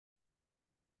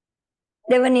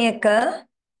දෙවැනි එක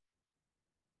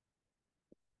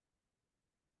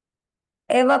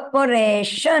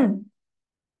evaporation.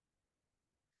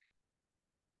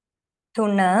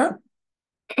 තුන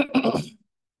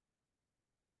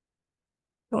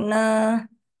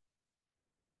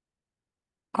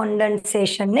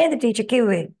condensation නේද ටීචර්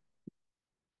කිව්වේ?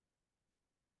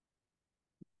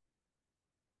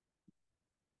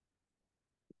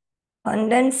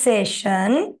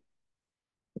 condensation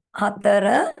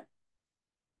 4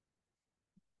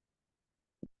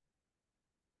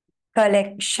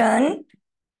 collection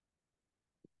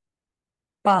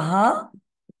 5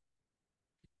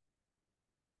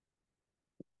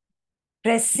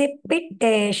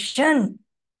 precipitation.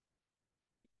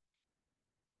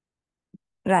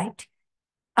 right.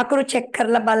 අකුරු check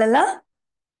කරලා බලලා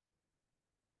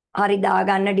හරි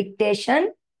දාගන්න dictation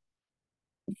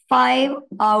 5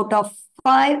 out of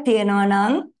 5 තියෙනවා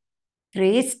නම්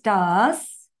 3 stars.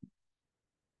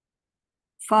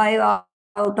 5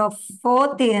 out of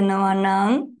 4 තියෙනවා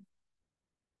නම්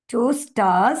 2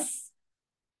 stars.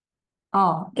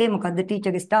 ඒ මොකද්ද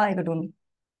ටීචර්ගේ ස්ටාර් එකට උනේ?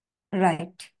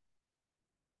 right.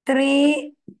 3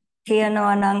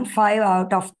 තියෙනවා නම් 5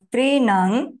 out of 3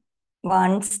 නම්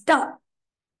 1 star.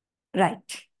 right.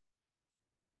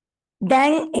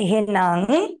 දැන් එහෙනම්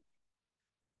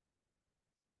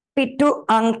පිටු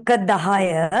අංක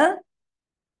 10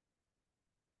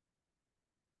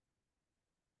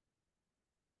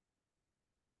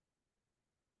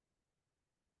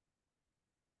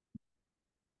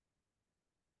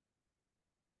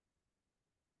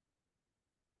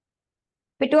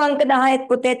 පිටු අංක 10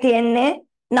 පුතේ තියෙන්නේ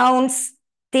nouns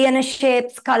තියෙන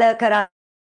shapes color කරා.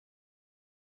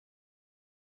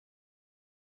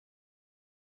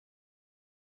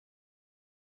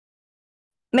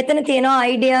 මෙතන තියෙනවා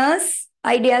ideas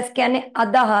කියන්නේ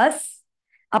අදහස්,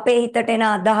 අපේ හිතට එන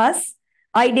අදහස්.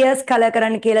 ideas color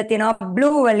කරන්න කියලා තියෙනවා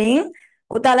blue වලින්.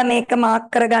 උතාලා මේක මාක්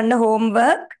කරගන්න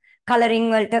homework. coloring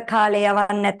වලට කාලය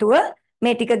යවන්න නැතුව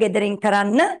මේ ටික ගෙදරින්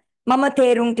කරන්න. මම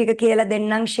තේරුම් ටික කියලා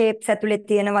දෙන්නම් shapes ඇතුලේ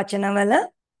තියෙන වචනවල.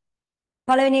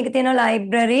 පළවෙනි එක තියෙනවා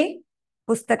library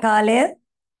පුස්තකාලය,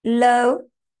 love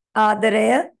ආදරය,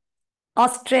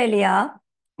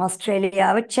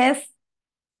 ඔස්ට්‍රේලියාව chef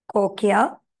කෝකියා,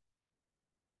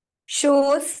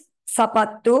 shoes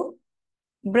සපත්තු,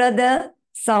 brother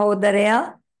සහෝදරයා,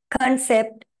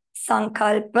 concept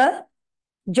සංකල්ප,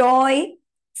 joy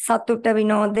සතුට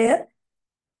විනෝදය,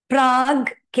 prague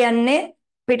කියන්නේ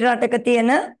පිටරටක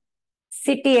තියෙන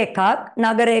city එකක්,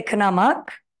 නගරයක නමක්,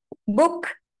 book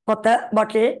පොත,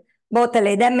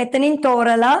 බෝතලේ. දැන් මෙතනින්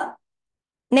තෝරලා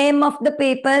name of the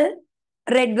people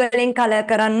red වලින් color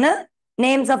කරන්න,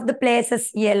 names of the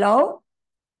places yellow,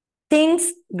 things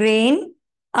green,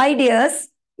 ideas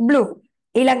blue.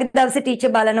 ඊළඟ දවසේ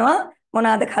ටීචර් බලනවා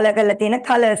මොනවාද කලර් කරලා තියෙන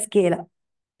colors කියලා.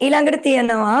 ඊළඟට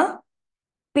තියෙනවා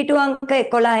පිටු අංක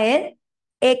 11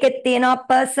 ඒකෙත් තියෙනවා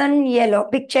person yellow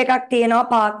picture එකක් තියෙනවා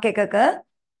park එකක.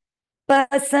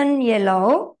 person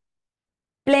yellow,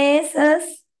 places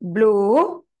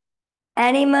blue,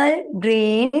 animal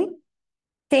green,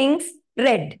 things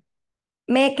red.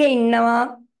 මේකේ ඉන්නවා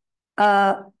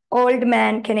old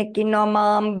man කෙනෙක් ඉන්නවා,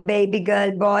 mom, baby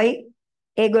girl, boy.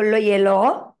 ඒගොල්ලෝ yellow.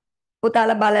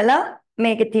 පුතාලා බලලා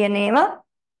මේකේ තියෙන ඒවා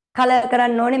කලර්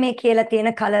කරන්න ඕනේ මේ කියලා තියෙන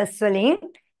කලර්ස් වලින්.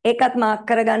 ඒකත් මාක්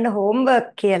කරගන්න homework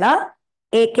කියලා.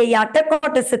 ඒකේ යට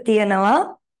කොටස තියෙනවා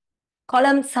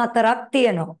columns 4ක්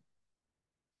තියෙනවා.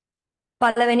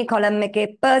 පළවෙනි column එකේ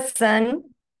person,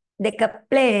 2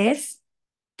 place,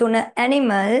 3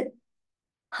 animal,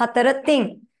 4 thing.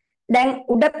 දැන්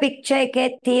උඩ picture එකේ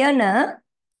තියෙන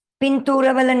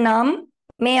පින්තූරවල නම්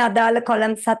මේ අදාළ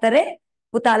columns 4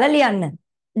 පුතාලා ලියන්න.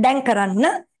 දැන් කරන්න.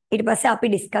 ඊට පස්සේ අපි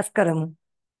ඩිස්කස් කරමු.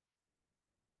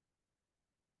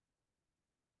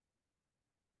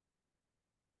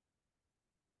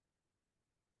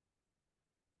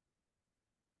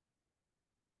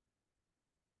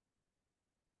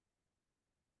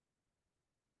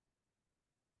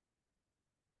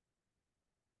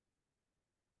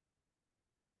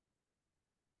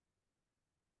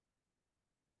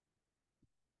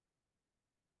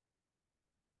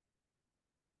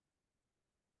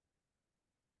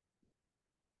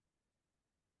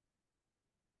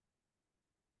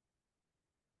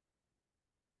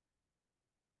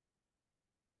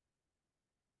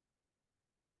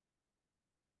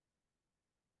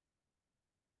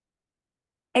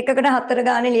 එකකට 4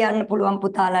 ගානේ ලියන්න පුළුවන්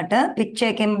පුතාලට. picture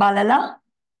එකෙන් බලලා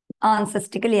answers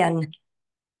ටික ලියන්න.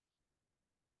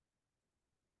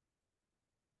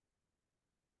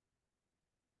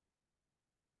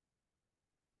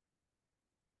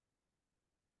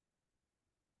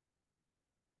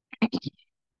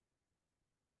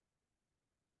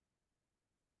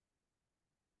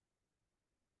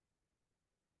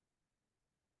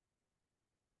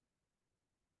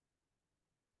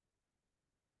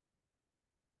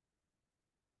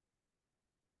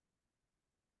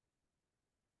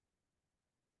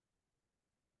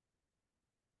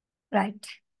 right.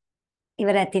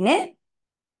 ඉවර ඇතිනේ.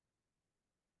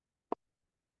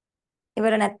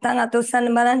 ඉවර නැත්තම් අත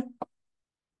උස්සන්න බලන්න.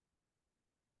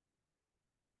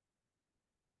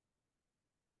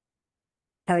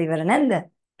 තව ඉවර නැද්ද?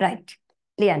 right.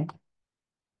 ලියන්න.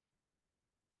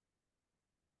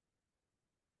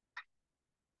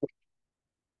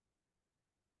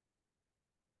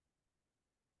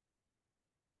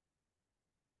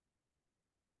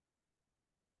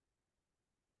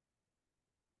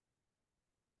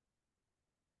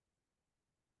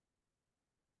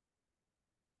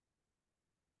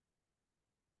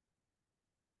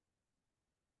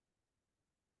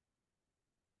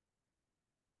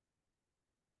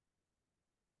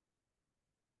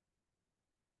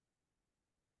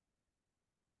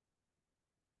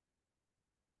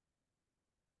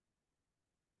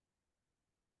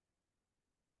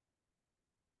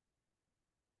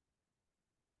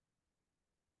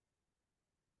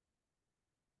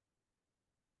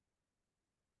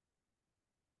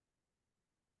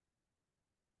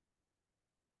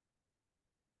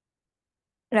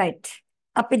 right.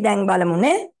 අපි දැන්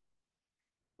බලමුනේ.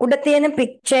 උඩ තියෙන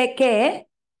picture එකේ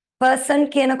person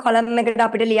කියන column එකට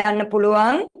අපිට ලියන්න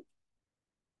පුළුවන්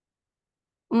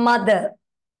mother.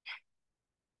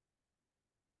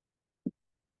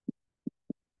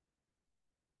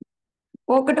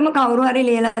 ඕකටම කවුරු හරි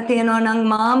ලියලා තියෙනවා නම්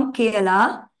mom කියලා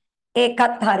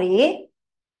ඒකත් හරි.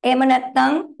 එහෙම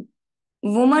නැත්නම්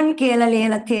woman කියලා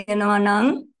ලියලා තියෙනවා නම්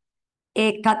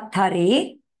ඒකත් හරි.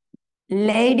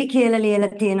 lady කියලා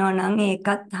ලියලා තියෙනවා නම්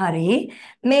ඒකත් හරි.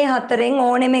 මේ හතරෙන්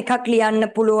ඕනෙම එකක් ලියන්න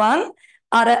පුළුවන්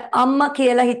අර අම්මා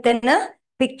කියලා හිතෙන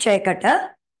picture එකට.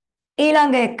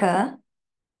 ඊළඟ එක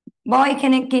boy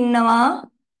කෙනෙක් ඉන්නවා.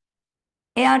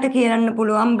 එයාට කියන්න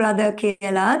පුළුවන් brother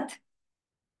කියලාත්.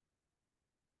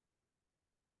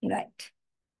 right.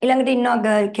 ඊළඟට ඉන්නවා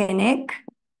girl කෙනෙක්.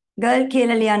 girl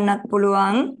කියලා ලියන්නත්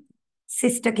පුළුවන්.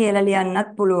 sister කියලා ලියන්නත්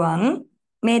පුළුවන්.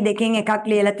 මේ දෙකෙන් එකක්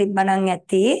ලියලා තිබ්බනම්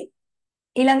ඇති.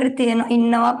 ඊළඟට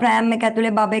ඉන්නවා ප්‍රෑම් එක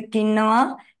ඇතුලේ බබෙක් ඉන්නවා.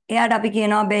 එයාට අපි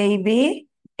කියනවා baby.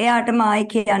 එයාටම ආයි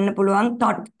කියන්න පුළුවන්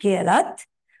tot කියලාත්.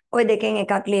 ওই දෙකෙන්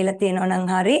එකක් ලියලා තියෙනවා නම්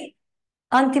හරි.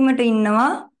 අන්තිමට ඉන්නවා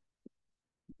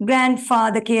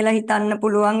grandfather කියලා හිතන්න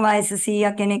පුළුවන් වයස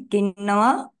 100 කෙනෙක්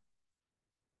ඉන්නවා.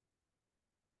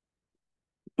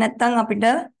 නැත්තම් අපිට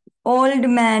old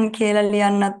man කියලා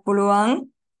ලියන්නත් පුළුවන්.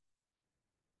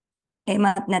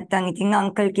 එහෙමත් නැත්තම් ඉතින්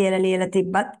uncle කියලා ලියලා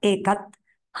තිබ්බත් ඒකත්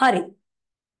හරි.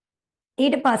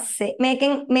 ඊට පස්සේ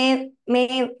මේකෙන්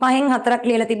මේ පහෙන් හතරක්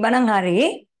ලියලා තිබ්බනම් හරි.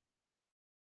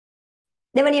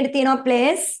 දෙවෙනියට තියෙනවා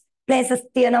place. places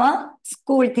තියෙනවා.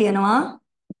 school තියෙනවා.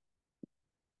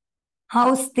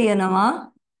 house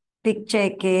තියෙනවා. picture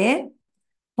එකේ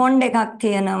pond එකක්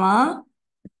තියෙනවා.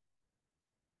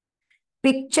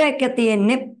 picture එක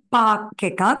තියෙන්නේ park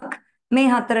එකක්.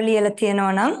 මේ හතර ලියලා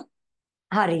තියෙනවා නම්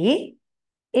හරි.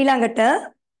 ඊළඟට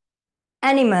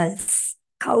animals.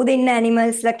 කවුද ඉන්න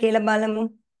animalsලා කියලා බලමු.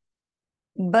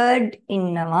 bird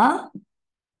ඉන්නවා.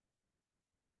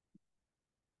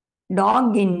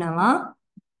 dog ඉන්නවා.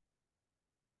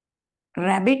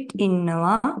 rabbit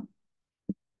ඉන්නවා.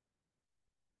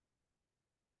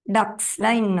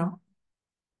 ducksලා ඉන්නවා.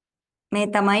 මේ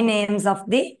තමයි names of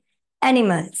the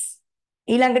animals.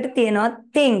 ඊළඟට තියෙනවා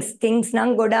things. things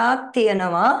නම් ගොඩාක්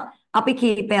තියෙනවා. අපි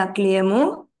කීපයක් ලියමු.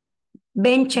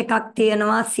 bench එකක්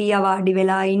තියෙනවා සියා වාඩි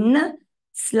වෙලා ඉන්න.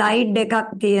 slide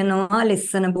එකක් තියෙනවා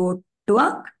ලෙස්සන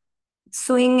බෝට්ටුවක්.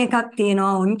 swing එකක්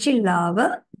තියෙනවා උන්චිල්ලාව.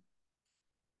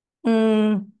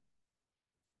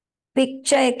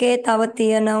 picture එකේ තව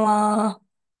තියෙනවා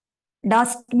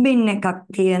dustbin එකක්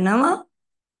තියෙනවා.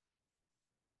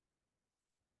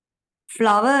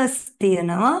 flowers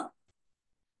තියෙනවා.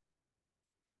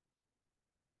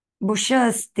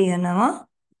 bushes තියෙනවා.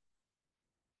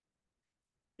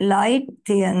 light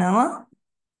තියෙනවා.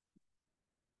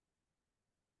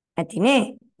 ඇතිනේ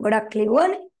ගොඩක්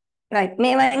ලිව්වනේ. right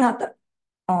මේ වයින් හතර.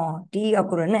 T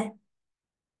අකුර නෑ.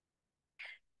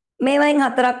 මේ වයින්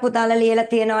හතරක් පුතාලා ලියලා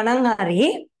තියෙනවා නම් හරි.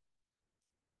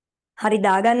 හරි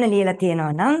දාගන්න ලියලා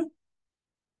තියෙනවා නම්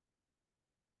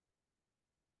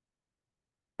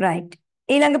right.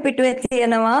 ඊළඟ පිටුවේ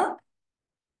තියෙනවා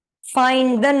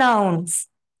find the nouns.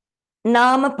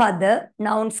 නාම පද.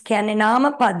 nouns කියන්නේ නාම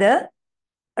පද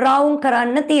රවුම්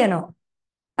කරන්න තියෙනවා.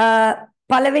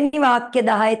 පළවෙනි වාක්‍ය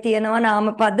 10 තියෙනවා නාම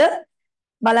පද.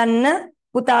 බලන්න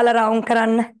පුතාලා රවුම්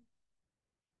කරන්න.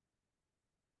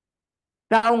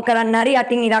 රවුම් කරන්න හරි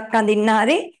යටින් ඉරක් අඳින්න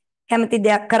හරි කැමති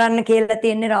දෙයක් කරන්න කියලා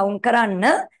තියෙන්නේ රවුම් කරන්න.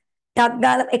 ටක්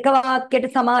ගාලා එක වාක්‍යයට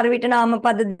සමහර විට නාම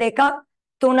පද දෙකක්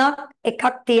තුනක් එකක්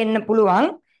තියෙන්න පුළුවන්.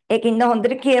 ඒකින්ද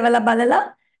හොඳට කියවලා බලලා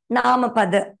නාම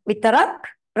පද විතරක්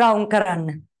රවුම් කරන්න.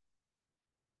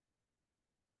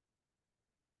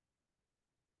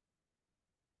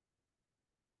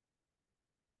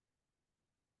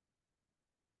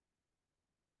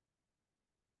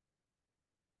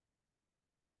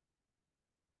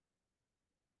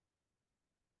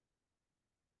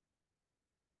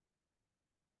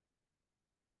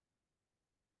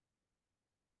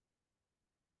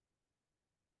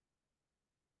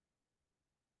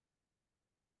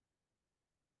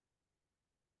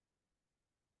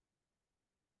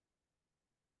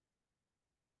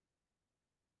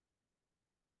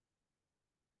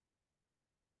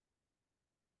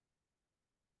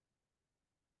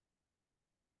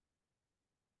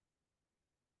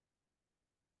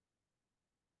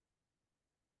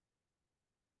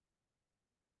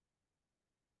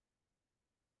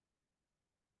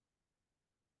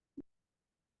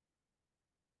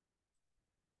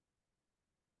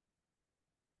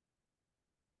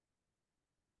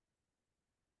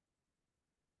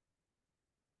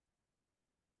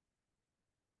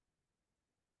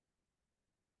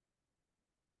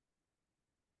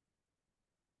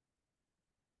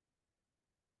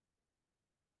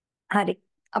 හරි.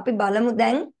 අපි බලමු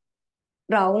දැන්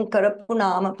රවුම් කරපු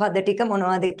නාමපද ටික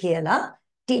මොනවද කියලා.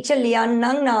 ටීචර්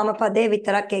ලියන්නම් නාමපදේ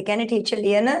විතරක්. ඒ කියන්නේ ටීචර්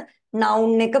ලියන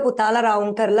noun එක පුතාලා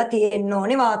රවුම් කරලා තියෙන්න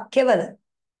ඕනේ වාක්‍යවල.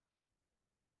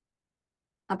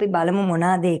 අපි බලමු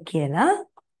මොනවාද කියලා.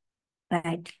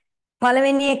 right.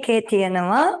 පළවෙනි එකේ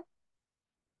තියෙනවා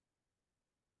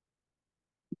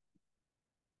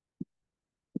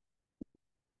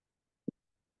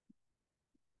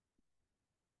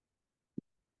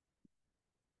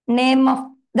name of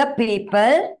the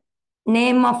people,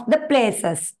 name of the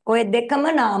places. ඔය දෙකම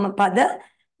නාමපද.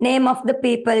 name of the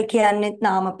people කියන්නේත්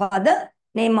නාමපද.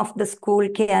 name of the school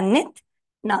කියන්නේත්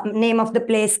name of the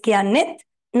place කියන්නේත්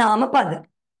නාමපද.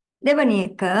 දෙවැනි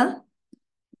එක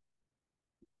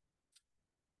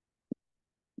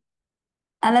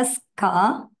Alaska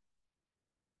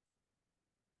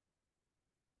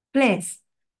place.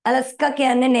 Alaska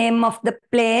කියන්නේ name of the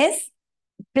place.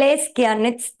 place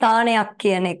කියන්නේ ස්ථානයක්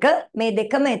කියන එක. මේ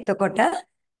දෙකම එතකොට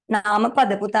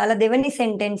නාමපද. පුතාලා දෙවෙනි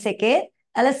sentence එකේ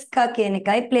Alaska කියන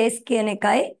එකයි place කියන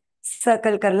එකයි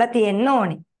circle කරලා තියෙන්න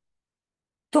ඕනේ.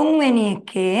 තුන්වෙනි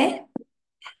එකේ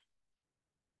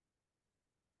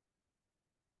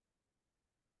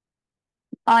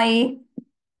I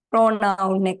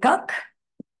pronoun එකක්,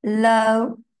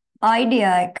 love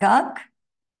idea එකක්,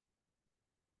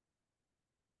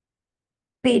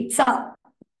 pizza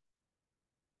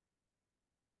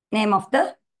name of the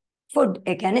food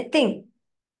ඒ කියන්නේ thing.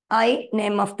 I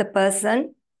name of the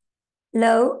person,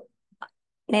 love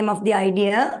name of the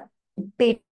idea,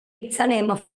 pizza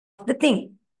name of the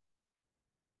thing.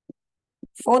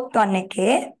 Fourth one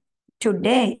එකේ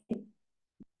today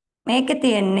මේකේ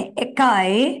තියෙන්නේ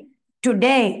එකයි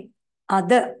today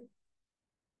අද.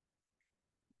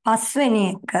 පස්වෙනි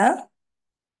එක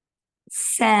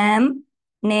Sam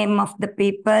name of the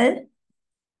people,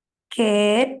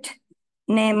 Kate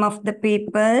name of the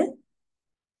people,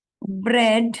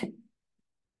 bread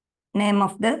name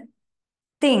of the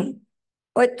thing.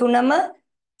 ඔය තුනම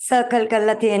circle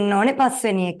කරලා තියෙන්න ඕනේ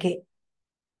පස්වෙනි එකේ.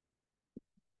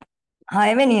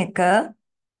 හයවෙනි එක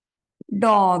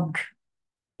dog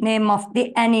name of the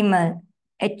animal.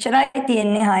 එච්චරයි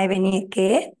තියෙන්නේ හයවෙනි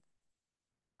එකේ.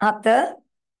 හත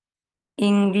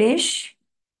English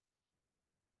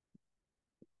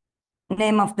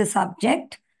name of the subject.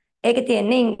 ඒකේ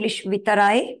තියෙන්නේ English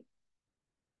විතරයි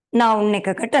noun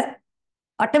එකකට.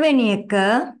 අටවෙනි එක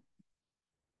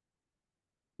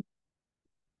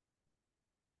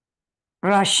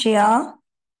Russia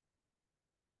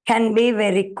can be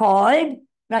very cold.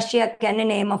 Russia කියන්නේ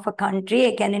name of a country.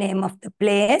 ඒ කියන්නේ name of the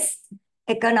place.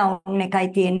 එක noun එකයි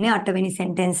තියෙන්නේ අටවෙනි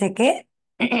sentence එකේ.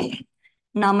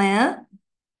 නමය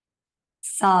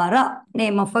Sarah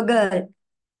name of a girl.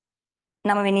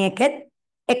 නවවෙනි එකෙත්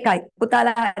එකයි.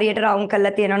 පුතාලා හරියට රවුම්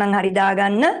කරලා තියෙනවා නම් හරි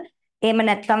දාගන්න. එහෙම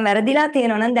නැත්නම් වැරදිලා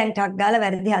තියෙනවා නම් දැන් ටක් ගාලා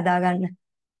වැරදි හදාගන්න.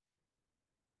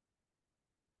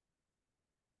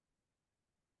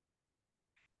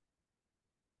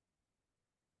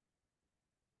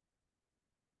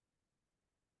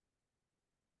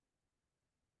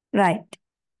 right.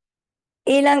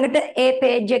 ඊළඟට ඒ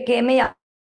page එකේම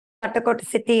යට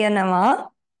කොටසේ තියෙනවා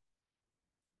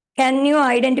can you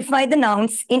identify the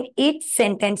nouns in each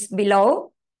sentence below?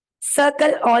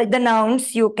 Circle all the nouns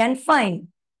you can find.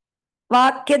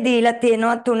 වාක්‍ය දීලා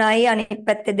තියෙනවා 3යි අනිත්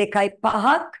පැත්තේ 2යි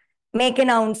 5ක්. මේකේ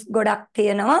nouns ගොඩක්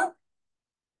තියෙනවා.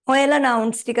 ඔයලා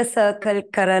nouns ටික circle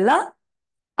කරලා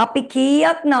අපි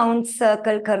කීයක් nouns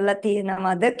circle කරලා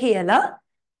තියෙනවද කියලා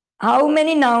how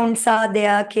many nouns are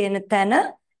there කියන තැන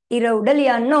ඉර උඩ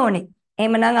ලියන්න ඕනේ.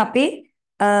 එහෙමනම් අපි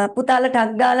පුතාලා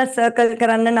ටක් ගාලා circle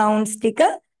කරන්න nouns ටික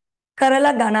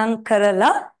කරලා ගණන්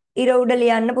කරලා ඉර උඩ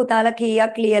ලියන්න පුතාලා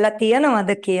කීයක් ලියලා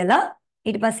තියෙනවද කියලා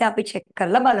ඊට පස්සේ අපි check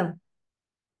කරලා බලමු.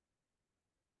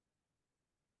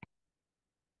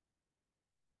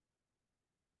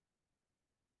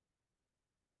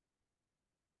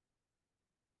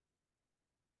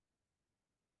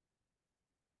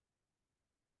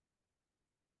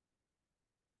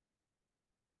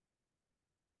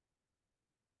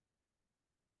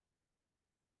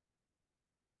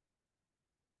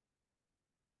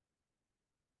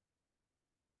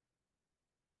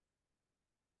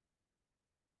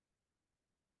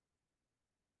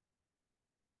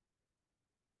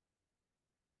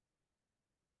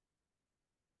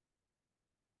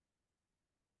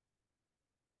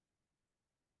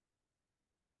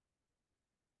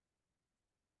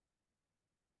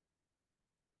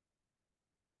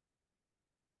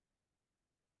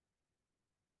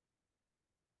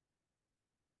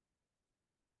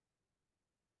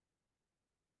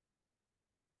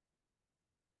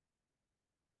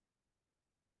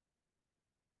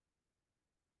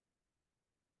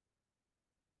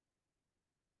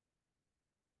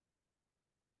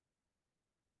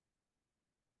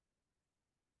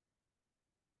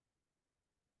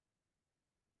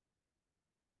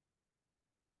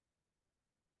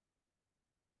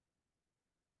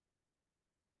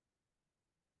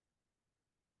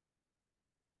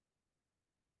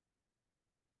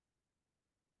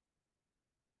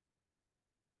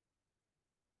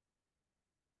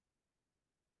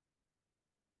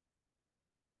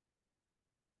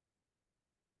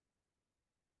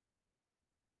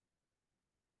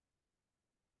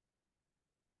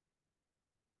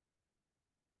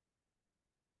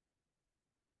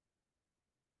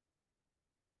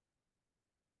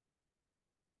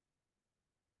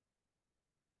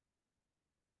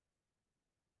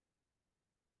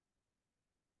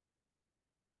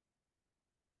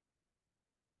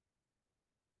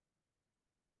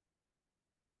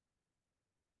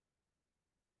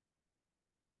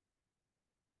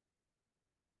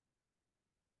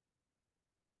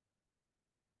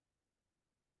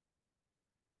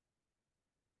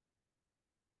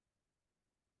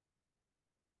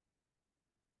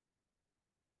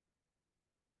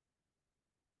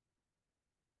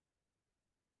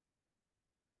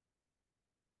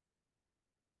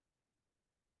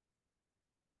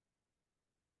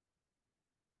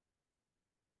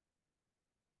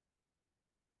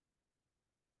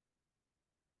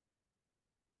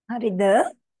 හරිද?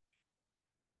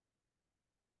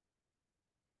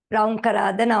 රවුන්ඩ්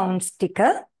කරාද නවුන්ස් ටික?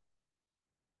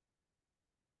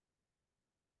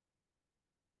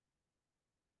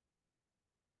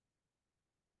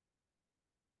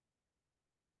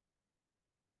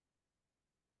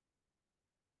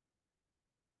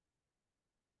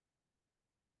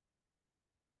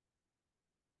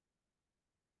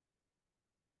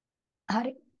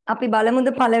 හරි. අපි බලමුද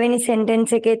පළවෙනි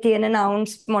සෙන්ටෙන්ස් එකේ තියෙන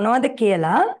නවුන්ස් මොනවද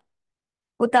කියලා.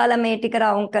 පුතාලා මේ ටික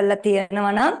රවුන්ඩ් කරලා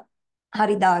තියෙනවා නම්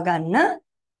හරි දාගන්න.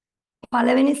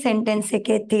 පළවෙනි සෙන්ටෙන්ස්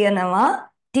එකේ තියෙනවා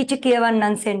ටීචර්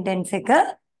කියවන්නම් සෙන්ටෙන්ස් එක.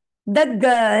 The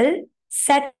girl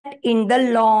sat in the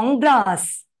long grass.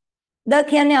 The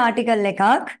කියන්නේ ආටිකල්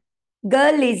එකක්.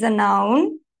 Girl is a noun.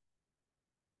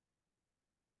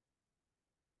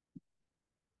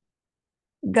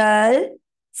 Girl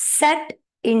sat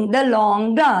in the long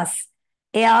grass.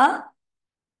 එයා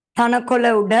තනකොළ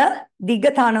උඩ දිග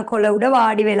තනකොළ උඩ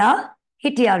වාඩි වෙලා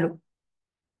හිටියලු.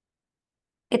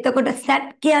 එතකොට sat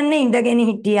කියන්නේ ඉඳගෙන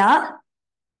හිටියා.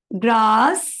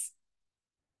 grass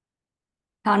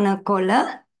තනකොළ.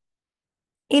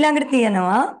 ඊළඟට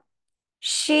තියෙනවා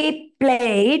she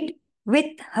played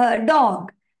with her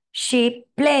dog. She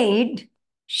played.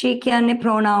 she කියන්නේ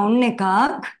pronoun එකක්.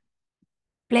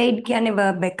 played කියන්නේ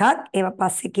verb එකක්. ඒව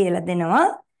පස්සේ කියලා දෙනවා.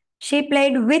 She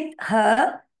played with her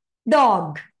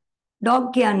dog. dog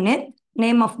කියන්නේ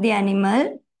name of the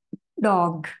animal,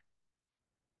 dog.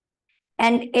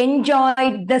 And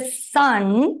enjoyed the sun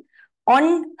on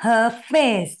her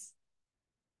face.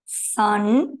 Sun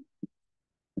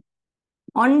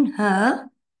on her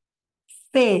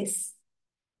face.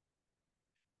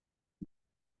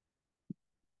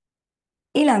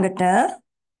 ඊළඟට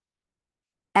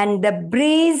and the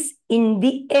breeze in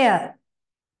the air.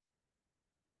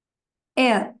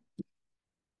 Air.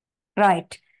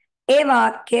 Right. ඒ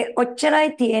වාක්‍යයේ ඔච්චරයි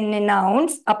තියෙන්නේ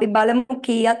nouns. අපි බලමු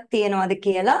කීයක් තියෙනවද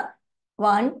කියලා.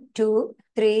 1 2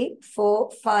 3 4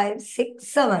 5 6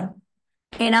 7.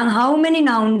 එහෙනම් how many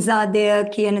nouns are there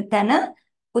කියන තැන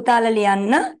පුතාලා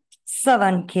ලියන්න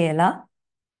 7 කියලා.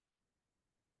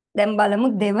 දැන් බලමු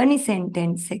දෙවනි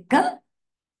sentence එක.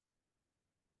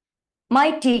 My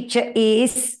teacher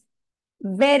is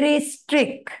very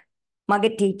strict.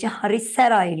 මගේ teacher හරි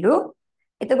සැරයිලු.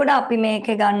 එතකොට අපි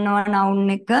මේකේ ගන්නවා noun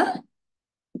එක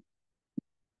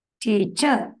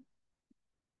teacher.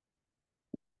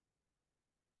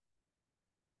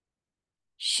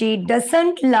 She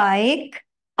doesn't like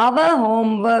our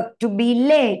homework to be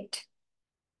late.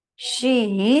 She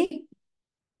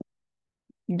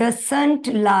doesn't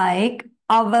like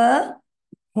our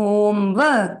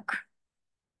homework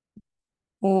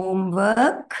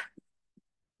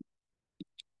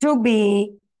to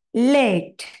be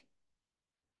late.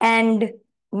 And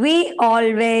we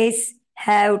always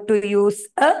have to use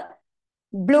a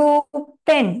blue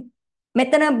pen.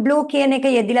 මෙතන blue කියන එක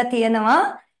යෙදිලා තියෙනවා.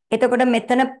 එතකොට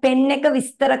මෙතන pen එක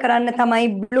විස්තර කරන්න තමයි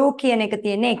blue කියන එක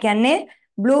තියෙන්නේ. ඒ කියන්නේ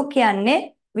blue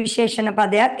කියන්නේ විශේෂණ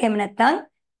පදයක්. එහෙම නැත්නම්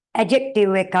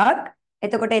adjective එකක්.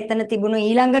 එතකොට එතන තිබුණු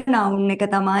ඊළඟ noun එක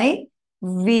තමයි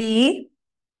we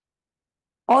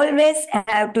always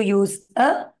have to use a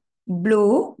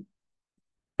blue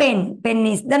pen. Pen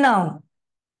is the noun.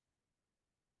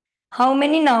 How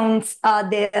many nouns are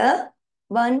there?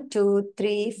 1 2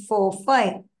 3 4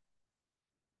 5.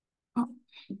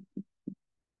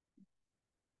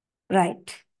 Right.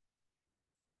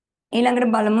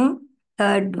 ඊළඟට බලමු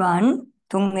third one.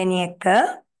 තුන්වෙනි එක.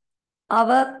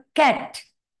 Our cat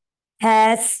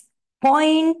has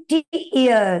pointy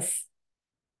ears.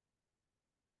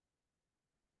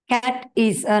 Cat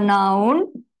is a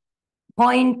noun.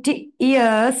 Pointy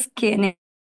ears කියන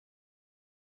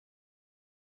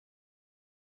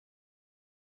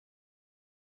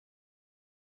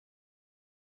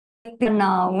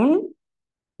noun.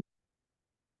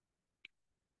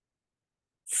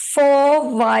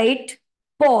 4 white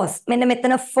paws. මෙන්න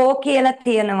මෙතන 4 කියලා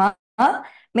තියෙනවා.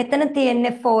 මෙතන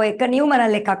තියෙන්නේ 4 එක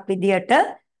නියුමරල් එකක් විදියට.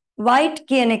 white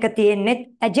කියන එක තියෙන්නේ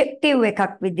adjective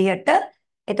එකක් විදියට.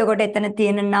 එතකොට එතන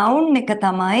තියෙන noun එක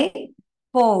තමයි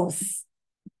paws.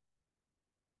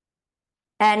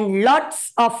 And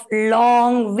lots of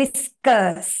long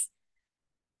whiskers.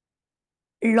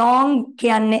 long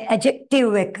කියන්නේ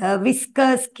adjective එක.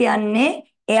 whiskers කියන්නේ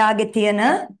එයාගේ තියෙන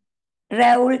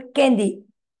රැවුල් කෙඳි.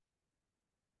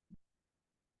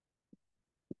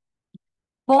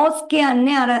 paws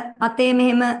කියන්නේ අර අතේ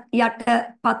මෙහෙම යට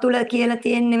පතුල කියලා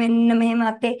තියෙන්නේ මෙන්න මෙහෙම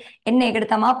අතේ එන්න ඒකට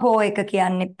තමයි paw එක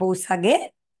කියන්නේ. පූසගේ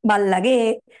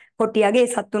බල්ලගේ කොටියගේ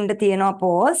සතුන්ට තියෙනවා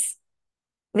paws.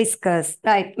 whiskers.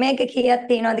 right. මේක කීයක්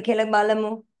තියෙනවද කියලා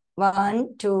බලමු.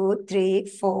 1 2 3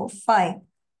 4 5.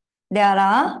 There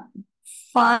are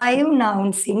 5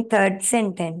 nouns in third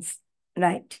sentence.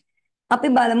 Right. අපි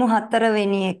බලමු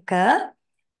හතරවෙනි එක.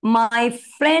 My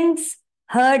friends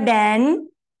heard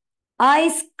an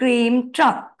ice cream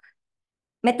truck.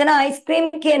 මෙතන ice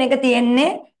cream කියන එක තියෙන්නේ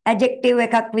adjective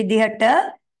එකක් විදිහට.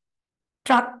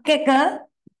 truck එක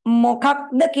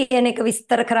මොකක්ද කියන එක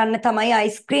විස්තර කරන්න තමයි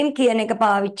ice cream කියන එක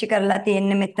පාවිච්චි කරලා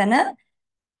තියෙන්නේ මෙතන.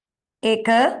 ඒක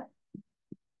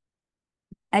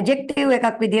adjective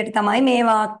එකක් විදිහට තමයි මේ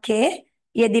වාක්‍යයේ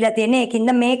යෙදිලා තියෙන්නේ. ඒකින්ද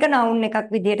මේක noun එකක්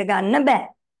විදිහට ගන්න බෑ.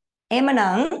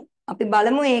 එහෙමනම් අපි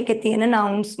බලමු ඒකේ තියෙන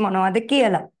nouns මොනවද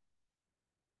කියලා.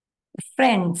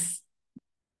 Friends.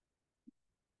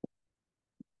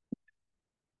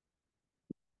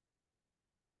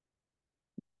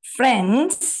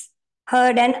 Friends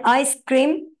heard an ice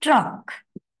cream truck.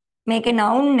 මේකේ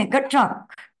noun එක truck.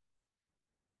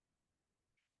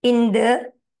 In the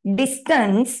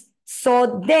distance, so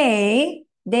they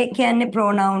කියන්නේ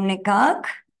pronoun එකක්.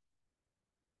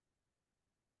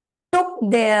 Took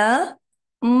their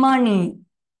money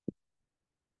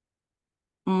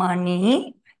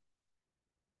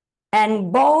and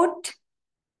bought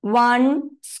one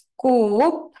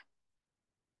scoop.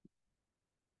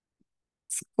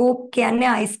 Scoop කියන්නේ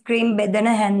ice cream බෙදන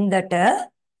හැන්දට.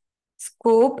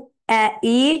 Scoop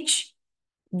each,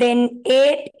 then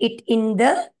ate it in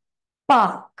the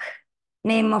park.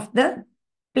 Name of the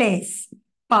place,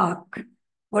 park.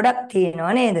 ගොඩක්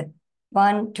තියෙනවා නේද?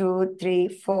 1 2 3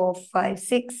 4 5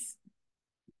 6.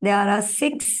 There are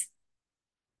 6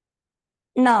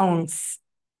 nouns.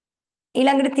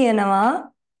 ඊළඟට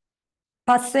තියෙනවා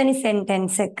පස්වෙනි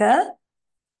sentence එක.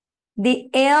 The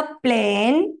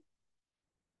airplane,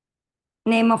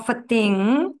 name of a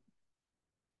thing.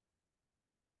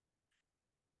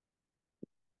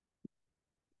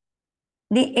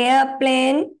 The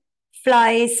airplane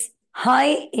flies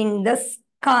high in the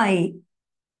sky.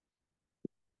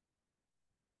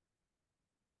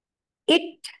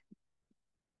 It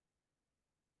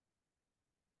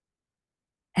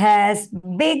has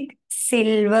big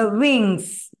silver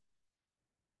wings.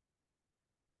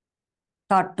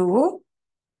 Tatu.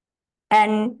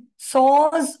 And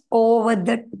soars over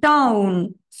the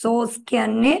town. Soars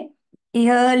කියන්නේ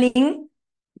ඉහළට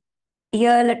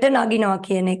නගිනවා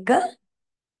කියන එක.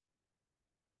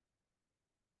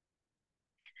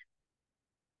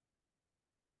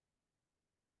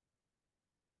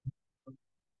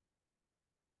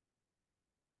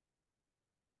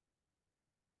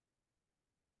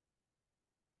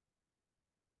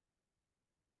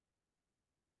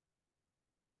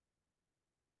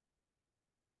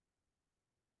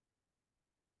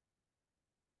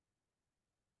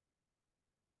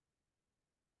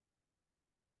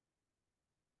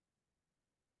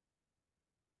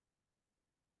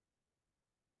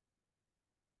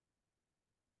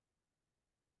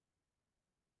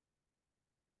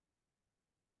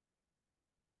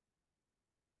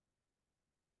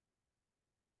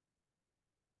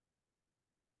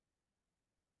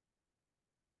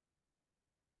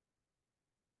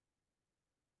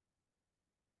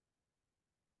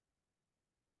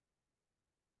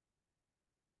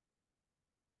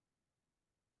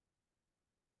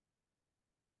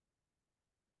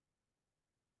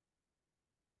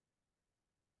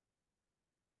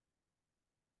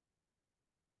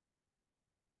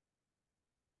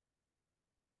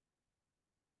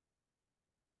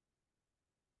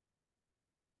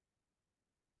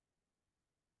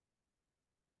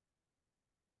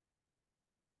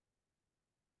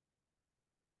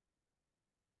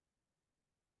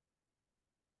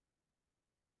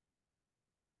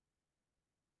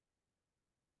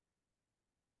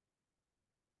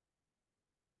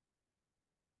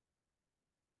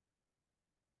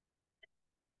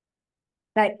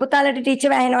 Right. පුතාලට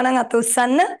ටීචර් ඇහෙනවා නම් අත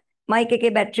උස්සන්න. මයික්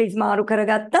එකේ බැටරිස් මාරු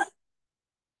කරගත්තා.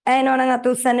 ඇහෙනවා නම් අත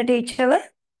උස්සන්න ටීචර්ව.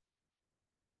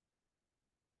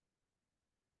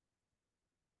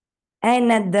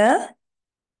 ඇහෙන්නේ නැද්ද?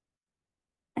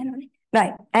 ඇහෙනවනේ.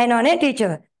 right. ඇහෙනවනේ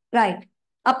ටීචර්. right.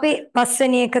 අපි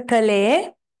පස්වෙනි එක කළේ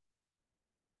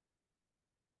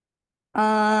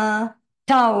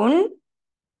town.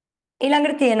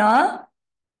 ඊළඟට තියෙනවා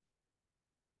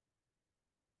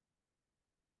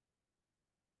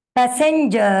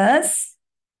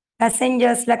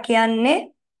passengers ලා කියන්නේ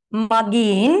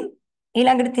මගීන්.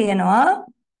 ඊළඟට තියෙනවා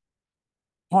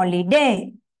holiday.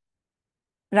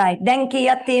 right. දැන්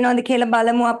කීයක් තියෙනවද කියලා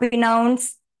බලමු අපි nouns.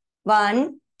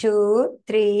 1 2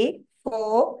 3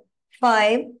 4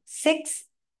 5 6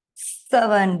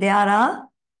 7. There are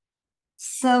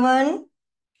 7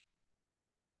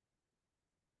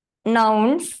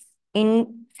 nouns in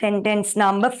sentence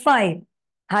number 5.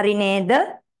 හරි නේද?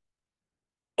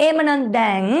 එහෙමනම්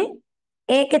දැන්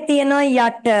ඒකේ තියෙනවා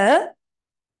යට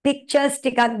pictures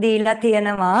ටිකක් දීලා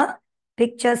තියෙනවා.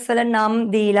 pictures වල නම්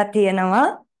දීලා තියෙනවා.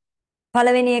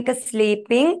 පළවෙනි එක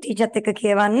sleeping ටීචර්ත් එක්ක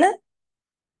කියවන්න.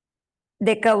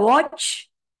 දෙක watch,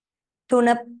 තුන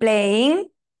playing,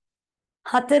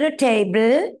 හතර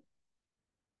table,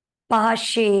 පහ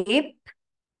sheep,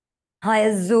 හය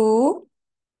zoo,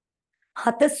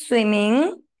 හත swimming,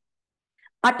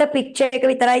 අට picture එක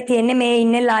විතරයි තියෙන්නේ. මේ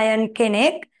ඉන්නේ lion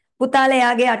කෙනෙක්. පුතාලා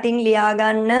එයාගේ අටින් ලියා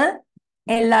ගන්න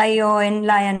LION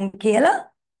lion කියලා.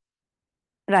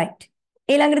 right.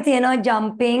 ඊළඟට තියෙනවා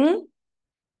jumping,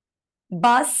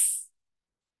 bus,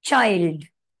 child.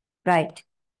 right.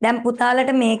 දැන්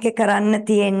පුතාලට මේකේ කරන්න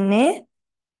තියෙන්නේ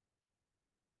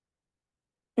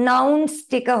nouns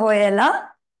ටික හොයලා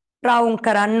round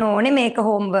කරන්න ඕනේ. මේක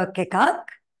homework එකක්.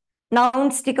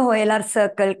 nouns ටික හොයලා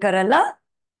circle කරලා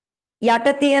යට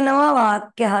තියෙනවා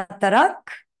වාක්‍ය හතරක්.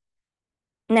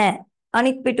 නෑ.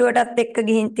 අනිත් පිටුවටත් එක්ක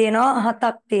ගිහින් තියෙනවා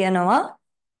හතක් තියෙනවා.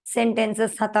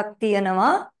 sentences හතක්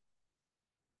තියෙනවා.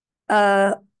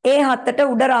 ඒ හතට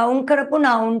උඩ round කරපු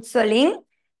nouns වලින්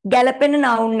ගැලපෙන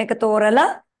noun එක තෝරලා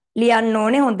ලියන්න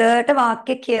ඕනේ. හොඳට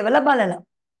වාක්‍ය කියවලා බලලා.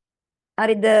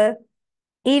 හරිද?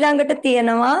 ඊළඟට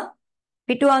තියෙනවා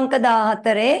පිටු අංක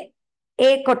 14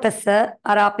 ඒ කොටස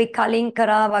අර අපි කලින්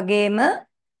කරා වගේම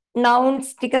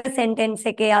nouns ටික sentence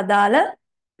එකේ අදාළ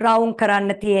round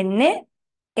කරන්න තියෙන්නේ.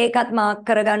 ඒකත් මාක්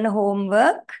කරගන්න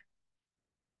homework.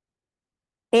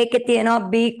 ඒකේ තියෙනවා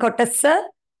B කොටස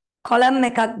column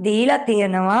එකක් දීලා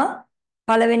තියෙනවා.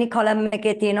 පළවෙනි column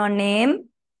එකේ තියෙනවා name,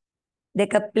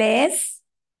 දෙක place,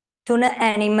 තුන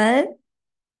animal,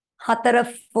 හතර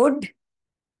food,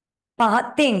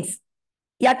 පහ things.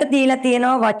 යට දීලා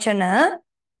තියෙනවා වචන.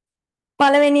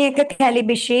 පළවෙනි එක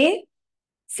කැලිබිෂි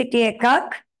සිටි එකක්,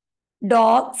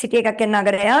 dog සිටි එකක් කියන්නේ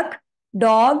නගරයක්,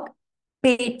 dog,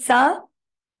 pizza,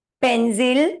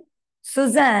 pencil,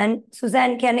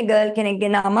 Suzanne කියන්නේ girl කෙනෙක්ගේ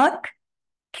නමක්,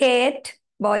 Kate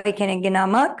boy කෙනෙක්ගේ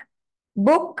නමක්,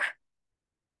 book,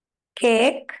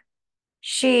 cake,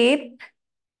 sheep,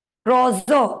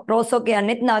 Rosso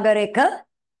කියන්නේත් නගරයක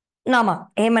නමක්.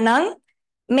 එහෙමනම්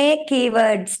මේ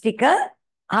keywords ටික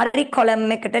හරි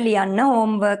column එකට ලියන්න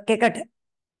homework එකට.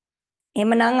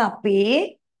 එහෙමනම් අපි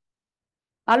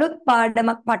අලුත්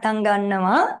පාඩමක් පටන්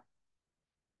ගන්නවා.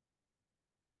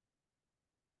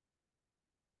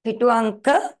 පිටු අංක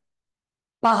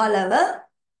 15.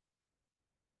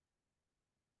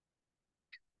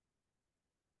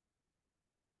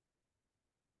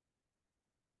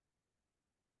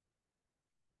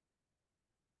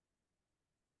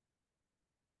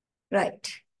 right.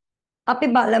 අපි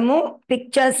බලමු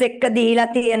pictures එක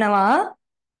දීලා තියෙනවා.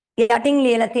 යටින්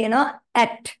ලියලා තියෙනවා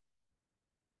at,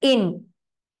 in,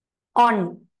 on,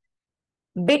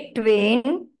 between,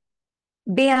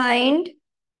 behind,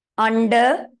 under,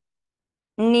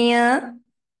 near,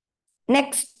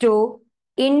 next to,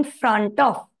 in front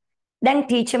of. දැන්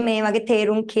ටීචර් මේ වගේ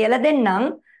තේරුම් කියලා දෙන්නම්.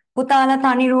 පුතාලා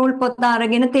තනි රූල් පොත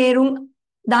අරගෙන තේරුම්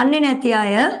දන්නේ නැති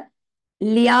අය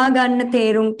ලියා ගන්න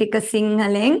තේරුම් ටික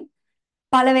සිංහලෙන්.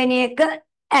 පළවෙනි එක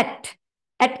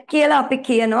at කියලා අපි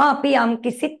කියනවා අපි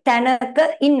යම්කිසි තැනක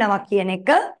ඉන්නවා කියන එක.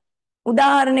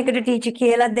 උදාහරණයකට ටීචර්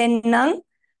කියලා දෙන්නම්.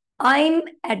 I'm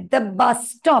at the bus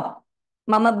stop.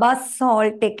 මම බස්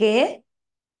හෝල්ට් එකේ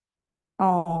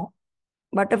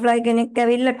බටර්ෆ්ලයි කෙනෙක්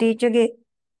ඇවිල්ලා ටීචර්ගේ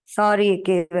සාරි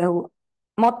එකේ වැහුවා.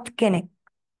 මොත් කෙනෙක්.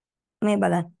 මේ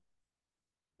බලන්න.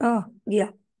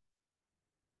 ගියා.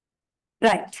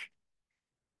 right.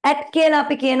 at කියලා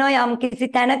අපි කියනවා යම්කිසි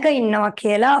තැනක ඉන්නවා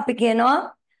කියලා. අපි කියනවා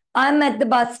I'm at the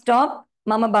bus stop.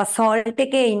 මම බස් හෝල්ට්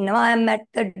එකේ ඉන්නවා. I'm at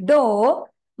the door.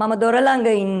 මම දොර ළඟ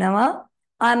ඉන්නවා.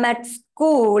 I'm at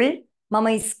school. මම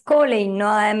ඉස්කෝලේ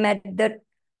ඉන්නවා. I'm at the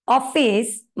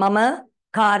office. මම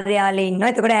කාර්යාලයේ ඉන්නවා.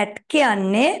 එතකොට at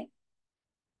කියන්නේ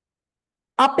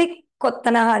අපි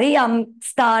කොතන හරි යම්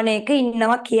ස්ථානයක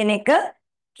ඉන්නවා කියන එක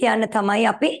කියන්න තමයි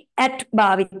අපි at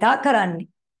භාවිතා කරන්නේ.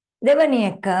 දෙවැනි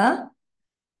එක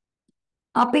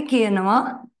අපි කියනවා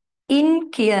in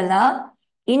කියලා.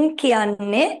 in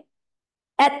කියන්නේ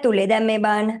ඇතුලේ. දැන් මේ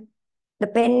බලන්න. The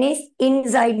pen is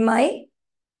inside my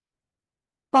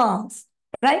palms.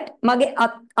 right? මගේ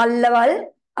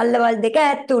අල්ලවල් දෙක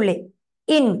ඇතුලේ.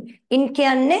 in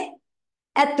කියන්නේ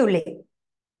ඇතුලේ.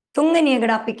 තුන්වෙනි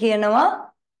එකට අපි කියනවා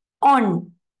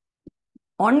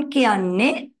on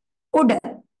කියන්නේ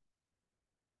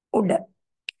උඩ.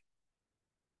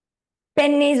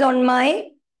 pen is on my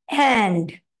hand.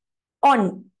 on.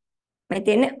 මේ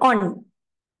තියෙන්නේ on.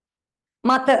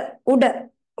 මත උඩ.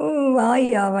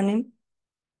 ආයවනේ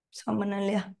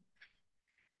සමනලය.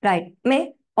 right.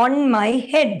 මේ on my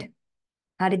head.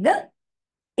 හරිද?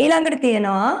 ඊළඟට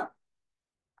තියෙනවා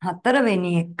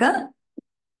හතරවෙනි එක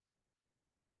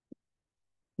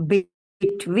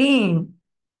between.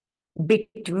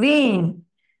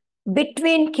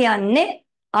 between කියන්නේ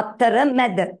අතර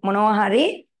මැද මොනවා හරි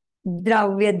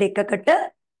ද්‍රව්‍ය දෙකකට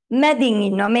මැදින්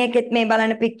ඉන්නවා. මේකෙත් මේ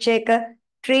බලන්න පික්චර් එක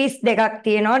trees දෙකක්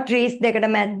තියෙනවා. trees දෙකට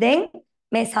මැද්දෙන්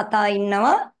මේ සතා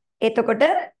ඉන්නවා. එතකොට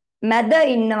මැද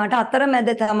ඉන්නවට අතර මැද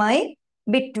තමයි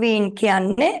between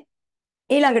කියන්නේ.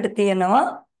 ඊළඟට තියෙනවා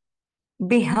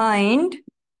behind.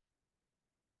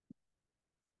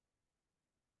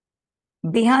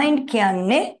 behind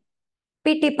කියන්නේ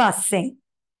පිටිපස්සෙන්.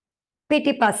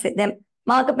 then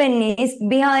marker pen is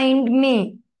behind me.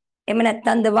 එහෙම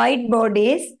නැත්නම් the whiteboard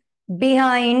is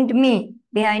behind me.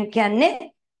 behind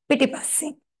කියන්නේ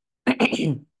පිටිපස්සෙන්.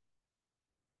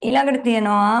 ඊළඟට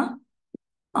තියෙනවා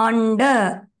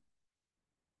under.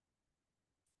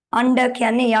 under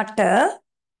කියන්නේ යට.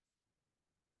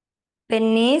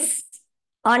 pen is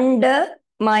under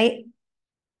my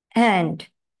hand.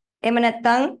 එහෙම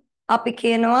නැත්නම් අපි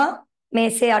කියනවා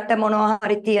මේසේ යට මොනවා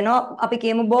හරි තියෙනවා. අපි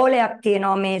කියමු බෝලයක්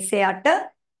තියෙනවා මේසේ යට.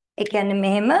 ඒ කියන්නේ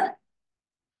මෙහෙම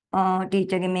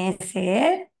ටීචර්ගේ මේසේ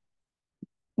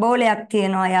බෝලයක්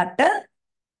තියෙනවා යට.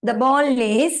 The ball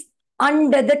is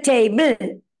under the table.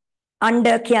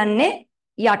 under කියන්නේ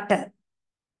යට.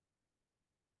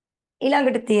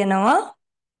 ඊළඟට තියෙනවා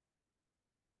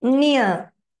near.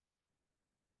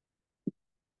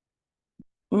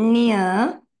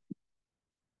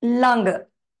 ළඟ.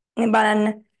 මේ බලන්න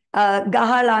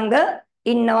ගහ ළඟ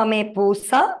ඉන්නවා මේ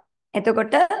පූසා.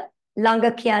 එතකොට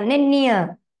ළඟ කියන්නේ near.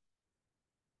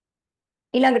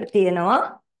 ඊළඟට තියෙනවා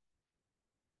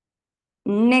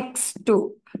next to.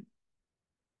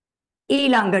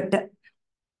 ඊළඟට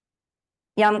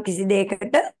යම් කිසි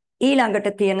දෙයකට ඊළඟට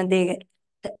තියෙන දේ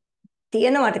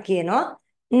තියෙනවට කියනවා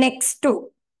next to.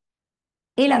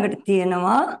 ඊළඟට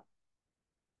තියෙනවා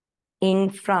in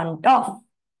front of.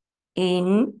 in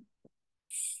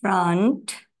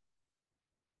front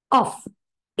of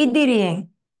ඉදිරියෙන්.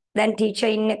 දැන් ටීචර්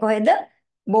ඉන්නේ කොහෙද?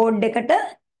 බෝඩ් එකට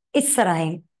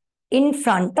ඉස්සරහින්. in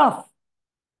front of.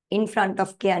 in front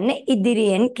of කියන්නේ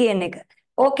ඉදිරියෙන් කියන එක.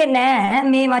 ඕකේ නෑ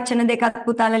මේ වචන දෙකත්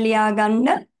පුතාලා ලියා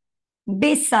ගන්න.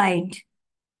 beside.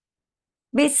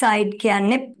 beside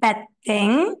කියන්නේ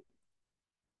පැත්තෙන්.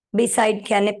 beside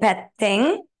කියන්නේ පැත්තෙන්.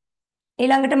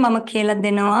 ඊළඟට මම කියලා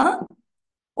දෙනවා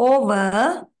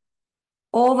over.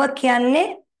 over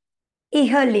කියන්නේ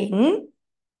ඉහළින්.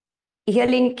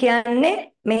 ඉහළින්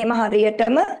කියන්නේ මෙහෙම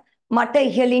හරියටම මට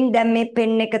ඉහළින් දැන් මේ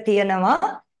පෙන් එක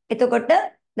තියෙනවා. එතකොට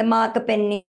the marker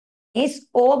pen is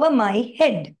over my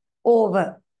head. over.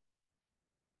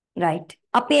 right.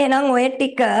 අපි එහෙනම් ඔය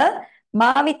ටික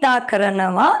භාවිතා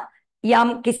කරනවා යම්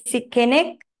කිසි කෙනෙක්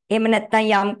එහෙම නැත්නම්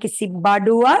යම් කිසි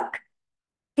බඩුවක්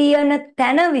තියෙන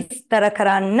තැන විස්තර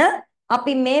කරන්න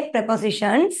අපි මේ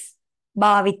prepositions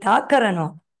භාවිතා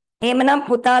කරනවා. එහෙමනම්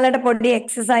පුතාලට පොඩි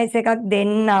එක්සර්සයිස් එකක්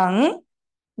දෙන්නම්.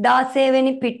 16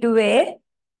 වෙනි පිටුවේ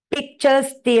pictures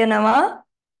තියෙනවා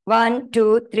 1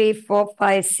 2 3 4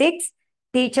 5 6.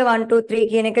 teacher 1 2 3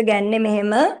 කියන එක ගන්නේ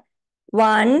මෙහෙම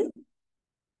 1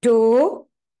 2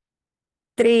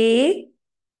 3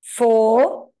 4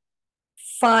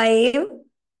 5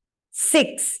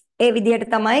 6. ඒ විදිහට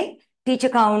තමයි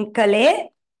teacher count කළේ.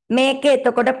 මේකේ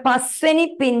එතකොට පස්වෙනි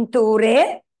පින්තූරේ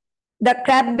the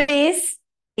crab is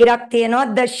ඉරක්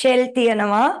තියෙනවා, the shell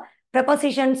තියෙනවා.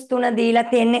 prepositions තුන දීලා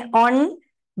තියෙන්නේ on,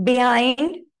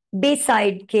 behind,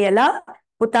 beside කියලා.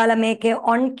 පුතාලා මේකේ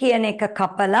on කියන එක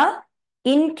කපලා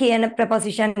in කියන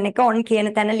preposition එක on කියන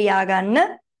තැන ලියා ගන්න.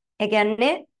 ඒ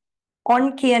කියන්නේ on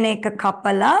කියන එක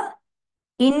කපලා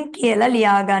in කියලා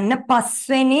ලියා ගන්න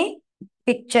පස්වෙනි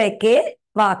picture එකේ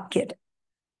වාක්‍යයට.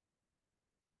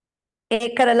 ඒ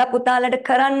කරලා පුතාලට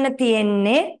කරන්න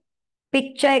තියෙන්නේ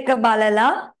picture එක බලලා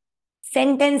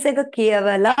sentence එක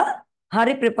කියවලා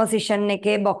හරි preposition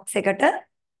එකේ box එකට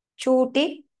චූටි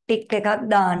ටික් එකක්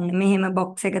දාන්න. මෙහෙම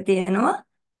box එක තියෙනවා.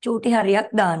 චූටි හරියක්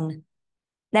දාන්න.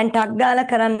 දැන් ටක් ගාලා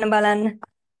කරන්න බලන්න.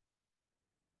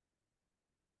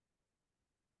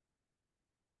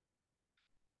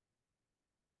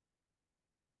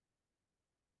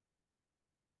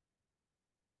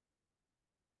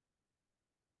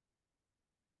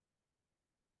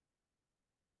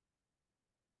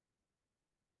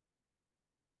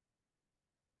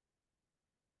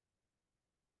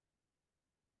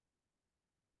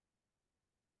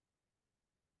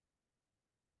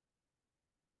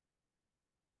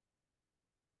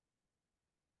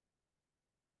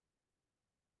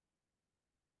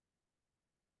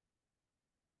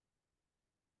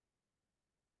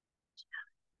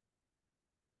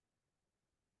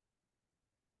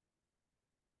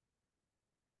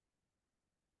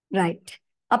 right.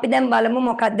 අපි දැන් බලමු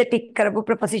මොකද්ද ටික් කරපු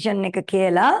ප්‍රොපොසිෂන් එක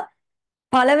කියලා.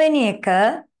 පළවෙනි එක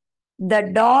the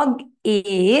dog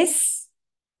is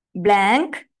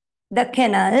blank the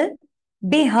kennel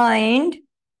behind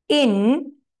in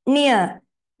near.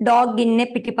 dog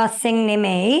ඉන්නේ පිටිපස්සෙන්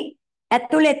නෙමෙයි,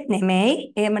 ඇතුළෙත්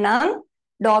නෙමෙයි. එහෙමනම්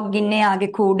dog ඉන්නේ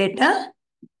යාගේ කූඩෙට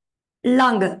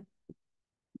ළඟ.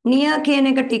 near කියන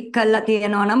එක ටික් කරලා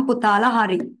තියෙනවා නම් පුතාලා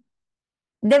හරි.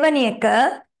 දෙවැනි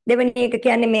එක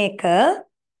කියන්නේ මේක.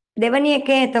 දෙවැනි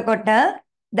එකේ එතකොට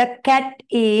the cat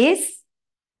is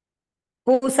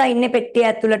පූසා ඉන්නේ පෙට්ටිය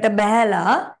ඇතුළට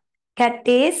බහැලා cat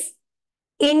is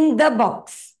in the box.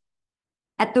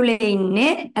 ඇතුලේ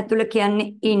ඉන්නේ, ඇතුළ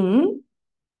කියන්නේ in.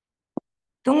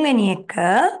 තුන්වෙනි එක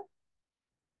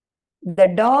the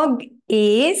dog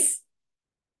is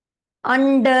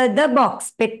under the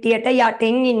box. පෙට්ටියට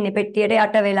යටින් ඉන්නේ, පෙට්ටියට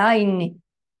යට වෙලා ඉන්නේ.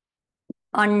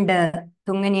 under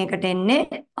තුන්වෙනි එකට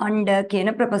එන්නේ under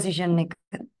කියන ප්‍රොපොසිෂන් එක.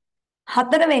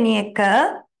 හතරවෙනි එක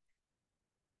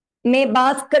මේ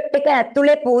බාස්කට් එක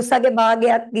ඇතුලේ පූසගේ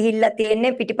භාගයක් ගිහිල්ලා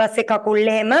තියෙන්නේ පිටිපස්සේ කකුල්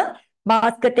එහෙම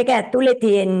බාස්කට් එක ඇතුලේ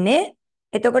තියෙන්නේ.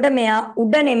 එතකොට මෙයා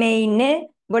උඩ නෙමෙයි ඉන්නේ.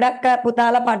 ගොඩක්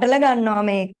පුතාලා පටල ගන්නවා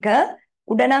මේක.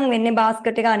 උඩ නම් වෙන්නේ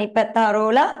බාස්කට් එක අනිත් පැත්ත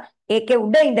හරවලා ඒකේ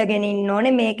උඩ ඉඳගෙන ඉන්න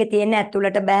ඕනේ. මේකේ තියෙන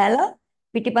ඇතුලට බෑලා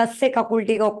පිටිපස්සේ කකුල්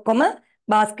ටික ඔක්කොම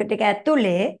බාස්කට් එක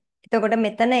ඇතුලේ. එතකොට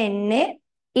මෙතන එන්නේ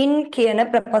in කියන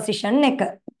ප්‍රොපොසිෂන් එක.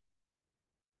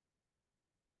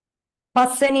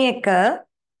 පස්වෙනි එක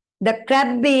the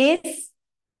crab is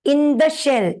in the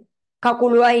shell.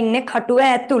 කකුලුවා ඉන්නේ කටුව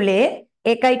ඇතුලේ.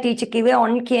 ඒකයි ටීචර් කිව්වේ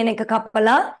on කියන එක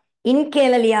කපලා in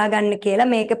කියලා ලියා ගන්න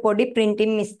කියලා. මේක පොඩි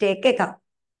printing mistake එකක්.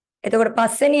 එතකොට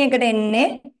පස්වෙනි එකට එන්නේ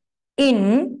in.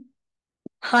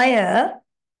 higher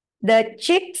the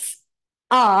chicks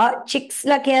are chicks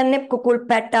ලා කියන්නේ කුකුල්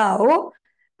පැටව.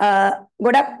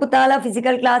 ගොඩක් පුතාලා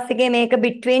ෆිසිකල් ක්ලාස් එකේ මේක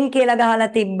between කියලා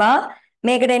ගහලා තිබ්බා.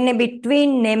 මේකට එන්නේ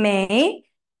between නෙමෙයි.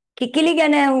 කිකිලි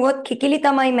ගැන ඇහුවොත් කිකිලි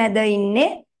තමයි මැද ඉන්නේ.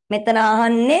 මෙතන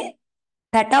අහන්නේ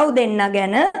පැටව් දෙන්න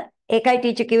ගැන. ඒකයි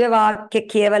ටීචර් කිව්වේ වාක්‍ය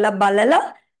කියවලා බලලා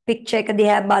පික්චර් එක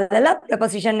දිහා බලලා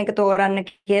ප්‍රොපොසිෂන් එක තෝරන්න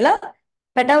කියලා.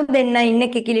 පැටව් දෙන්න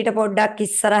ඉන්නේ කිකිලිට පොඩ්ඩක්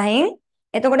ඉස්සරහින්.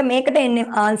 එතකොට මේකට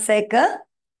එන්නේ ආන්සර් එක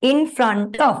in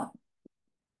front of.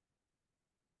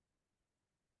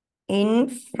 in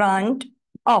front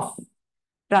of.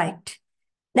 right.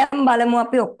 දැන් බලමු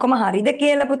අපි ඔක්කොම හරිද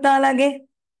කියලා පුතාලාගේ.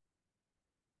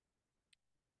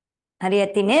 හරි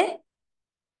ඇතිනේ.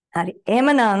 හරි.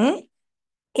 එහෙමනම්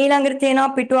ඊළඟට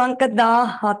තියෙනවා පිටු අංක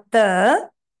 17.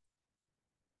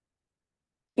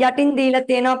 යටින් දීලා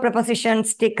තියෙනවා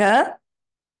ප්‍රොපොසිෂන්ස් ටික.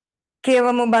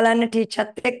 කියවමු බලන්න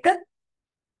ටීචර්ත් එක්ක.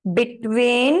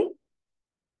 between,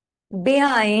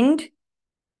 behind,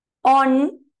 on,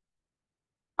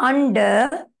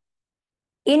 under,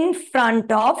 in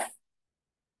front of,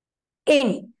 in.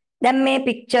 දැන් මේ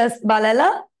pictures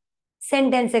බලලා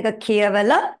sentence එක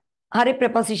කියවලා හරි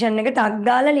ප්‍රොපොසිෂන් එකට ටක්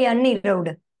ගාලා ලියන්න ඉර උඩ.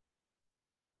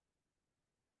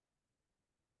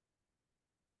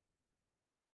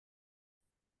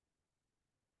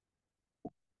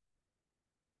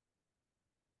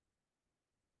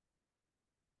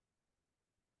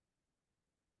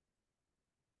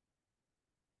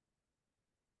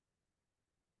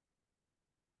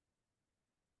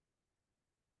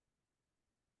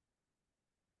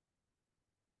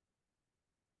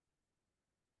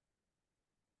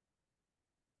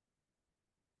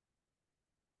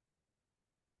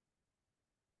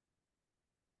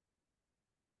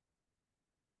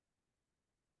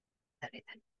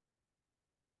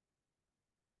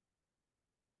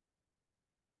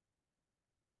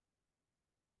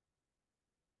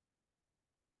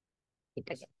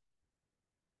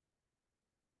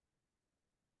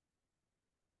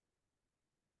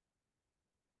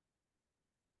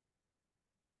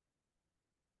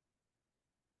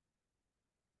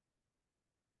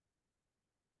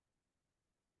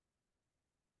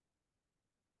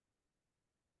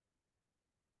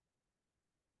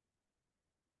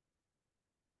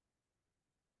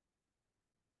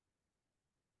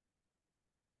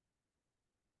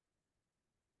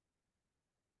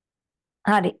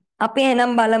 හරි. අපි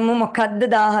එහෙනම් බලමු මොකද්ද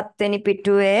 17 වෙනි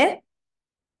පිටුවේ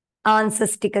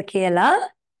answers ටික කියලා.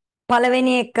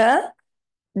 පළවෙනි එක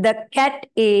the cat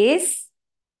is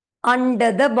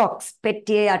under the box.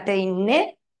 පෙට්ටියේ යට ඉන්නේ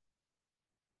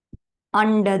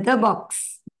under the box.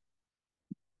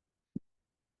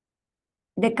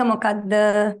 දෙක මොකද්ද?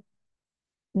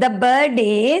 the bird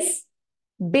is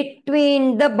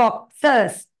between the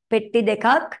boxes. පෙට්ටි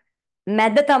දෙකක්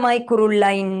මැද තමයි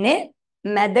කුරුල්ලා ඉන්නේ.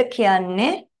 මැද කියන්නේ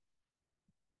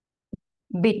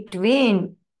between.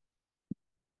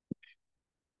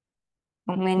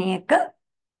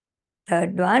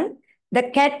 third one The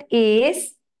cat is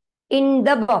in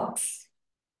the box.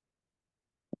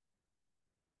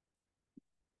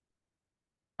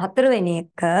 හතරවෙනි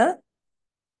එක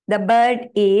the bird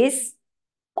is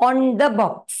on the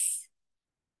box.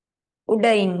 උඩ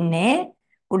ඉන්නේ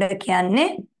උඩ කියන්නේ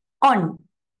on.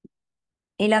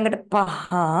 ඊළඟට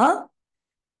 5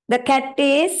 the cat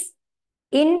is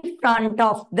in front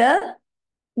of the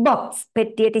box.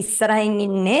 පෙට්ටියට ඉස්සරහින්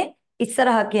ඉන්නේ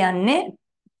ඉස්සරහ කියන්නේ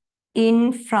in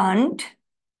front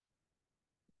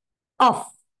of.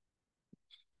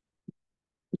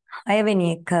 6වෙනි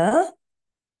එක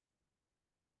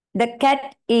the cat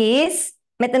is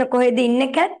මෙතන කොහෙද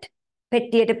ඉන්නේ cat?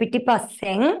 පෙට්ටියට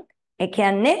පිටිපස්සෙන් ඒ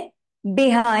කියන්නේ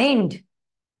behind.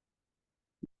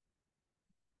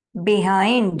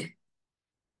 Behind.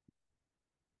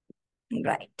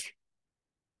 Right.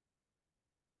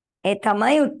 ඒ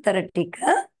තමයි උත්තර ටික.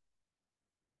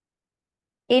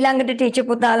 ඊළඟට ටීචර්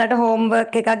පුතාලට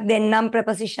homework එකක් දෙන්නම්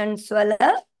prepositions වල.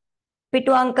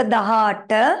 පිටු අංක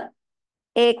 18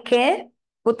 ඒකේ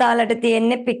පුතාලට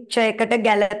තියෙන්නේ picture එකට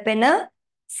ගැලපෙන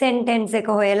sentence එක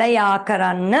හොයලා යා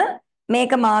කරන්න.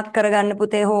 මේක මාක් කරගන්න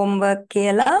පුතේ homework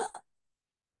කියලා.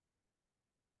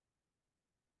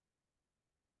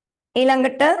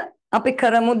 ඊළඟට අපි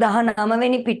කරමු 19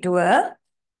 වෙනි පිටුව.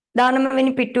 19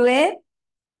 වෙනි පිටුවේ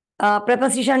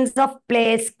prepositions of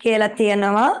place කියලා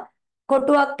තියෙනවා.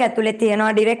 කොටුවක් ඇතුලේ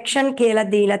තියෙනවා direction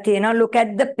කියලා දීලා තියෙනවා. Look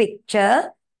at the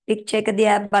picture. picture එක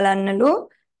දිහා බලන්නලු.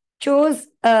 Choose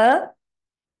a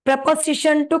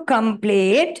preposition to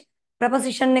complete.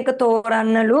 preposition එක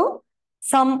තෝරන්නලු.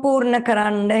 සම්පූර්ණ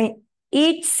කරන්න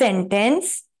each sentence.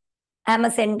 හැම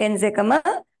sentence එකම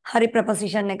හරි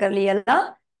preposition එක ලියලා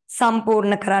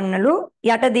සම්පූර්ණ කරන්නලු.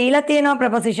 යට දීලා තියෙනවා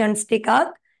prepositions ටිකක්.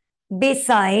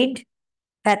 beside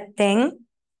පැත්තෙන්,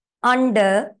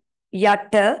 under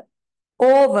යට,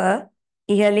 over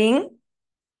ඉහළින්,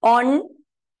 on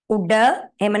උඩ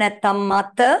එහෙම නැත්නම්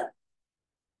මත,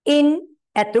 in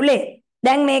ඇතුලේ.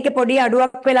 දැන් මේකේ පොඩි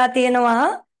අඩුවක් වෙලා තියෙනවා.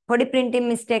 පොඩි printing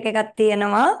mistake එකක්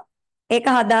තියෙනවා. ඒක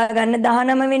හදාගන්න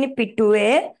 19 වෙනි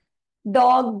පිටුවේ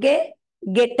dog ගේ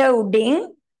ගෙට උඩින්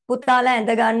පුතාලා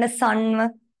ඇඳ ගන්න සන්ව.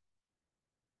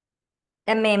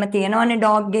 දැන් මේම තියෙනවනේ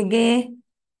dog ගේ.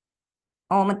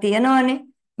 ඕම තියෙනවනේ.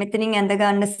 මෙතනින් ඇඳ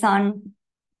ගන්න sun.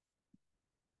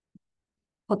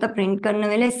 පොත print කරන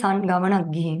වෙලේ sun ගමනක්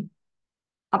ගිහින්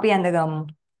අපි ඇඳ ගමු.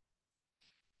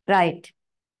 right.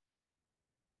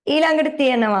 ඊළඟට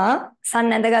තියෙනවා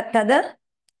sun ඇඳගත්තද?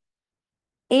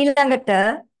 ඊළඟට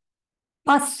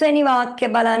 5 වෙනි වාක්‍ය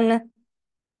බලන්න.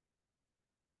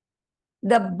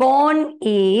 the bone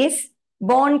is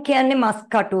bone කියන්නේ මස්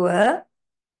කටුව.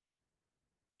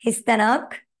 හිස්තැනක්.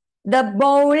 the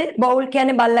bowl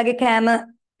කියන්නේ බල්ලගේ කෑම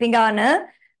පිඟාන.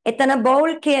 එතන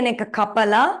bowl කියන එක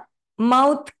කපලා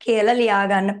mouth කියලා ලියා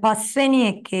ගන්න. 5 වෙනි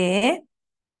එකේ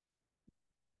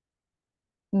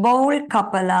bowl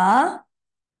කපලා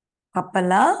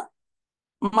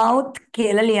mouth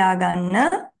කියලා ලියා ගන්න.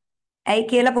 ඇයි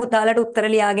කියලා පුතාලට උත්තර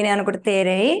ලියාගෙන යනකොට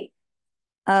තේරෙයි.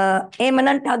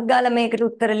 එහෙමනම් ටක් ගාලා මේකට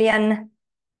උත්තර ලියන්න.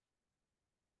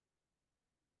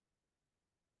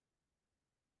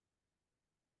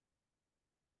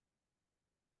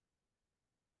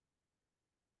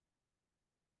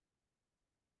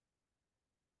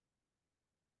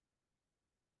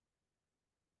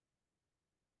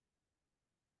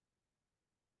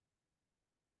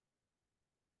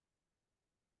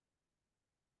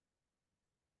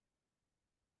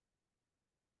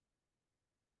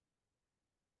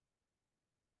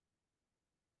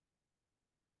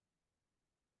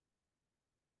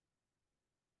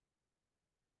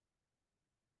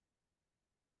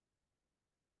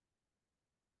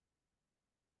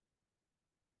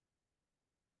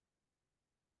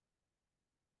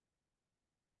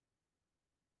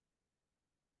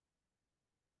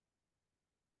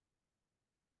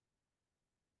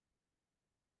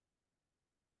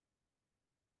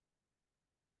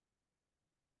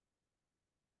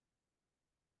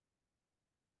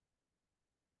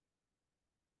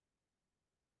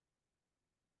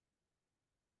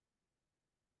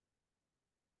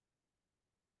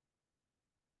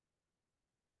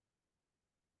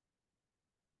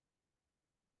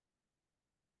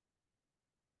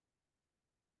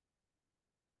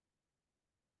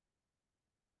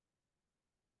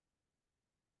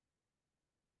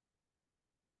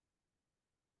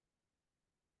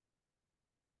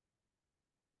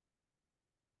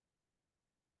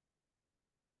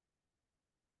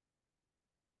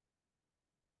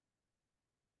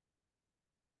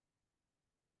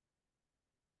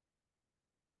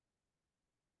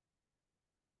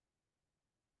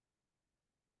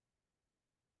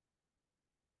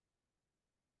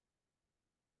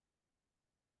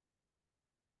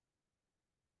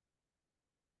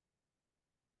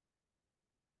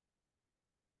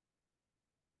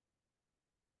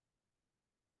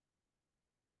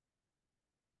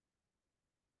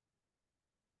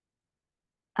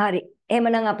 හරි.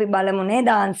 එහෙමනම් අපි බලමු නේද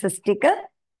ආන්සර්ස් ටික.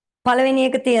 පළවෙනි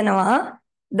එක තියෙනවා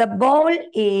the ball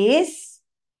is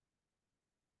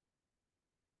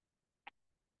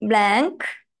blank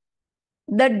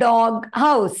the dog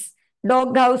house.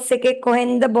 dog house එකේ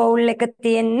කොහෙන්ද bowl එක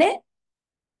තියෙන්නේ?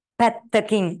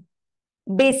 පැත්තකින්.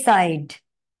 beside.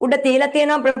 උඩ තියලා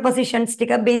තියෙනවා prepositions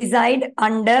ටික beside,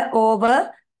 under, over,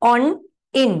 on,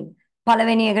 in.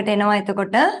 පළවෙනි එකට එනවා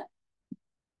එතකොට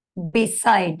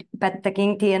beside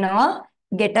පැත්තකින් තියෙනවා,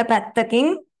 get පැත්තකින්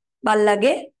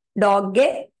බල්ලගේ dog ගේ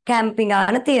camping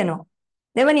ආන තියෙනවා.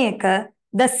 දෙවෙනි එක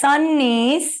the sun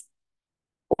is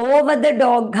over the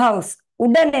dog house.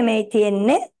 උඩ නෙමෙයි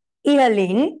තියෙන්නේ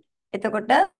ඉහළින්.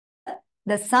 එතකොට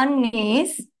the sun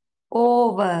is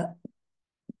over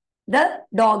the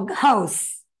dog house.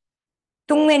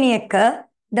 තුන්වෙනි එක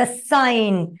the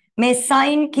sign. මේ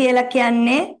sign කියලා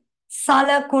කියන්නේ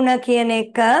සලකුණ කියන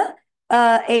එක.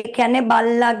 ඒ කියන්නේ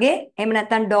බල්ලගේ එහෙම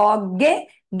නැත්නම් dog ගේ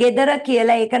ගෙදර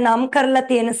කියලා ඒක නම් කරලා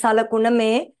තියෙන සලකුණ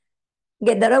මේ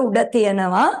ගෙදර උඩ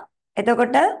තියෙනවා.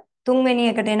 එතකොට තුන්වෙනි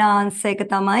එකට එන ආන්සර් එක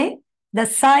තමයි the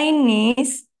sign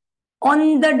is on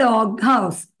the dog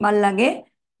house. බල්ලගේ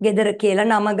ගෙදර කියලා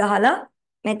නම ගහලා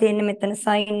මේ තියෙන්නේ මෙතන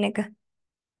sign එක.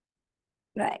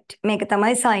 right. මේක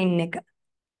තමයි sign එක.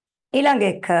 ඊළඟ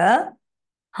එක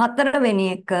හතරවෙනි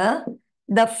එක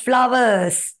the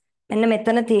flowers. මෙන්න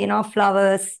මෙතන තියෙනවා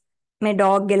flowers. මේ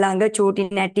dog ගේ ළඟ චූටි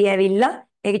නැටි ඇවිල්ලා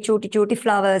ඒකේ චූටි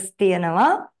flowers තියෙනවා.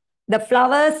 the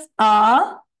flowers are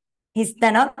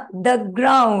හිස්තැනක් the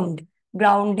ground.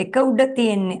 ground එක උඩ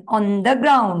තියෙන්නේ on the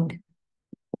ground.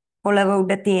 පොළව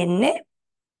උඩ තියෙන්නේ.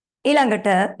 ඊළඟට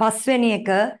පස්වෙනි එක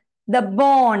the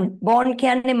bone. bone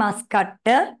කියන්නේ මස් කට්ට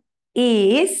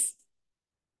is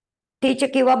ටීචර්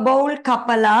කිව්වා bowl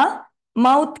කපලා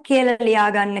mouth කියලා ලියා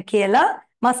ගන්න කියලා.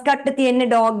 මස් කට්ට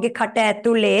තියෙන්නේ dog ගේ කට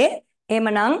ඇතුලේ.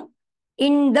 එහෙමනම්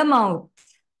in the mouth.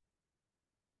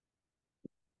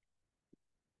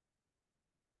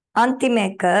 අන්තිම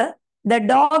එක the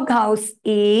dog house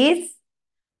is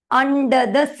under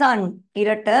the sun.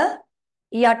 ඉරට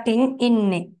යටින්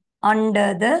ඉන්නේ under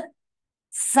the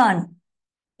sun.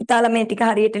 ඉතාලම මේ ටික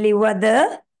හරියට ලිව්වද?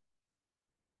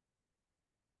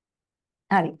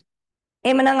 හරි.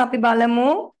 එහෙමනම් අපි බලමු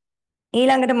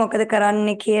ඊළඟට මොකද කරන්න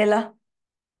කියලා.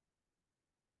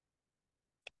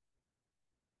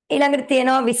 ඊළඟට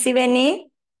තියෙනවා 20 වෙනි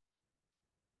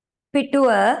පිටුව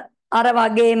අර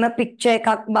වගේම picture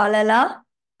එකක් බලලා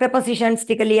prepositions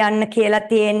ටික ලියන්න කියලා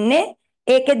තියෙන්නේ.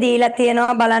 ඒකේ දීලා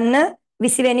තියෙනවා බලන්න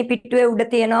 20 වෙනි පිටුවේ උඩ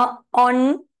තියෙනවා on,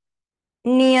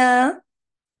 near,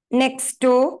 next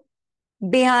to,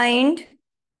 behind,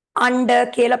 under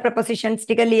කියලා prepositions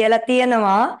ටික ලියලා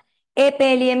තියෙනවා. ඒ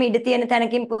පේලියෙම ඉඳ තියෙන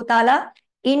තැනකින් පුතාලා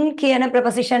in කියන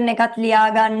preposition එකත් ලියා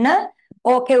ගන්න.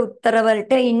 ඕකේ උත්තර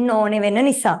වලට in ඕනේ වෙන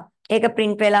නිසා. ඒක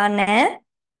print වෙලා නැහැ.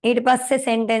 ඊට පස්සේ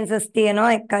sentences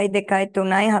තියෙනවා 1 2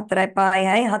 3 4 5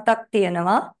 6 7ක්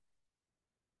තියෙනවා.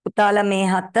 පුතාලා මේ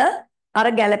 7 අර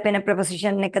ගැලපෙන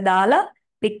preposition එක දාලා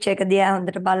picture එක දිහා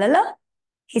හොඳට බලලා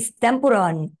හිස්තැන්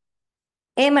පුරවන්න.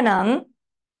 එහෙමනම්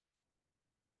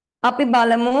අපි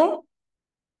බලමු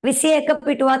 21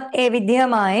 පිටුවත් ඒ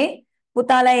විදිහමයි.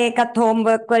 පුතාලා ඒකත්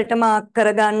homework වලට මාක්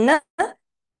කරගන්න.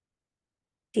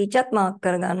 ටීචර්ත් මාක්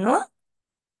කරගන්නවා.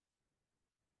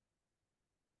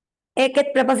 ඒකෙත්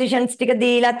prepositions ටික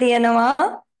දීලා තියෙනවා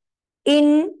in,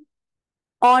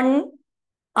 on,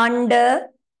 under.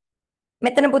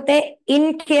 මෙතන පුතේ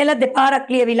in කියලා දෙපාරක්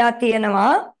ලියවිලා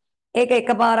තියෙනවා. ඒක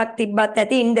එකපාරක් තිබ්බත්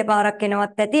ඇති, in දෙපාරක්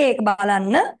එනවත් ඇති. ඒක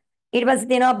බලන්න. ඊට පස්සේ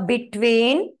තියෙනවා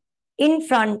between, in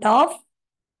front of,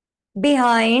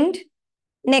 behind,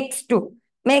 next to.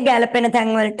 මේ ගැලපෙන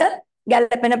තැන් වලට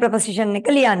ගැලපෙන preposition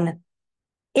එක ලියන්න.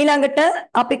 ඊළඟට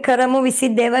අපි කරමු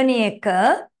 22 වෙනි එක.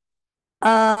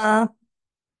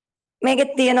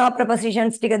 මේකේ තියෙනවා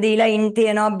prepositions ටික දීලා in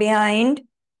තියෙනවා behind,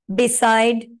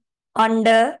 beside,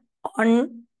 under, on,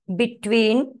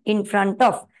 between, in front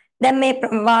of. දැන් මේ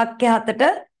වාක්‍ය හතට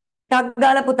ටක්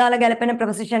ගාලා පුතාලා ගැලපෙන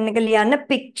preposition එක ලියන්න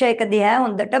picture එක දිහා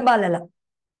හොඳට බලලා.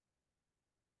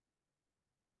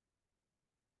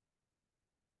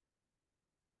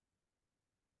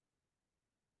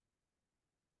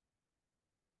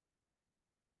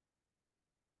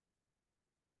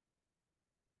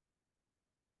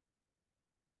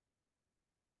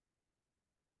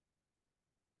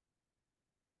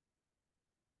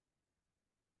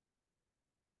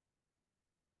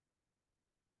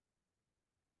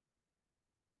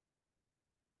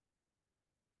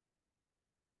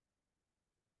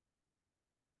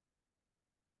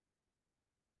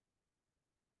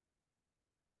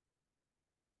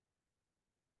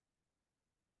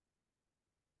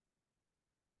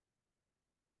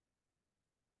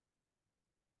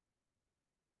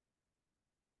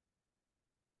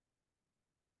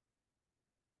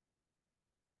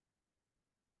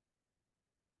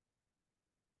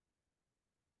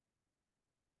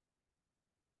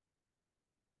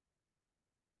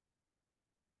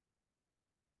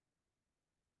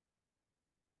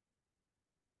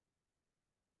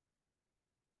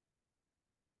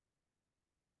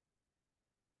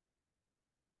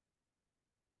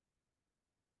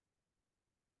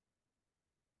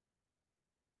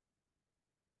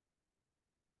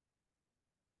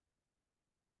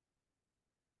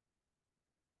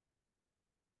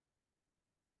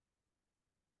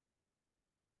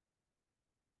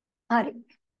 හරි.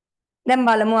 දැන්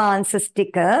බලමු ආන්සර්ස්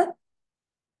ටික.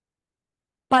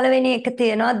 පළවෙනි එක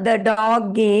තියෙනවා the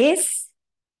dog is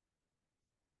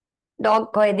dog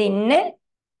කොහෙද ඉන්නේ?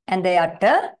 ඇඳ යට.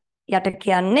 යට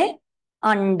කියන්නේ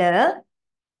under.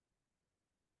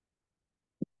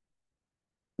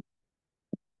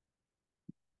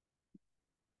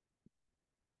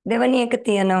 දෙවැනි එක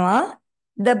තියෙනවා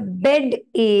the bed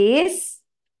is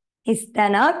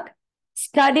තැනක්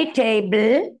study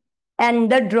table and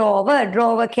the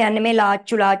drawer කියන්නේ මේ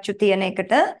ලාච්චු තියෙන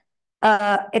එකට.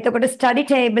 එතකොට study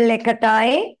table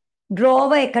එකටයි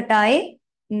drawer එකටයි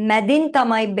මැදින්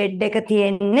තමයි bed එක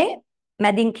තියෙන්නේ.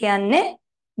 මැදින් කියන්නේ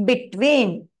between.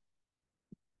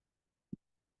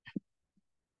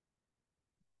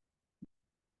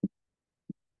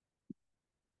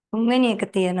 තුන්වෙනි එක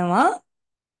තියෙනවා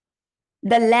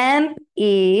the lamp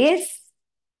is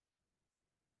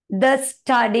the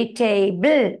study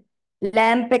table.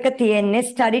 lamp එක තියෙන්නේ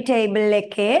study table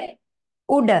එකේ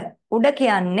උඩ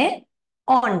කියන්නේ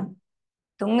on.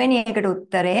 තුන්වෙනි එකට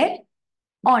උත්තරේ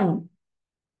on.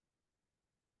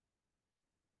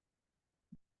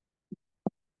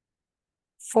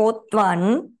 Fourth one,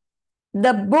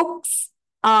 the books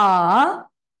are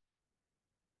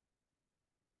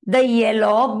the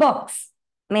yellow box.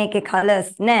 මේකේ colors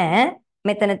නෑ.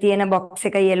 මෙතන තියෙන box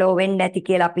එක yellow වෙන්න ඇති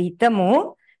කියලා අපි හිතමු.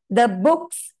 The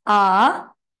books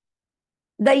are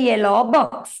the yellow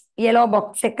box. Yellow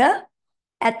box එක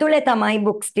ඇතුලේ තමයි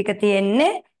books ටික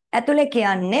තියෙන්නේ. ඇතුලේ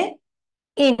කියන්නේ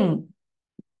in.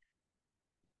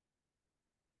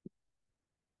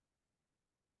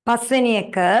 පස්වෙනි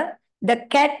එක the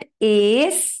cat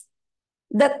is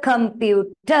the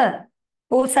computer.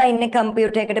 පූසා ඉන්නේ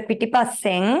computer එකට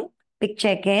පිටිපස්සෙන්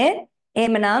picture එකේ.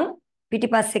 එහෙමනම්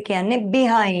පිටිපස්සේ කියන්නේ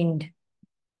behind.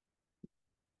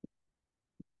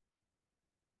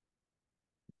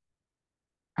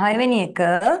 හයවෙනි එක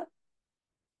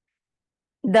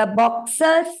the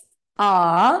boxes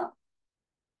are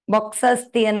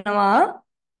තියෙනවා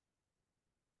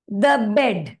the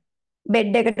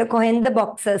bed එකට කොහෙන්ද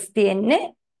boxes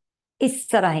තියෙන්නේ?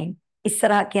 ඉස්සරහින්.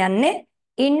 ඉස්සරහ කියන්නේ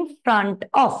in front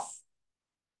of.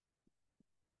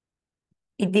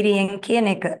 ඉදිරියෙන් කියන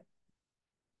එක.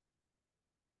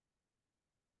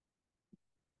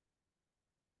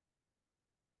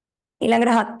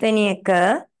 ඊළඟට හත්වෙනි එක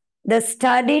the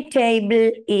study table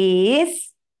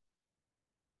is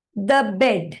the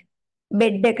bed.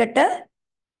 bed එකට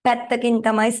පැත්තකින්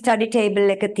තමයි study table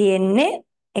එක තියෙන්නේ.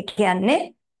 ඒ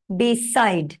කියන්නේ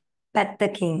beside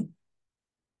පැත්තකින්.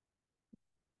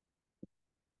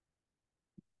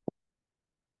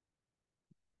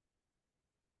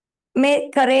 මේ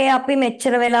කරේ අපි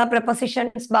මෙච්චර වෙලා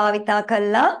prepositions භාවිතා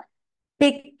කළා.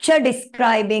 picture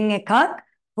describing එකක්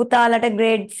පුතාලට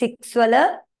grade 6 වල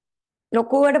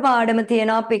ලොකුවට පාඩම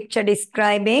තියෙනවා picture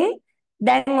describing.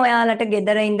 දැන් ඔයාලට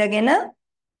ගෙදර ඉඳගෙන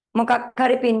මොකක්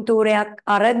හරි පින්තූරයක්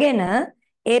අරගෙන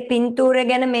ඒ පින්තූරය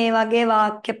ගැන මේ වගේ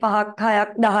වාක්‍ය 5ක්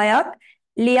 6ක් 10ක්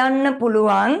ලියන්න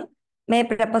පුළුවන් මේ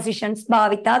prepositions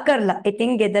භාවිතා කරලා. ඉතින්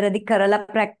ගෙදරදී කරලා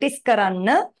practice කරන්න.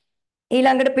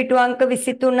 ඊළඟට පිටු අංක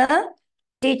 23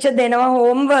 ටීචර් දෙනවා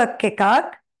homework එකක්.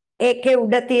 ඒකේ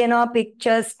උඩ තියෙනවා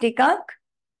pictures ටිකක්.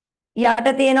 යට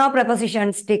තියෙනවා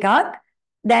prepositions ටිකක්.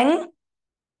 දැන්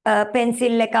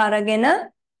pencil එක අරගෙන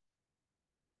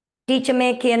ටීචර්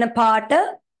මේ කියන පාට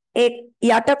ඒ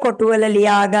යට කොටුවල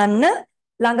ලියා ගන්න.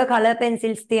 ළඟ color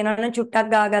pencils තියෙනවනම්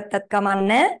චුට්ටක් ගාගත්තත් කමක්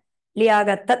නැහැ.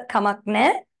 ලියාගත්තත් කමක්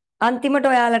නැහැ. අන්තිමට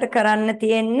ඔයාලට කරන්න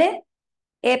තියෙන්නේ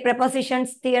ඒ prepositions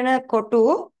තියෙන කොටු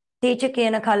ටීචර්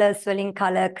කියන colors වලින්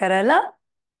color කරලා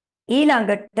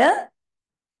ඊළඟට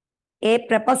ඒ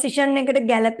preposition එකට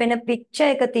ගැලපෙන picture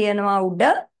එක තියෙනවා උඩ.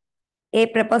 ඒ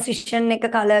preposition එක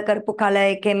color කරපු color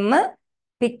එකෙන්ම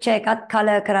picture එකත්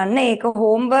color කරන්න. ඒක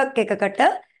homework එකකට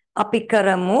අපි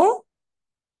කරමු.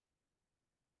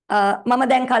 මම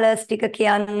දැන් colors ටික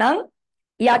කියන්නම්.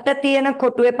 යට තියෙන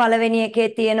කොටුවේ පළවෙනි එකේ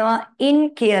තියෙනවා in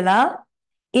කියලා.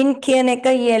 in කියන එක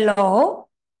yellow.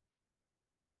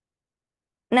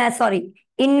 නෑ sorry.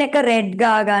 in එක red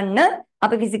ගා ගන්න.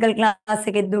 අපි physical class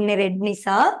එකේ දුන්නේ red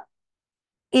නිසා.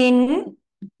 in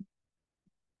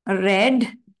red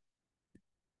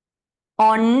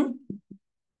on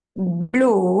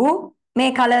blue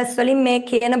මේ colors වලින් මේ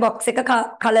කියන box එක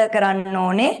color කරන්න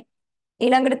ඕනේ.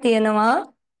 ඊළඟට තියෙනවා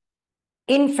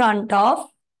in front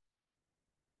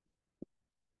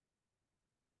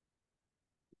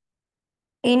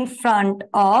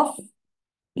of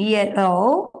yellow.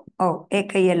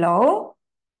 ඒක yellow.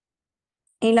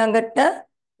 ඊළඟට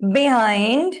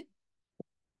behind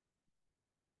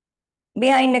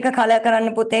එක color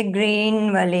කරන්න පුතේ green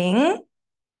වලින්.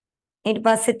 ඊට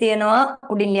පස්සේ තියෙනවා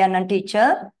උඩින් ලියන්න ටීචර්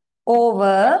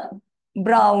over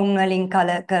brown වලින්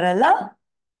color කරලා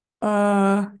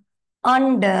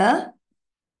under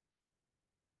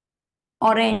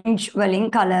orange වලින්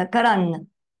color කරන්න.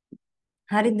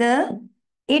 හරිද?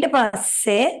 ඊට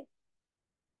පස්සේ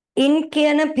in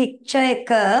කියන picture එක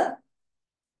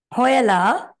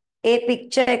හොයලා ඒ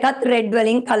picture එකත් red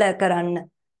වලින් color කරන්න.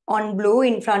 on blue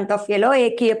in front of yellow ඒ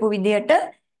කියපු විදිහට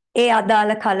ඒ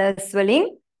අදාළ colors වලින්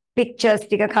pictures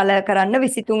ටික color කරන්න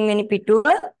 23 වෙනි පිටුව.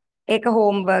 ඒක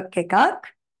homework එකක්.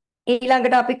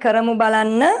 ඊළඟට අපි කරමු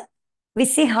බලන්න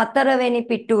 24 වෙනි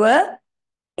පිටුව.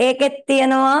 ඒකෙත්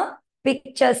තියෙනවා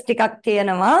pictures ටිකක්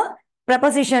තියෙනවා.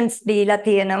 prepositions දීලා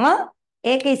තියෙනවා.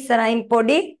 ඒක ඉස්සරහින්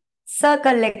පොඩි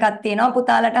circle එකක් තියෙනවා.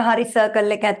 පුතාලට හරි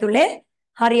circle එක ඇතුලේ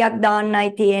හරියක් දාන්නයි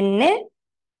තියෙන්නේ.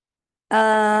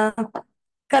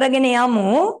 කරගෙන යමු.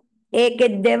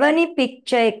 ඒකේ දෙවනි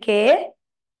picture එකේ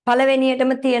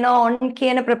පළවෙනියටම තියෙන on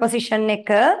කියන preposition එක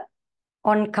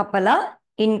on කපලා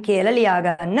in කියලා ලියා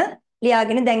ගන්න.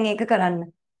 ලියාගෙන දැන් ඒක කරන්න.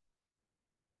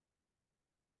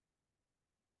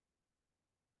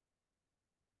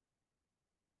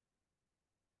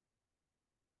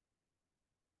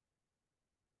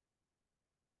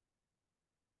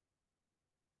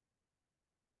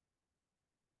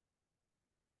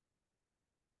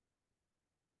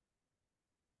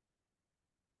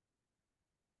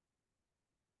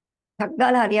 ටක්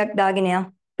ගාලා හරියක් දාගෙන යන්න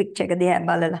picture එක දිහා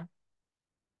බලලා.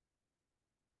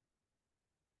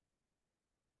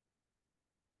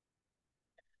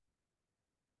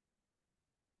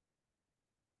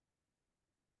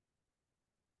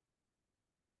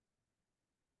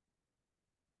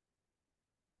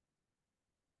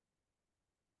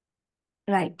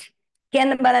 right.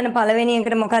 කියන්න බලන්න පළවෙනි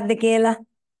එකට මොකක්ද කියලා.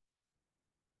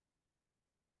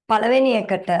 පළවෙනි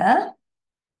එකට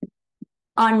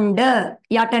under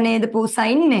යට නේද පූසා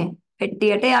ඉන්නේ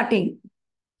පෙට්ටියට යටින්.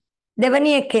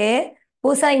 දෙවෙනි එකේ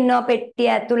පූසා ඉන්නවා පෙට්ටිය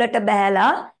ඇතුළට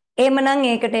බහැලා. එහෙමනම්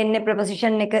ඒකට එන්නේ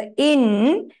preposition එක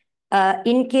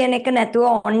in කියන එක නැතුව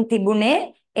on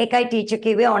තිබුණේ. ඒකයි ටීචර්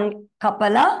කිව්වේ on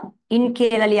කපලා in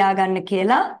කියලා ලියා ගන්න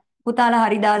කියලා. පුතාලා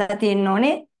හරි දාලා තියෙන්න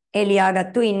ඕනේ. ඒ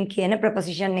ලියාගත්තු in කියන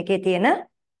preposition එකේ තියෙන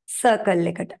circle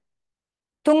එකට.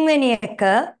 තුන්වෙනි එක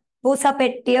පූසා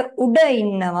පෙට්ටිය උඩ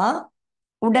ඉන්නවා.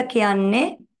 උඩ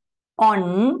කියන්නේ on.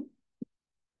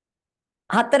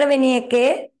 හතරවෙනි එකේ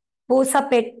පූසා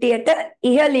පෙට්ටියට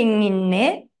ඉහළින් ඉන්නේ.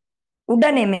 උඩ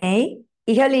නෙමෙයි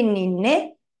ඉහළින් ඉන්නේ.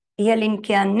 ඉහළින්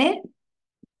කියන්නේ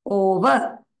over.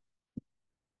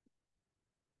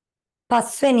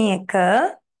 පස්වෙනි එක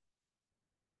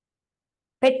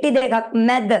පෙට්ටි දෙකක්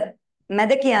මැද.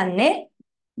 මැද කියන්නේ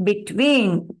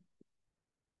between.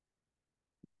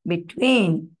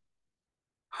 between.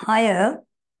 6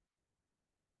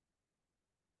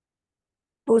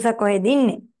 පූසා කොහෙද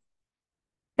ඉන්නේ?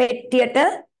 පෙට්ටියට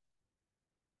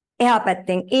එහා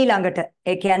පැත්තෙන් ඊළඟට.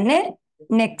 ඒ කියන්නේ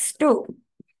next to.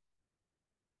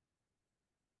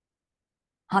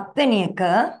 හත්වෙනි එක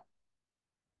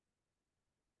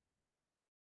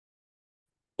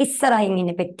ඉස්සරහින්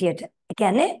ඉන්නේ පෙට්ටියට. ඒ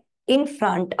කියන්නේ in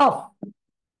front of.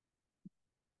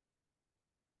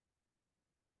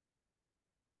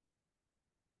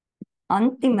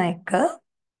 අන්තිම එක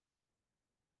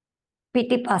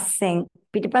පිටිපස්සෙන්.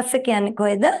 පිටිපස්ස කියන්නේ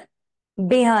කොහෙද?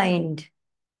 behind.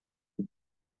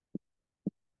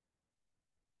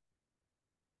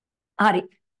 හරි.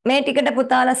 මේ ටිකට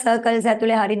පුතාලා circles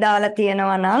ඇතුලේ හරි දාලා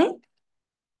තියෙනවා නම්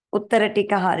උත්තර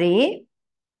ටික හරි.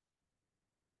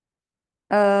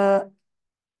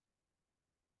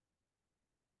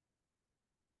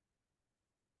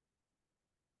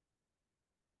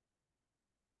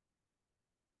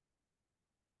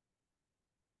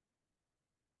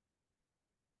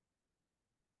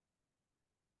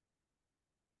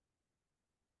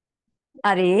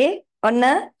 හරි. ඔන්න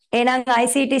එහෙනම්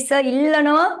ICT සර්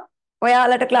ඉල්ලනවා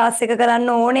ඔයාලට ක්ලාස් එක කරන්න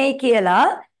ඕනේ කියලා.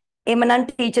 එමනම්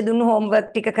ටීචර් දුන්නු homework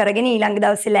ටික කරගෙන ඊළඟ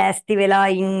දවසේ ලෑස්ති වෙලා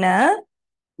ඉන්න.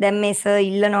 දැන් මේ සර්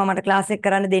ඉල්ලනවා මට ක්ලාස් එක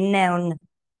කරන්න දෙන්නේ නැහැ ඔන්න.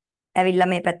 ඇවිල්ලා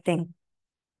මේ පැත්තෙන්.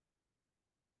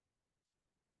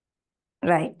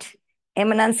 right.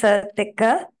 එමනම් සර්ත් එක්ක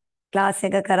ක්ලාස්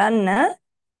එක කරන්න.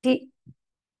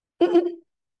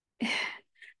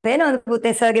 පේනවද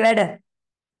පුතේ සර්ගේ වැඩ?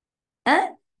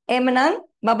 එමනම්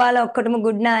බබාලා ඔක්කොටම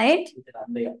good night.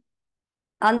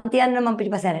 අන්තියන්න මම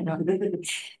පිටිපස්ස හැරෙනවා.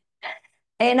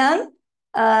 එහෙනම්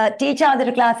ටීචර්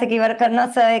අදට ක්ලාස් එක ඉවර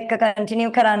කරනවා. සර් එක්ක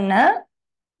කන්ටිනියු කරන්න.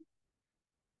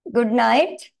 good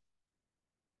night.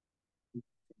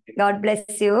 God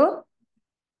bless you.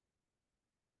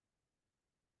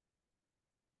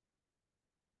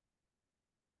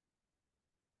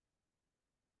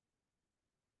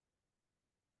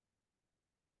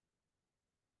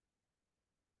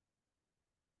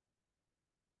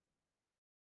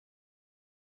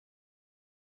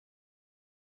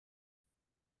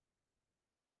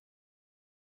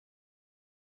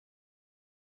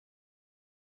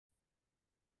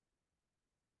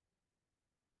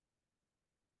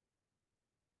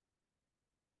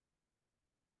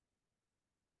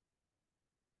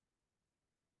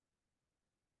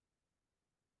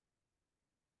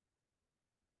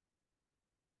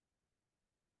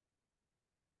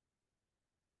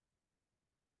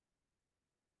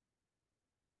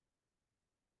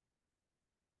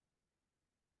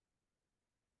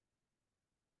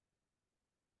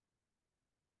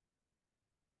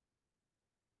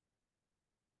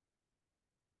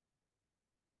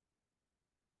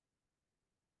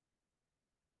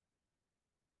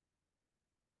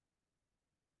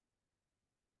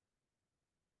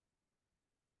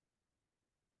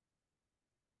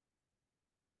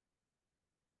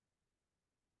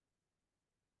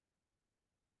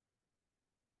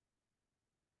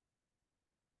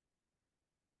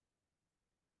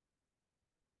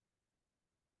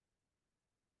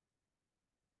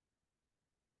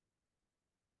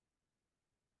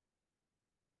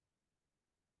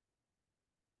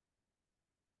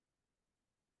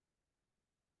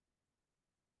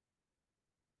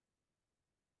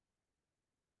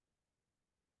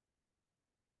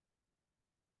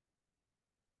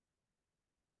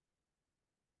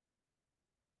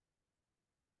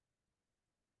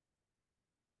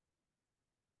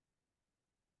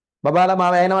 බබාලා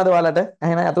මාව ඇහෙනවද ඔයාලට?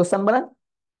 ඇහෙනයි අත උස්සන්න බලන්න.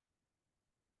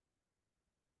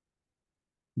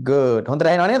 good. හොඳට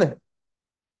ඇහෙනව නේද?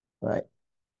 right.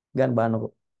 ගන්න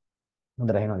බලන්නකෝ.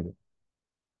 හොඳට ඇහෙනවද කියලා.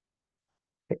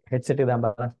 headset එක දාන්න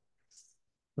බලන්න.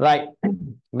 right.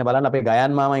 ඉන්න බලන්න අපේ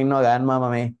ගයන් මාමා ඉන්නවා. ගයන්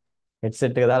මාමා මේ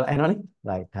headset එක දාලා ඇහෙනවනේ.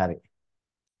 right. හරි.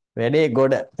 වැඩේ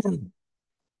ගොඩ.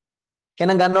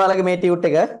 එහෙනම් ගන්න ඔයාලගේ මේ ටියුට්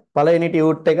එක පළවෙනි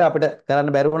ටියුට් එක අපිට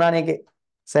කරන්න බැරි වුණානේ. ඒකේ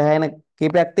සෑහෙන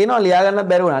කීපයක් තියෙනවා. ලියා ගන්නත්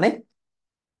බැරි වුණානේ.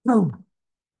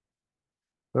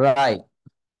 right.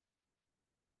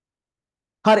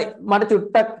 හරි. මට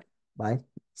චුට්ටක් bye.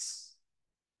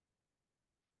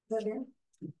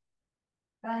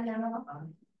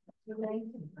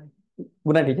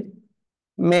 ගුණා ටීචර්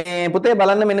මේ පුතේ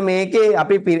බලන්න මෙන්න මේකේ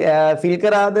අපි ෆිල්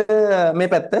කරාද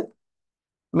මේ පැත්ත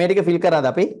මේ ටික ෆිල් කරාද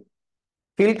අපි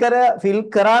ෆිල්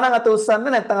කරා නම් අත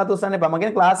උස්සන්න නැත්නම් අත උස්සන්න එපා මම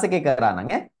කියන්නේ ක්ලාස් එකේ කරා නම්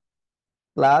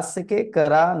ක්ලාස් එකේ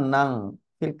කරා නම්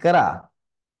ෆිල් කරා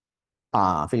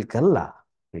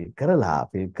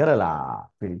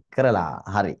ෆිල් කරලා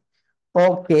හරි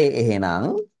ඕකේ එහෙනම්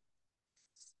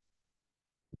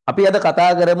අපි අද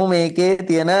කතා කරමු මේකේ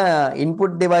තියෙන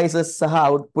ඉන්පුට් ඩිවයිසස් සහ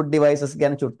අවුට්පුට් ඩිවයිසස්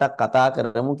ගැන චුට්ටක් කතා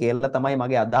කරමු කියලා තමයි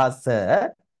මගේ අදහස.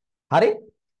 හරි?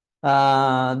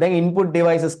 දැන් ඉන්පුට්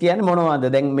ඩිවයිසස් කියන්නේ මොනවද?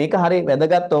 දැන් මේක හරි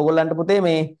වැදගත් ඕගොල්ලන්ට පුතේ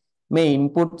මේ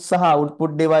ඉන්පුට් සහ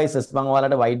අවුට්පුට් ඩිවයිසස් මම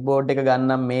ඔයාලට වයිට් බෝඩ් එක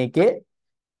ගන්නම් මේකේ.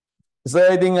 සර්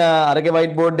ඉතින් අරගේ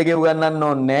වයිට් බෝඩ් එකේ උගන්වන්න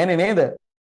ඕනේ නෑනේ නේද?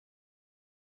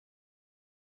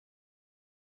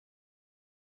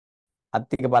 අත්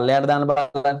ටික පල්ලෙහාට දාන්න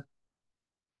බලන්න.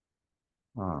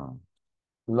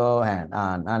 low hand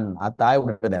අන්න අත ආයෙ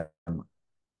උඩට දැම්මා.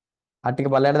 අත් ටික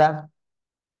පල්ලෙහාට දාන්න.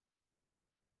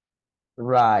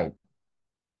 right.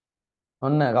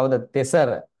 ඔන්න කවුද? තෙසර.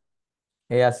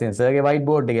 ඒ අස්සෙන් සර්ගේ වයිට්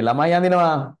බෝඩ් එකේ ළමයි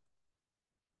අඳිනවා.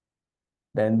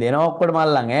 දැන් දෙනවා ඔක්කොට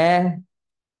මල්ලන් ඈ.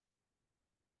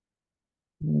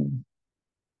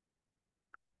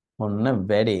 ඔන්න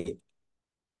වැඩේ.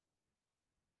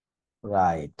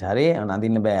 right. හරි.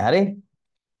 අඳින්න බෑ. හරි.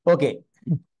 ඕකේ.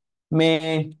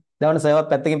 මේ දවන සර්වත්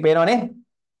පැත්තකින් පේනවනේ.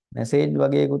 මැසේජ්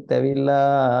වගේකුත් ඇවිල්ලා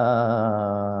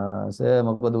සර්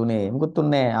මොකද උනේ? මොකුත්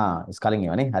උන්නේ නෑ. ස්කලින්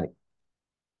ඒවනේ. හරි.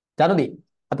 ජනුදි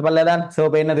අතපල්ලෙන් දාන්න. සර්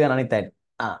පේන්නේ නැති වෙන අනිත් අයට.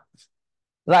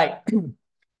 right.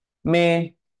 මේ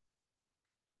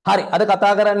හරි අද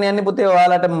කතා කරන්න යන්නේ පුතේ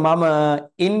ඔයාලට මම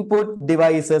input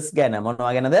devices ගැන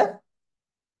මොනවා ගැනද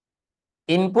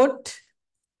input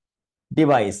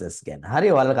devices ගැන හරි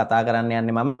ඔයාලට කතා කරන්න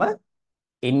යන්නේ මම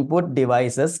input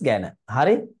devices ගැන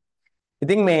හරි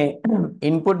ඉතින් මේ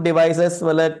input devices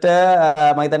වලට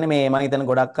මම හිතන්නේ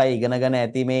ගොඩක් අය ඉගෙනගෙන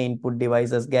ඇති මේ input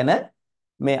devices ගැන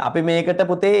මේ අපි මේකට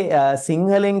පුතේ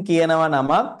සිංහලෙන් කියනවා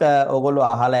නමක් ඕගොල්ලෝ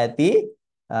අහලා ඇති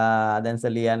දැන්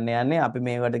ලියන්න යන්නේ අපි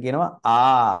මේවට කියනවා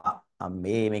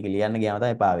මේක ලියන්න ගියාම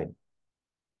තමයි එපා වෙන්නේ.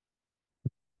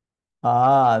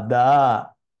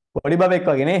 පොඩි බබෙක්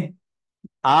වගේ නේ.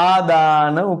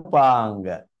 ආදාන උපාංග.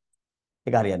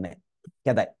 ඒක හරියන්නේ නැහැ.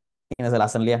 කැතයි. ඊනස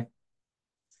ලස්සන ලියන්න.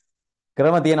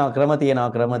 ක්‍රම තියෙනවා.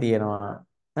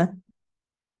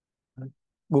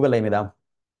 Google එකේ දාමු.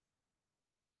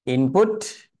 input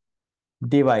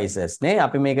devices නේ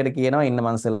අපි මේකට කියනවා ඉන්න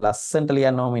මනස ලස්සනට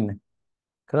ලියන්න ඕම ඉන්න.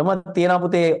 ක්‍රම තියෙනවා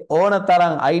පුතේ ඕන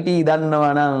තරම් IT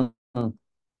දන්නවා නම්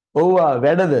ඕවා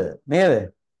වැඩද නේද?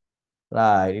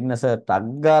 right ඉන්න සර් ටග්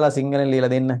ගාලා සිංහලෙන්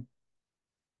ලියලා දෙන්න.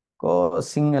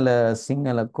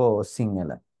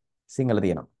 සිංහල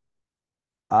තියෙනවා.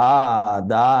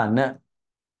 ආදාන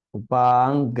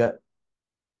උපාංග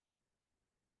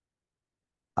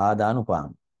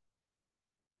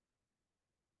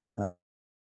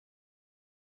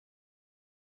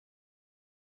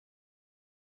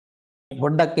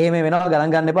පොඩ්ඩක් එහෙම වෙනවා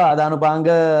ගණන් ගන්න එපා ආදානුපාංග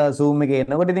zoom එකේ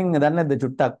එනකොට ඉතින් දන්නේ නැද්ද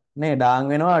චුට්ටක් නේ ඩාන්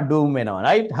වෙනවා ඩූම් වෙනවා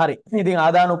right හරි ඉතින්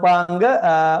ආදානුපාංග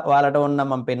ඔයාලට ඕනනම්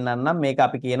මම පෙන්නන්නම් මේක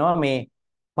අපි කියනවා මේ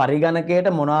පරිගණකයට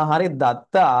මොනවා හරි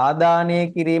දත්ත ආදානය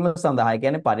කිරීම සඳහා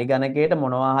කියන්නේ පරිගණකයට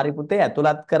මොනවා හරි පුතේ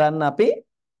ඇතුළත් කරන්න අපි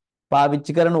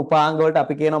පාවිච්චි කරන උපාංග වලට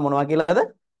අපි කියනවා මොනවා කියලාද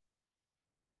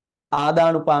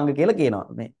ආදානුපාංග කියලා කියනවා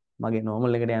මේ මගේ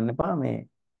normal එකට යන්න එපා මේ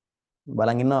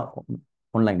බලන් ඉන්නවා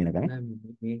online ඉන්නකනේ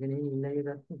මේක නේ ඊළඟ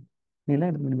දත්ත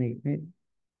ඊළඟ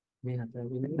මේ හතර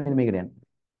මෙන්න මේකට යන්න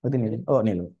ඔතන නේද ඔව්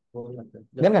නේද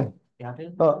ගන්න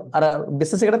ඔව් අර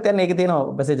බිස්නස් එකටත් යන්න ඒකේ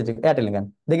තියෙනවා මැසේජ් එක Airtel එක ගන්න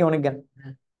දෙකේ මොනෙක් ගන්න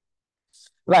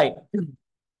right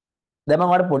දැන්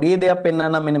මම ඔයාලට පොඩි දෙයක්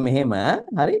පෙන්නන්නම් මෙන්න මෙහෙම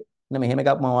හරි මෙන්න මෙහෙම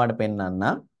එකක් මම ඔයාලට පෙන්නන්නම්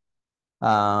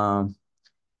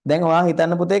දැන් ඔයා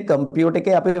හිතන්න පුතේ කම්පියුටර්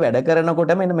එකේ අපි වැඩ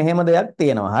කරනකොට මෙන්න මෙහෙම දෙයක්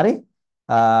තියෙනවා හරි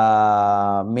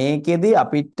මේකෙදි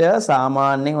අපිට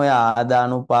සාමාන්‍යයෙන් ඔය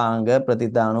ආදානුපාංග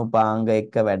ප්‍රතිදානුපාංග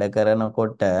එක්ක වැඩ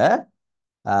කරනකොට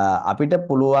අපිට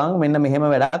පුළුවන් මෙන්න මෙහෙම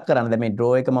වැඩක් කරන්න. දැන් මේ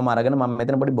draw එක මම අරගෙන මම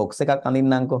මෙතන පොඩි box එකක්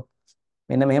අඳින්නම්කෝ.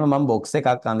 මෙන්න මෙහෙම මම box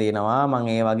එකක් අඳිනවා. මම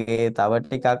ඒ වගේ තව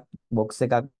ටිකක් box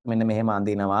එකක් මෙන්න මෙහෙම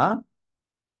අඳිනවා.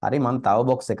 හරි මම තව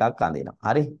box එකක් අඳිනවා.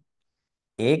 හරි.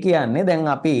 ඒ කියන්නේ දැන්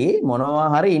අපි මොනවා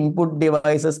හරි input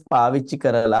devices පාවිච්චි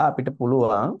කරලා අපිට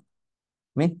පුළුවන්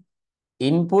මේ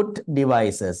input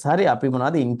devices. හරි අපි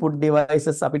මොනවද input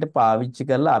devices අපිට පාවිච්චි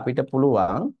කරලා අපිට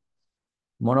පුළුවන්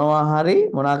මොනවා හරි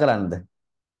මොනා කරන්නද?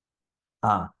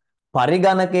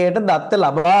 පරිගණකයට දත්ත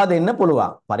ලබා දෙන්න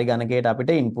පුළුවන්. පරිගණකයට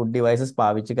අපිට input devices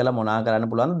පාවිච්චි කරලා මොනා කරන්න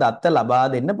පුළුවන්? දත්ත ලබා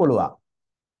දෙන්න පුළුවන්.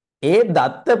 ඒ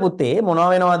දත්ත පුතේ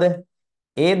මොනවා වෙනවද?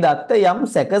 ඒ දත්ත යම්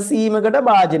සැකසීමකට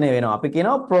භාජනය වෙනවා. අපි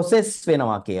කියනවා process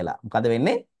වෙනවා කියලා. මොකද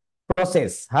වෙන්නේ?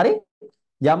 process. හරි?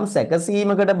 යම්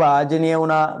සැකසීමකට භාජනය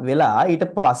වුණා වෙලා ඊට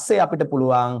පස්සේ අපිට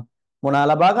පුළුවන් මොනා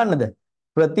ලබා ගන්නද?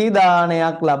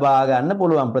 ප්‍රතිදානයක් ලබා ගන්න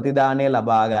පුළුවන්. ප්‍රතිදානය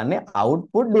ලබා ගන්න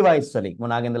output device වලින්.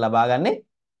 මොනාගෙන්ද ලබා ගන්නේ?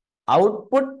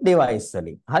 output device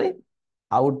වලින්. හරි?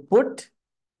 output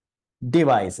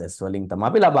devices වලින් තමයි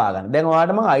අපි ලබා ගන්න. දැන්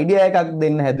ඔයාලට මම idea එකක්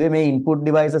දෙන්න හැදුවේ මේ input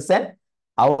devices and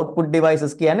output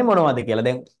devices කියන්නේ මොනවද කියලා.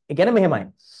 දැන් ඒ කියන්නේ මෙහෙමයි.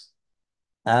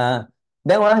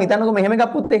 දැන් ඔයාලා හිතන්නකෝ මෙහෙම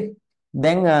එකක් පුතේ.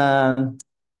 දැන්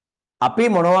අපි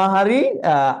මොනවා හරි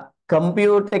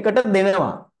කම්පියුටර් එකට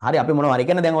දෙනවා. හරි අපි මොනවා හරි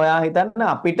කියන්නේ දැන් ඔයා හිතන්න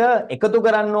අපිට එකතු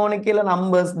කරන්න ඕනේ කියලා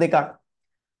නම්බර්ස් දෙකක්.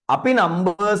 අපි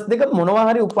නම්බර්ස් දෙක මොනවා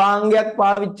හරි උපාංගයක්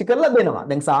පාවිච්චි කරලා දෙනවා.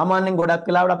 දැන් සාමාන්‍යයෙන් ගොඩක්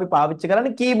වෙලාවට අපි පාවිච්චි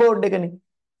කරන්නේ කීබෝඩ් එකනේ.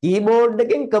 කීබෝඩ්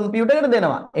එකෙන් කම්පියුටර් එකට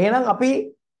දෙනවා. එහෙනම් අපි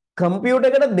කම්පියුටර්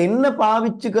එකට දෙන්න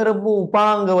පාවිච්චි කරපු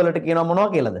උපාංග වලට කියනවා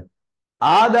මොනවා කියලාද?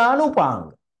 ආදාන උපාංග.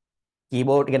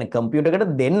 කීබෝඩ් කියන්නේ කම්පියුටර්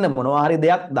එකට දෙන්න මොනවා හරි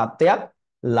දෙයක් දත්තයක්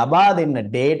ලබා දෙන්න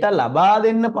data ලබා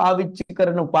දෙන්න පාවිච්චි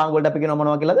කරන උපාංග වලට අපි කියනවා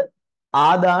මොනවා කියලාද?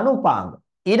 ආදාන උපාංග.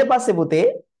 ඊට පස්සේ පුතේ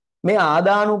මේ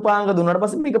ආදාන උපාංග දුන්නාට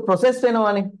පස්සේ මේක process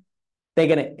වෙනවානේ. ඒ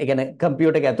කියන්නේ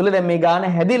කම්පියුටර් එක ඇතුලේ දැන් මේ ගාන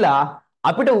හැදිලා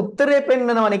අපිට උත්තරේ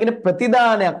පෙන්නනවානේ. ඒ කියන්නේ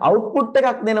ප්‍රතිදානයක් output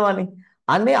එකක් දෙනවානේ.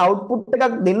 අන්නේ output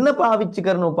එකක් දෙන්න පාවිච්චි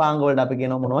කරන උපාංග වලට අපි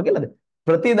කියනවා මොනවා කියලාද?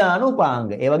 ප්‍රතිදාන උපාංග.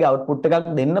 ඒ වගේ output එකක්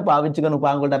දෙන්න පාවිච්චි කරන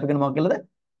උපාංග වලට අපි කියනවා මොකක්ද කියලාද?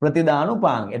 ප්‍රතිදාන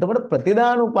උපාංග. එතකොට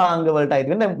ප්‍රතිදාන උපාංග වලට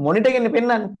අයිති වෙන දැන් මොනිටර් එකෙන්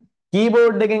පෙන්නන්නේ.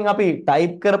 කීබෝඩ් එකෙන් අපි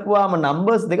ටයිප් කරපුවාම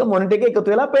නම්බර්ස් දෙක මොනිටර් එකේ එකතු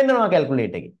වෙලා පෙන්නනවා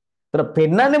කැල්කියුලේටර් එකේ. ඒතර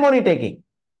පෙන්නන්නේ මොනිටර් එකෙන්.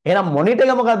 එහෙනම් මොනිටර්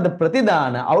එක මොකද්ද?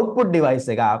 ප්‍රතිදාන output device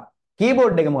එකක්.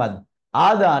 කීබෝඩ් එක මොකද්ද?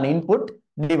 ආදාන input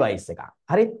device එකක්.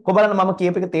 හරි? කො බලන්න මම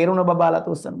කියප එක තේරුණා බබාලා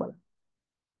තුස්සන් බලන්න.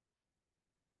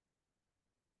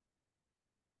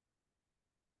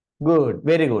 good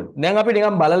very good. දැන් අපි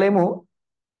නිකන් බලලෙමු.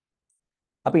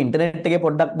 අපි ඉන්ටර්නෙට් එකේ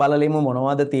පොඩ්ඩක් බලලෙමු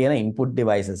මොනවද තියෙන input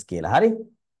devices කියලා. හරි?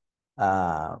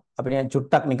 අපි නිකන්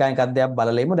චුට්ටක් නිකන් එකක් දෙයක්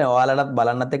බලලෙමු. දැන් ඔයාලටත්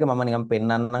බලන්නත් එක මම නිකන්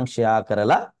පෙන්නන්නම් share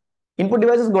කරලා. input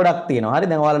devices ගොඩක් තියෙනවා.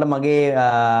 හරි? දැන් ඔයාලට මගේ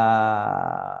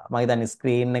මම හිතන්නේ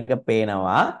ස්ක්‍රීන් එක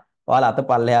පේනවා. ඔයාලා අත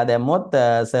පල්ලෙහා දැම්මොත්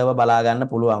සර්වර් බලා ගන්න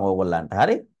පුළුවන් ඕගොල්ලන්ට.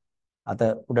 හරි? අත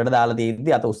උඩට දාලා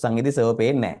තියෙද්දි අත උස්සන් ඉදි සර්වර්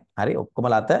පේන්නේ නැහැ. හරි?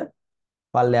 ඔක්කොම අත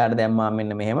පල්ලෙහාට දැම්මා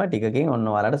මෙන්න මෙහෙම ටිකකින් ඔන්න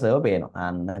ඔයාලට සර්වර් පේනවා.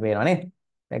 අන්න පේනවනේ.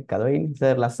 දැක්කද ඔය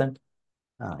සර් ලස්සන.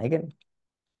 ඒකනේ.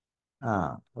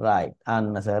 right. අන්න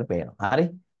සර් පේනවා. හරි?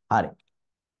 හරි.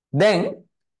 දැන්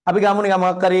අපි ගමු නිකන්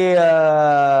මොකක් හරි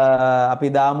අපි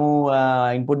දාමු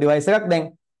input device එකක් දැන්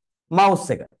mouse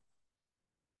එක.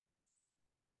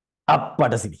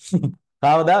 අප්පට සිටි.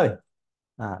 කවදාවේ?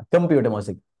 computer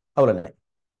mouse එක. අවුල නැහැ.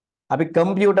 අපි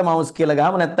computer mouse කියලා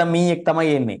ගහමු නැත්තම් මීයක්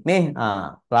තමයි එන්නේ නේ.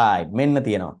 right. මෙන්න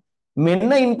තියෙනවා.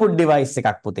 මෙන්න input device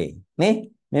එකක් පුතේ. නේ?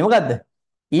 මේ මොකද්ද?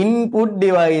 input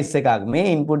device එකක්. මේ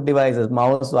input devices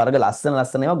mouse වර්ග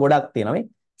ලස්සන ඒවා ගොඩක් තියෙනවා මේ.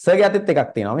 සර්ගේ අතෙත්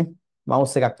එකක් තියෙනවා මේ.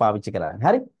 mouse එකක් පාවිච්චි කරන්නේ.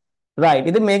 හරි? right.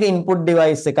 ඉතින් මේක input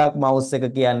device එකක් mouse එක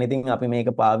කියන්නේ. ඉතින් අපි මේක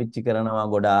පාවිච්චි කරනවා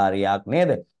ගොඩාරියක්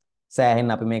නේද?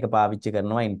 සෑහෙන අපි මේක පාවිච්චි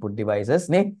කරනවා input devices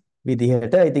නේ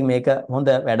විදිහට. ඉතින් මේක හොඳ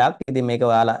වැඩක්. ඉතින් මේක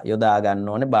ඔයාලා යොදා ගන්න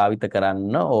ඕනේ, භාවිත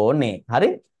කරන්න ඕනේ. හරි?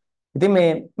 ඉතින්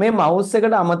මේ mouse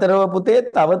එකට අමතරව පුතේ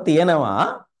තව තියෙනවා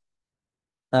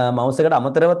mouse එකට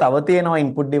අමතරව තව තියෙනවා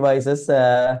input devices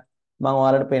මම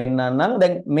ඔයාලට පෙන්නන්නම්.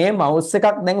 දැන් මේ mouse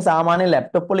එකක් දැන් සාමාන්‍ය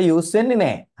laptop වල use වෙන්නේ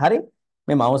නැහැ. හරි?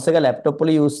 මේ mouse එක laptop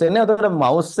වල use වෙන්නේ. එතකොට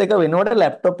mouse එක වෙනුවට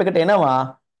laptop එකට එනවා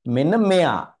මෙන්න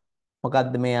මෙයා.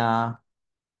 මොකද්ද මෙයා?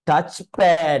 touch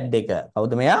pad එක.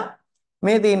 කවුද මෙයා?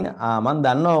 මේ තියෙන මම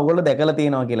දන්නවා ඔයගොල්ලෝ දැකලා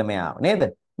තියෙනවා කියලා මෙයාව නේද?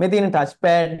 මේ තියෙන touch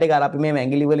pad එක අර අපි මේ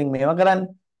ඇඟිලි වලින් මේවා කරන්නේ.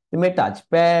 ඉතින් මේ touch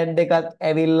pad එකත්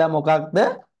ඇවිල්ලා මොකක්ද?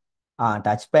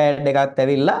 touch pad එකත්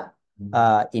ඇවිල්ලා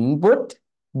input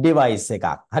device එකක්.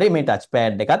 හරි මේ touch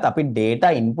pad එකත් අපි data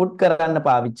input කරන්න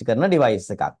පාවිච්චි කරන device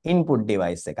එකක්. input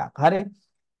device එකක්. හරි?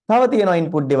 තව තියෙනවා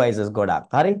input devices ගොඩක්.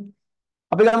 හරි?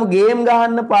 අපි ගමු game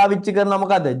ගහන්න පාවිච්චි කරනවා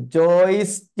මොකද්ද?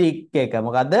 joystick එක.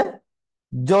 මොකද්ද?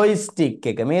 joystick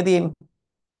එක. මේ තියෙන්නේ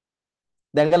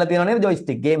දැකලා තියෙනව නේද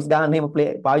ජොයිස්ටික් ගේම්ස් ගන්න එහෙම ප්ලේ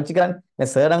පාවිච්චි කරන්නේ. දැන්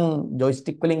සර් නම්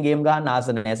ජොයිස්ටික් වලින් ගේම් ගන්න ආස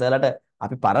නැහැ. සර්ලට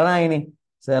අපි පරණයිනේ.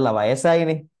 සර්ලා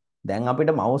වයසයිනේ. දැන්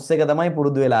අපිට මවුස් එක තමයි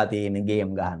පුරුදු වෙලා තියෙන්නේ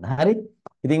ගේම් ගන්න. හරි.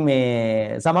 ඉතින්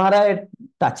මේ සමහර අය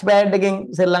ටච් පෑඩ් එකෙන්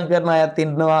සෙල්ලම් කරන අයත්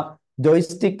ඉන්නවා.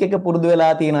 ජොයිස්ටික් එක පුරුදු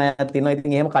වෙලා තියෙන අයත් ඉන්නවා.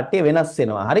 ඉතින් එහෙම කට්ටිය වෙනස්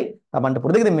වෙනවා. හරි. Tamanට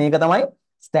පුරුදු. ඉතින් මේක තමයි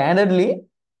ස්ටෑන්ඩඩ්ලි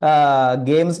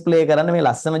ගේම්ස් ප්ලේ කරන්න මේ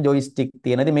ලස්සන ජොයිස්ටික්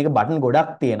තියෙන. ඉතින් මේක බටන් ගොඩක්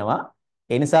තියෙනවා.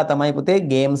 ඒ නිසා තමයි පුතේ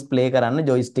ගේම්ස් ප්ලේ කරන්න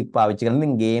ජොයිස්ටික් පාවිච්චි කරන්නේ.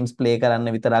 ඉතින් ගේම්ස් ප්ලේ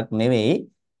කරන්න විතරක් නෙවෙයි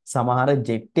සමහර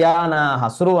ජෙට් යාන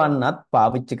හසුරවන්නත්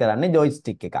පාවිච්චි කරන්නේ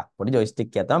ජොයිස්ටික් එකක්. පොඩි ජොයිස්ටික්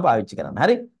එකක් තමයි පාවිච්චි කරන්නේ.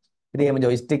 හරි. ඉතින් එහෙම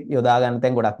ජොයිස්ටික් යොදා ගන්න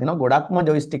තැන් ගොඩක් තියෙනවා. ගොඩක්ම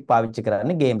ජොයිස්ටික් පාවිච්චි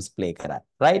කරන්නේ ගේම්ස් ප්ලේ කරන්නේ.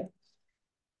 රයිට්.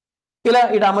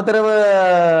 ඊට අමතරව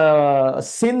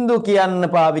සින්දු කියන්න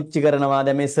පාවිච්චි කරනවා.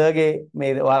 දැන් මේ සර්ගේ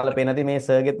මේ ඔයාලා පේනදී මේ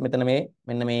සර්ගෙත් මෙතන මේ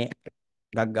මෙන්න මේ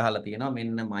ගක් ගහලා තියෙනවා.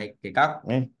 මෙන්න මයික් එකක්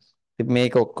නේ. ඉතින්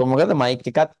මේක ඔක්කොම මොකද මයික්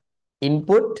එකත්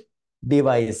ඉන්පුට්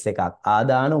ඩිවයිස් එකක්.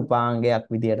 ආදාන උපාංගයක්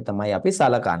විදියට තමයි අපි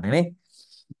සලකන්නේ නේ.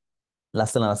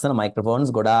 ලස්සන ලස්සන මයික්‍රොෆෝන්ස්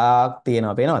ගොඩාක්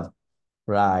තියෙනවා පේනවද?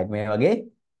 රයිට් මේ වගේ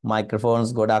මයික්‍රොෆෝන්ස්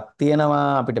ගොඩක් තියෙනවා.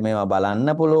 අපිට මේවා බලන්න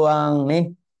පුළුවන් නේ.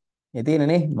 මේ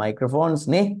තියෙනනේ මයික්‍රොෆෝන්ස්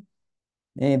නේ.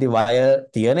 ඉතින් වයර්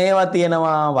තියෙන ඒවා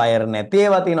තියෙනවා, වයර් නැති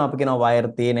ඒවා තියෙනවා. අපි කියනවා වයර්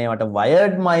තියෙන ඒවාට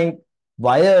වයර්ඩ්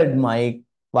මයික්,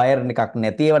 වයර් එකක්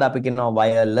නැති ඒවාට අපි කියනවා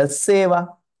වයර්ලස් ඒවා.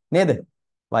 නේද?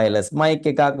 වයර්ලස් මයික්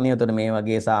එකක් නේ. උතන මේ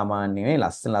වගේ සාමාන්‍ය මේ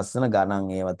ලස්සන ගණන්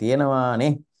ඒවා තියෙනවා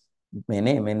නේ.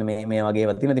 මෙන්න මේ වගේ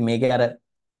ඒවා තියෙනවා. ඉතින් මේකේ අර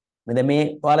මෙන්න මේ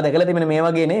ඔයාලා දැකලා තියෙන මේ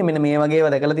වගේ නේ. මෙන්න මේ වගේ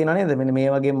ඒවා දැකලා තියෙනව නේද? මෙන්න මේ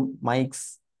වගේ මයික්ස්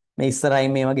මේ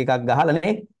ඉස්සරහින් මේ වගේ එකක් ගහලා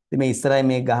නේ. ඉතින් මේ ඉස්සරහින්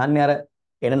මේ ගහන්නේ අර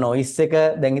එන නොයිස් එක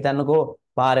දැන් හිතන්නකෝ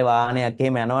පාරේ වාහනයක්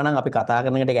එහෙම යනවා නම් අපි කතා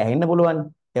කරන එකට ඇහෙන්න පුළුවන්.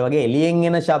 ඒ වගේ එළියෙන්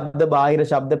එන ශබ්ද බාහිර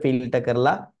ශබ්ද ෆිල්ටර්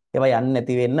කරලා ඒවා යන්නේ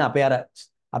නැති වෙන්න අපේ අර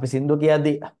අපි සින්දු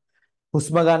කියද්දි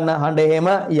හුස්ම ගන්න හඬ එහෙම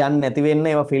යන්නේ නැති වෙන්න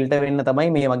ඒවා ෆිල්ටර් වෙන්න තමයි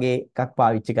මේ වගේ එකක්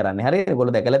පාවිච්චි කරන්නේ. හරිද?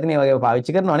 ඒගොල්ලෝ දැකලා තියෙන මේ වගේ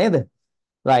පාවිච්චි කරනවා නේද?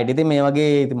 රයිට්. ඉතින් මේ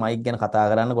වගේ ඉතින් මයික් ගැන කතා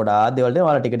කරන්න ගොඩාක් දේවල්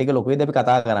තියෙනවා. ඔයාලා ටික ලොකු වෙද්දී අපි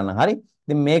කතා කරන්න. හරි.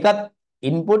 ඉතින් මේකත්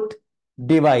ඉන්පුට්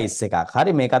ඩිවයිස් එකක්.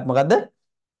 හරි. මේකත් මොකද්ද?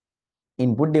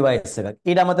 ඉන්පුට් ඩිවයිස් එකක්.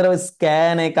 ඊට අමතරව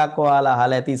ස්කෑන එකක් ඔයාලා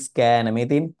අහලා ඇති ස්කෑන. මේ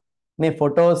තින් මේ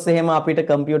ෆොටෝස් එහෙම අපිට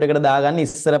කම්පියුටර් එකට දාගන්න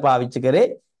ඉස්සර පාවිච්චි කරේ.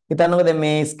 හිතන්නකෝ දැන්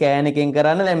මේ ස්කෑන් එකෙන්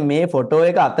කරන්න දැන් මේ ෆොටෝ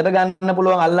එක අතට ගන්න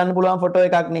පුළුවන් අල්ලන්න පුළුවන් ෆොටෝ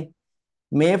එකක් නේ.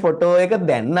 මේ ෆොටෝ එක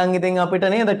දැන් නම් ඉතින් අපිට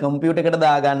නේද කම්පියුටර් එකට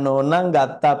දාගන්න ඕන නම්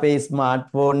ගත්ත අපේ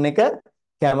ස්මාර්ට්ෆෝන් එක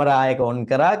කැමරා එක ඔන්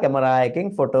කරා කැමරා එකෙන්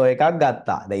ෆොටෝ එකක්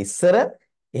ගත්තා. දැන් ඉස්සර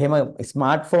එහෙම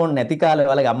ස්මාර්ට්ෆෝන් නැති කාලේ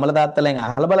ඔයාලගේ අම්මලා තාත්තලාගෙන්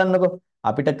අහලා බලන්නකෝ.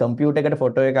 අපිට කම්පියුටර් එකට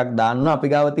ෆොටෝ එකක් දාන්න අපි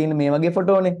ගාව තියෙන මේ වගේ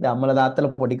ෆොටෝනේ. දැන් අම්මලා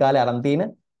තාත්තලා පොඩි කාලේ අරන් තියෙන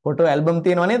ෆොටෝ ඇල්බම්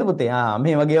තියෙනව නේද පුතේ?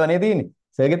 මේ වගේ ඒවා නේද තියෙන්නේ.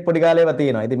 සර්ගෙත් පොඩි කාලේ ඒවා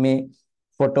තියෙනවා. ඉතින් මේ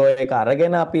ෆොටෝ එක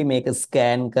අරගෙන අපි මේක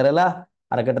ස්කෑන් කරලා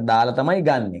අරකට දාලා තමයි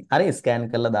ගන්නෙ. හරි ස්කෑන්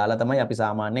කරලා දාලා තමයි අපි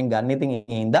සාමාන්‍යයෙන් ගන්න. ඉතින්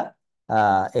ඒ හින්දා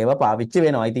ඒවා පාවිච්චි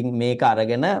වෙනවා. ඉතින් මේක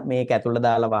අරගෙන මේක ඇතුළට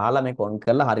දාලා වහලා මේක ඔන්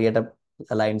කරලා හරියට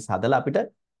ලයින්ස් හදලා අපිට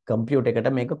කම්පියුටර්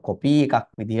එකට මේක කොපි එකක්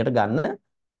විදිහට ගන්න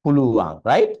පුළුවන්.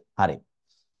 රයිට්? හරි.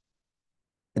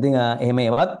 ඉතින් එහෙම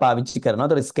ඒවත් පාවිච්චි කරනවා.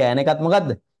 ඒතර ස්කෑන් එකත් මොකද්ද?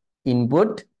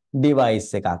 ඉන්පුට් ඩිවයිස්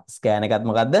එකක්. ස්කෑන් එකත්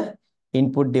මොකද්ද?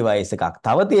 ඉන්පුට් ඩිවයිස් එකක්.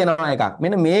 තව තියෙනවා එකක්.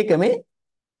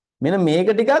 මෙන්න මේක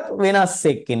ටිකක් වෙනස්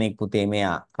එක්කෙනෙක් පුතේ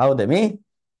මෙයා. කවුද මේ?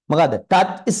 මොකද්ද?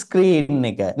 ටච් ස්ක්‍රීන්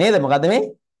එක. නේද? මොකද්ද මේ?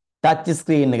 ටච්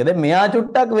ස්ක්‍රීන් එක. දැන් මෙයා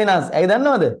චුට්ටක් වෙනස්. ඇයි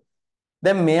දන්නවද?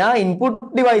 දැන් මෙයා ඉන්පුට්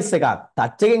ඩිවයිස් එකක්.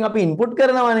 ටච් එකෙන් අපි ඉන්පුට්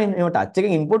කරනවානේ. එහෙම ටච්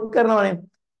එකෙන් ඉන්පුට් කරනවානේ.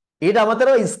 ඊට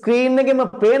අමතරව ස්ක්‍රීන් එකෙම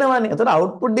පේනවානේ. එතකොට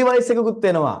අවුට්පුට් ඩිවයිස් එකකුත්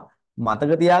වෙනවා.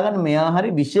 මතක තියාගන්න මෙයා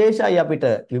හරි විශේෂයි අපිට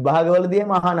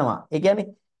විභාගවලදීම අහනවා. ඒ කියන්නේ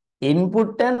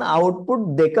ඉන්පුට් and අවුට්පුට්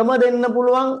දෙකම දෙන්න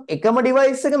පුළුවන් එකම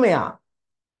ඩිවයිස් එක මෙයා.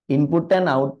 ඉන්පුට් and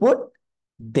අවුට්පුට්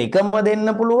දෙකම දෙන්න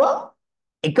පුළුවන්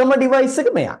එකම ඩිවයිස් එක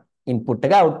මෙයා. ඉන්පුට්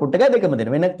එකයි අවුට්පුට් එකයි දෙකම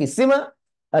දෙන්න. වෙන කිසිම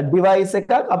ඩිවයිස්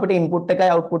එකක් අපිට ඉන්පුට්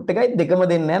එකයි අවුට්පුට් එකයි දෙකම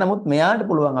දෙන්නේ නැහැ. නමුත් මෙයාට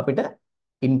පුළුවන් අපිට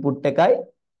ඉන්පුට් එකයි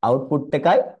අවුට්පුට්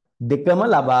එකයි දෙකම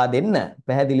ලබා දෙන්න.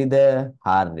 පැහැදිලිද?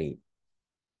 හරි.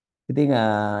 ඉතින්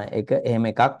ඒක එහෙම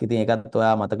එකක්. ඉතින් ඒකත්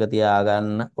ඔයා මතක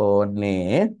තියාගන්න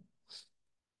ඕනේ.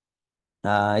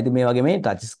 ඉතින් මේ වගේ මේ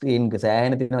ටච් ස්ක්‍රීන් එක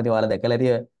සෑහෙන තියෙනවා. ඉතින් ඔයාලා දැකලා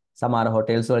ඇති සමහර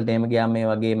හොටෙල්ස් වලට එහෙම ගියාම මේ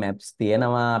වගේ මැප්ස්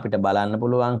තියෙනවා. අපිට බලන්න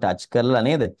පුළුවන් ටච් කරලා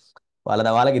නේද?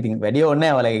 ඔයාලගේ ඉතින් වැඩි ඕනේ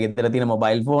නැහැ. ඔයාලගේ ගෙදර තියෙන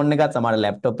මොබයිල් ෆෝන් එකත් සමහර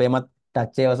ලැප්ටොප් එකමත්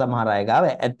ටච් ඒවා සමහර අය ගාව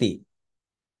ඇති.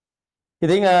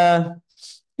 ඉතින්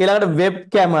ඊළඟට වෙබ්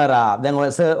කැමරා. දැන්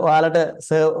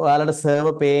ඔයාලට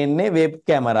සර්වර් පේන්නේ වෙබ්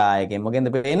කැමරා එකෙන්. මොකෙන්ද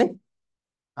පේන්නේ?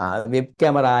 වෙබ්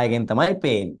කැමරා එකෙන් තමයි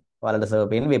පේන්නේ. ඔයාලට සර්වර්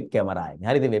පේන්නේ වෙබ් කැමරා එකෙන්.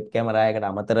 හරිද? වෙබ් කැමරා එකට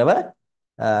අමතරව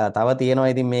තව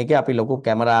තියෙනවා ඉතින් මේකේ අපි ලොකු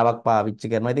කැමරාවක් පාවිච්චි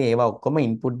කරනවා. ඉතින් ඒවා ඔක්කොම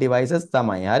ඉන්පුට් ඩිවයිසස්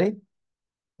තමයි. හරි?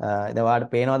 දැන් ඔයාලට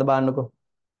පේනවද බලන්නකෝ.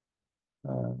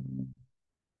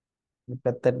 මේ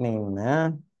පැත්තට නේ ඉන්න.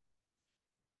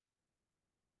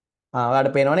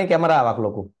 ඔයාලට පේනවනේ කැමරාවක්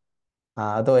ලොකු.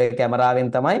 අතෝ ඒ කැමරාවෙන්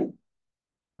තමයි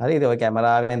හරිද? ඔය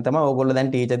කැමරාවෙන් තමයි ඕගොල්ලෝ දැන්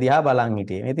ටීචර් දිහා බලන්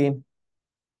හිටියේ. මේ තියෙන්නේ.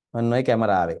 ඔන්න ඔය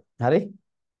කැමරාවේ. හරි?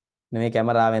 මේ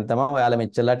කැමරාවෙන් තමයි ඔයාලා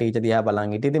මෙච්චරලා ටීචර් දිහා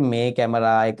බලන් හිටියේ. ඉතින් මේ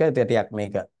කැමරා එක ටිකක්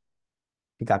මේක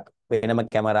ටිකක් වෙනම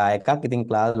කැමරා එකක්. ඉතින්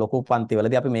ක්ලාස් ලොකු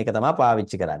පන්තිවලදී අපි මේක තමයි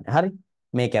පාවිච්චි කරන්නේ. හරි?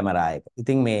 මේ කැමරා එක.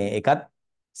 ඉතින් මේ එකත්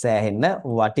සෑහෙන්න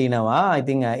වටිනවා.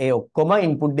 ඉතින් ඒ ඔක්කොම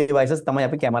ඉන්පුට් ඩිවයිසස් තමයි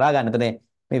අපි කැමරා ගන්න. එතන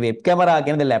මේ වෙබ් කැමරා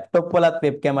කියන්නේ ලැප්ටොප් වලත්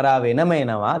වෙබ් කැමරා වෙනම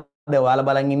එනවා. දැන් ඔයාලා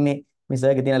බලන් ඉන්නේ මේ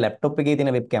සර්ගේ තියෙන ලැප්ටොප් එකේ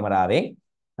තියෙන වෙබ් කැමරාවෙන්.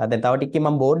 දැන් තව ටිකකින්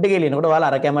මම බෝඩ් එකේ ලියනකොට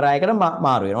ඔයාලා අර කැමරා එකට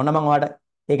මාරු වෙනවා. ඔන්න මම ඔයාලට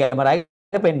මේ කැමරා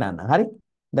එක පෙන්නන්නම්. හරි?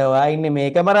 දැන් ඔයා ඉන්නේ මේ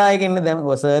කැමරා එකේ ඉන්නේ. දැන්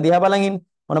ඔය සර් දිහා බලන් ඉන්නේ.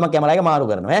 ඔන්න මම කැමරා එක මාරු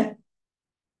කරනවා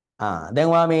ඈ. දැන්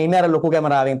ඔයා මේ ඉන්නේ අර ලොකු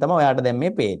කැමරාවෙන් තමයි ඔයාට දැන්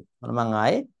මේ පේන්නේ. ඔන්න මම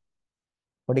ආයේ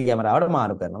පොඩි කැමරාවට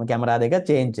මාරු කරනවා. කැමරා දෙක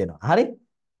චේන්ජ් වෙනවා. හරි?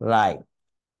 රයිට්.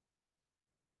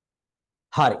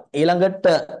 හරි. ඊළඟට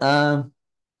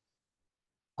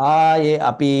ආයේ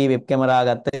අපි වෙබ් කැමරා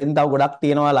ගත්තා. ඉතින් තව ගොඩක්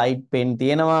තියෙනවා. ලයිට් පෙන්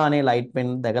තියෙනවා. අනේ ලයිට් පෙන්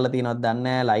දැකලා තියෙනවද දන්නේ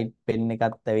නැහැ. ලයිට් පෙන්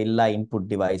එකත් ඇවිල්ලා ඉන්පුට්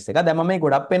ඩිවයිස් එක. දැන් මම මේ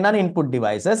ගොඩක් පෙන්නන්නේ ඉන්පුට්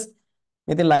ඩිවයිසස්.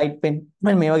 ඉතින් ලයිට් පෙන්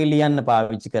මම මේ වගේ ලියන්න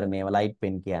පාවිච්චි කරන ඒවා ලයිට්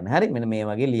පෙන් කියන්නේ. හරි? මෙන්න මේ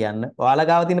වගේ ලියන්න. ඔයාලා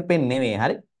ගාව තියෙන පෙන් නෙමෙයි.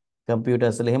 හරි?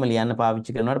 කම්පියුටර්ස් වල එහෙම ලියන්න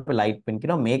පාවිච්චි කරනකොට අපි ලයිට් පෙන්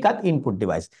කියනවා. මේකත් ඉන්පුට්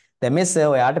ඩිවයිස්. දැන් මේ සර්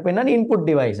ඔයාට පෙන්නන්නේ ඉන්පුට්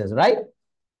ඩිවයිසස්, රයිට්?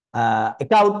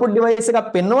 එක අවුට්පුට් ඩිවයිස් එකක්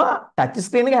පෙන්නවා ටච්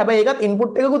ස්ක්‍රීන් එක. හැබැයි ඒකත්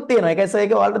ඉන්පුට් එකකුත් තියෙනවා. ඒකයි සර්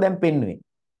ඒක ඔයාලට දැන් පෙන්නුවේ.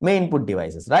 මේ ඉන්පුට්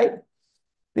ඩිවයිසස්, රයිට්?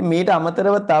 ඉතින් මීට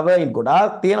අමතරව තව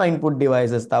ගොඩාක් තියෙනවා ඉන්පුට්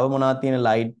ඩිවයිසස්. තව මොනවද තියෙන?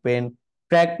 ලයිට් පෙන්,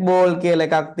 ට්‍රැක් බෝල් කියලා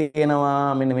එකක්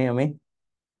තියෙනවා. මෙන්න මේ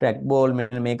ට්‍රැක් බෝල්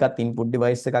මෙන්න මේකත් ඉන්පුට්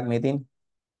ඩිවයිස් එකක් මේ තියෙන්නේ.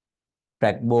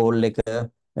 ට්‍රැක් බෝල් එක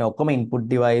මේ ඔක්කොම ඉන්පුට්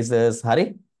ඩිවයිසස්. හරි?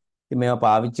 ඉතින් මේවා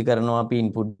පාවිච්චි කරනවා අපි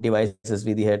ඉන්පුට් ඩිවයිසස්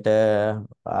විදිහට.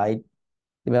 රයිට්?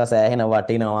 ඉතින් මේවා සෑහෙන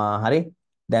වටිනවා. හරි?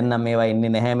 දැන් නම් මේවා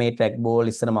ඉන්නේ නැහැ. මේ ට්‍රැක් බෝල්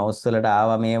ඉස්සර මවුස් වලට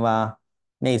ආවා මේවා.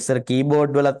 මේ ඉස්සර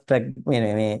කීබෝඩ් වල ට්‍රැක්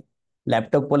මේ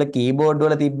ලැප්ටොප් වල කීබෝඩ්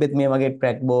වල තිබ්බෙත් මේ වගේ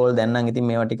ට්‍රැක් බෝල්. දැන් නම් ඉතින්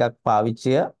මේවා ටිකක්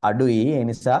පාවිච්චිය අඩුයි. ඒ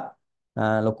නිසා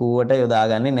ලොකුවට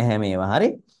යොදාගන්නේ නැහැ මේවා. හරි?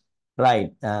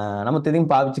 රයිට්. නමුත් ඉතින්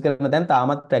පාවිච්චි කරන දැන්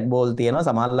තාමත් ට්‍රැක් බෝල් තියෙනවා.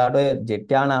 සමහරලාට ඔය ජෙට්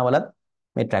යානාවලත්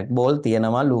මේ ට්‍රැක් බෝල්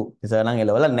තියෙනවලු. ඉස්සර නම්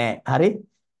එලවල නැහැ. හරි?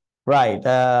 රයිට්.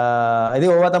 ඉතින්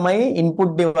ඕවා තමයි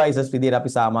ඉන්පුට් ඩිවයිසස් විදිහට අපි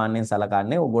සාමාන්‍යයෙන්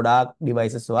සලකන්නේ. ගොඩාක්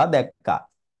ඩිවයිසස් ඔයා දැක්කා.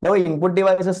 දැන් ඔය ඉන්පුට්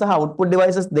ඩිවයිසස් සහ ආවුට්පුට්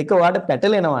ඩිවයිසස් දෙක ඔයාලට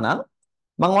පැටලෙනවා නම්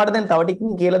මම ඔයාලට දැන් තව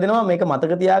ටිකකින් කියලා දෙනවා මේක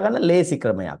මතක තියාගන්න ලේසි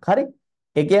ක්‍රමයක්. හරි?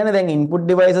 ඒ කියන්නේ දැන් ඉන්පුට්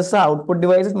ඩිවයිසස් සහ ආවුට්පුට්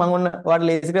ඩිවයිසස් මම ඔන්න ඔයාලට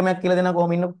ලේසි ක්‍රමයක් කියලා දෙනවා.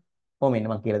 කොහොම ඉන්නකො? කොහොම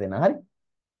ඉන්න මම කියලා දෙනවා. හරි?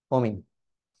 කොහොම ඉන්න?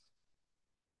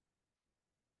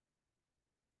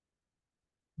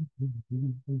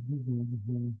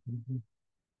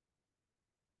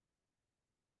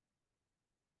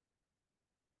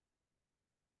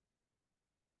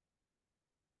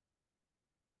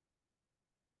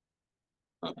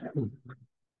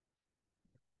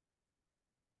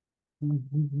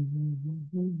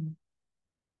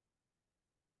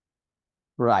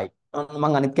 රයිට්.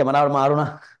 මම අනිත් කැමරාවට මාරුණා.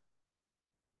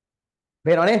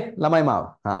 පේනවනේ ළමයි මාව.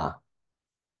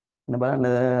 එන්න බලන්න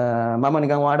මම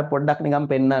නිකන් ඔයාලට පොඩ්ඩක් නිකන්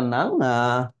පෙන්නන්නම්.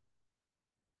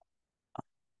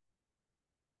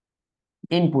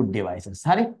 Input devices.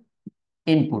 හරි?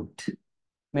 ඉන්පුට්.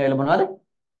 මේ වල මොනවද?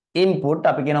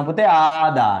 ඉන්පුට් අපි කියනවා පුතේ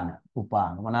ආදාන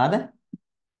උපාංග. මොනවාද?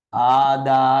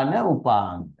 ආදාන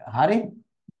උපාංග. හරි?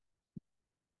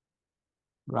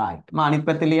 රයිට්. මම අනිත්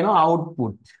පැත්තේ ලියනවා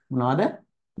අවුට්පුට්. මොනවද?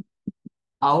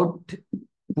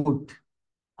 අවුට්පුට්.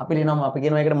 අපි ලියනවා අපි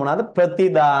කියනවා ඒකට මොනවද?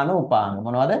 ප්‍රතිදාන උපාංග.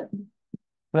 මොනවද?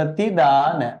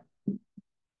 ප්‍රතිදාන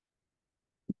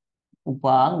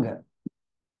උපාංග.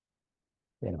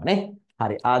 වෙනවනේ.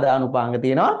 හරි. ආදාන උපාංග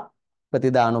තියෙනවා.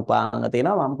 ප්‍රතිදාන උපාංග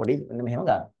තියෙනවා. මම පොඩි මෙන්න මෙහෙම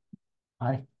ගන්නවා.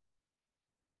 හරි.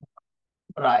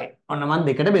 රයිට්. ඔන්න මම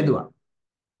දෙකට බෙදුවා.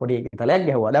 පොඩි එකතලයක්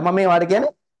ගැහුවා. දැන් මම මේ වාට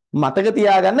කියන්නේ මතක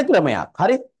තියාගන්න ක්‍රමයක්.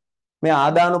 හරි? මේ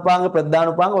ආදාන උපාංග ප්‍රතිදාන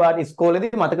උපාංග ඔයාලට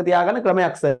ඉස්කෝලේදී මතක තියාගන්න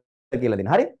ක්‍රමයක් සර් කියලා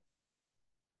දෙන්න. හරි?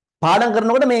 පාඩම්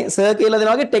කරනකොට මේ සර් කියලා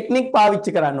දෙනා වගේ ටෙක්නික්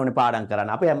පාවිච්චි කරන්න ඕනේ පාඩම් කරන්න.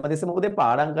 අපි හැමදෙස්සම මොකද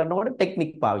පාඩම් කරනකොට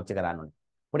ටෙක්නික් පාවිච්චි කරන්න ඕනේ.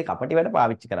 පොඩි කපටි වැඩ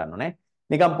පාවිච්චි කරන්න ඕනේ.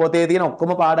 නිකන් පොතේ තියෙන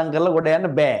ඔක්කොම පාඩම් කරලා ගොඩ යන්න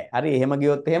බෑ. හරි එහෙම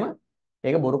ගියොත් එහෙම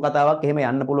ඒක බොරු කතාවක් එහෙම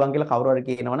යන්න පුළුවන් කියලා කවුරු හරි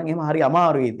කියනවනම් එහෙම හරි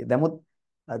අමාරුයි. දැමුත්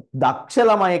දක්ෂ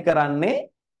ළමයි කරන්නේ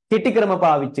කෙටි ක්‍රම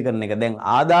පාවිච්චි කරන එක. දැන්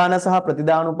ආදාන සහ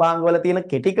ප්‍රතිදාන උපාංග වල තියෙන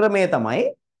කෙටි ක්‍රමය තමයි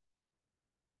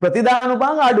ප්‍රතිදාන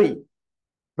උපාංග අඩුයි.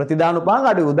 ප්‍රතිදාන උපාංග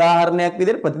අඩුයි. උදාහරණයක්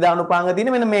විදිහට ප්‍රතිදාන උපාංග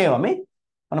තියෙන මෙන්න මේවා මේ.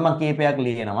 ඔන්න මම කීපයක්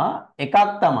ලියනවා. එකක්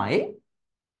තමයි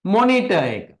මොනිටර්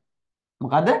එක.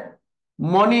 මොකද?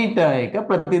 මොනිටර් එක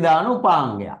ප්‍රතිදාන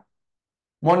උපාංගයක්.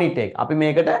 මොනිටර් එක. අපි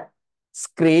මේකට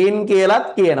ස්ක්‍රීන් කියලාත්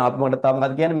කියනවා. අපි මොකටද තව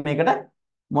මොකක්ද කියන්නේ මේකට?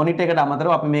 මොනිටර් එකට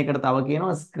අමතරව අපි මේකට තව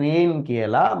කියනවා ස්ක්‍රීන්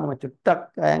කියලා. මම චුට්ටක්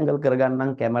ඇන්ගල්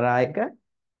කරගන්නම් කැමරා එක.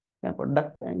 දැන් පොඩ්ඩක්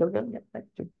ඇන්ගල් කරන්න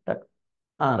චුට්ටක්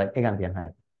right ඒක ගන්න තියන්න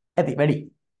හරි ඇති වැඩි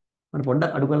මම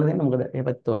පොඩ්ඩක් අඩු කරලා දෙන්න මොකද ඒ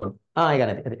පැත්ත තෝරන ඒක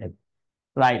නැති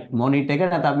right මොනිටර් එක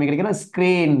නැත්නම් මේකට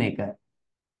කියනවා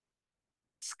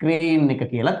ස්ක්‍රීන් එක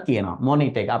කියලා කියනවා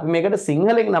මොනිටර් එක අපි මේකට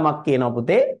සිංහලෙන් නමක් කියනවා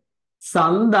පුතේ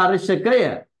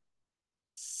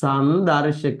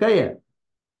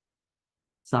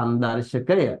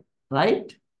සංදර්ශකය right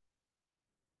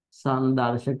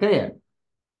සංදර්ශකය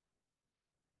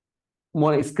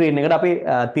ස්ක්‍රීන් එකට අපි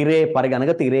තිරේ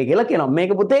පරිගණක තිරේ කියලා කියනවා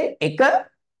මේක පුතේ එක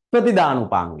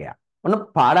ප්‍රතිදානුපාංගයක් ඔන්න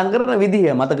පාඩම් කරන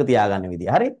විදිය මතක තියාගන්න විදිය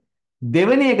හරි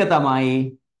දෙවෙනි එක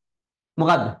තමයි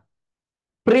මොකද්ද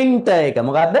printer එක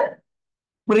මොකද්ද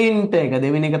printer එක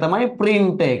දෙවෙනි එක තමයි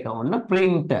printer එක ඔන්න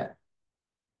printer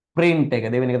එක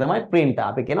දෙවෙනි එක තමයි printer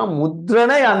අපි කියනවා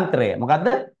මුද්‍රණ යන්ත්‍රය මොකද්ද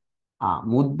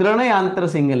මුද්‍රණ යන්ත්‍ර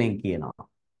සිංහලෙන් කියනවා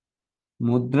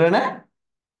මුද්‍රණ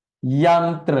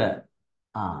යන්ත්‍ර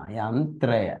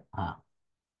යන්ත්‍රය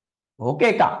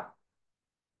ඕකේ එකක්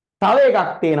තව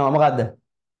එකක් තියෙනවා මොකද්ද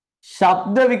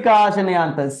ශබ්ද විකාශන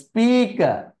යන්ත්‍ර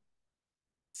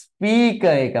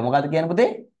ස්පීකර් එක මොකද්ද කියන්නේ පුතේ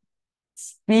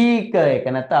ස්පීකර් එක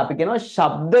නැත්නම් අපි කියනවා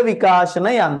ශබ්ද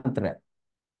විකාශන යන්ත්‍ර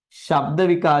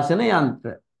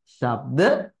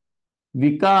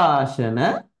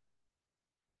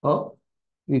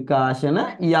විකාශන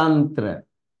යන්ත්‍ර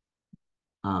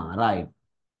right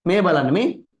මේ බලන්න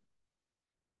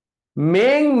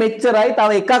මේන් මෙච්චරයි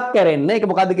තව එකක් කරෙන්න ඒක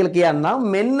මොකද්ද කියලා කියන්නම්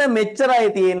මෙන්න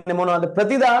මෙච්චරයි තියෙන්නේ මොනවද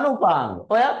ප්‍රතිදාන උපාංග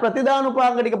ඔයා ප්‍රතිදාන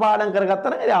උපාංග ටික පාඩම්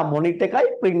කරගත්තා නම් එයා මොනිටර්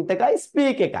එකයි print එකයි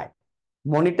speak එකයි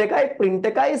මොනිටර් එකයි print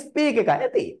එකයි speak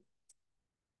එකයි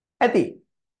ඇති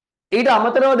ඊට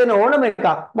අමතරව දෙන ඕනම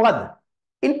එකක් මොකද්ද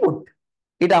input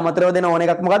ඊට අමතරව දෙන ඕන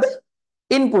එකක් මොකද්ද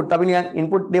input අපි නිකන්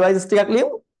input devices ටිකක්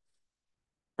ලියමු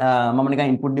මම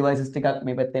නිකන් input devices ටිකක්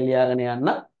මේ පැත්තෙන් ලියාගෙන යන්න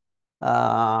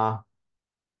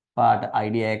පාට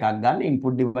idea එකක් ගන්න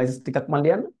input devices ටිකක් මම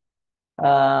ලියන්න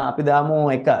අපි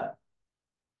දාමු එක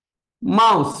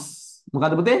mouse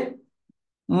මොකද්ද පුතේ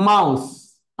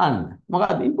mouse අන්න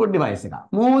මොකද්ද input device එක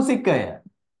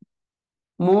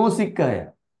මූසිකය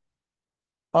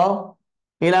ඔව්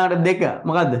ඊළඟට දෙක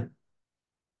මොකද්ද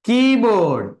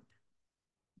keyboard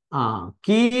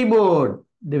keyboard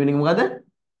දෙවෙනි එක මොකද්ද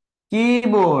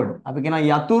keyboard අපි කියනවා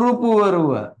යතුරු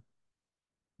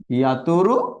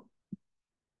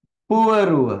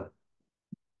පුවරුව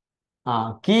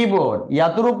keyboard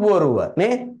යතුරු පුවරුව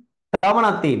නේ තව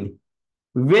මොනවද තියෙන්නේ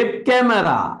web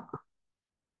camera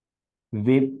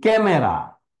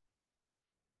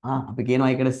අපි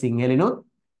කියනවා ඒකට සිංහලෙනුත්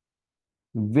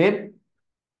web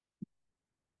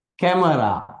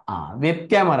camera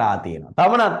තියෙනවා තව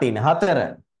මොනවද තියෙන්නේ හතර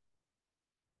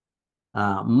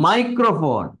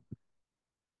microphone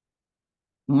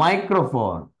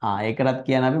ඒකටත්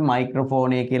කියන්නේ අපි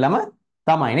microphone එක කියලාම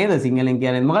තමයි නේද සිංහලෙන්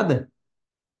කියන්නේ මොකද්ද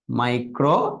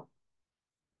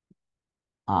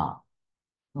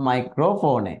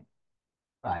microphone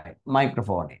right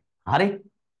microphone හරි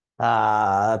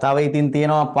තව ඉතින්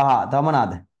තියෙනවා පහ තව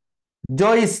මොනවාද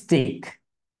joystick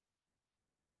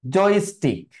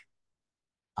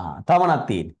තව මොනවද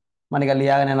තියෙන්නේ මම නිකන්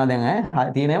ලියාගෙන යනවා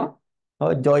දැන් තියෙනවා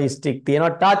joystick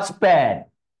තියෙනවා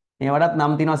touchpad මේවටත්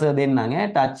නම් තියෙනවා සර්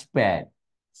දෙන්නම් touchpad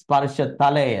ස්පර්ශ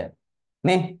තලය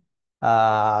නේ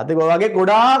අද වගේ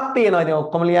ගොඩාක් තියෙනවා ඉතින්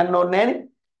ඔක්කොම ලියන්න ඕනේ නැහනේ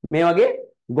මේ වගේ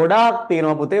ගොඩාක්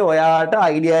තියෙනවා පුතේ ඔයාට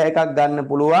අයිඩියා එකක් ගන්න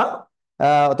පුළුවන්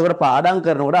එතකොට පාඩම්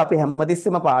කරනකොට අපි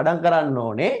හැමතිස්සෙම පාඩම් කරන්න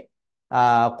ඕනේ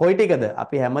කොයි ටිකද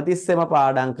අපි හැමතිස්සෙම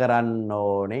පාඩම් කරන්න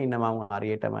ඕනේ ඉන්න මම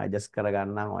හරියටම ඇඩ්ජස්ට්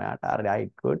කරගන්නම් ඔයාට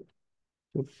right good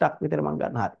චුට්ටක් විතර මම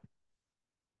ගන්න හරි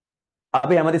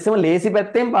අපි හැමතිස්සෙම ලේසි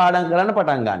පැත්තෙන් පාඩම් කරන්න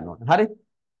පටන් ගන්න ඕනේ හරි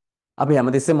අපි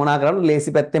හැමතිස්සෙම මොනා කරන්නේ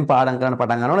ලේසි පැත්තෙන් පාඩම් කරන්න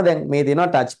පටන් ගන්න ඕනේ දැන් මේ තියෙනවා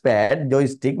touch pad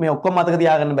joystick මේ ඔක්කොම මතක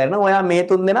තියාගන්න බැරි නම් ඔයා මේ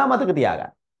තුන් දෙනා මතක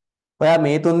තියාගන්න ඔයා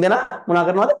මේ තුන් දෙනා මොනා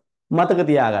කරනවද මතක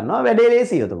තියාගන්නවා වැඩේ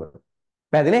ලේසියි එතකොට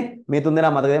පැහැදිලිනේ මේ තුන්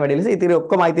දෙනා මතක තියාගන්න වැඩේ ලේසියි ඉතින්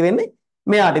ඔක්කොම අයිති වෙන්නේ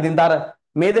මෙයාට ඉතින් තර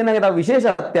මේ දෙන්නගේ තව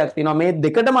විශේෂත්වයක් තියෙනවා මේ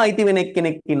දෙකටම අයිති වෙන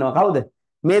එක්කෙනෙක් ඉන්නවා කවුද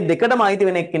මේ දෙකටම අයිති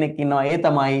වෙන එක්කෙනෙක් ඉන්නවා ඒ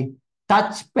තමයි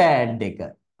touch pad එක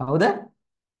කවුද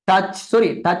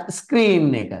touch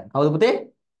screen එක කවුද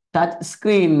පුතේ touch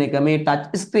screen එක මේ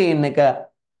touch screen එක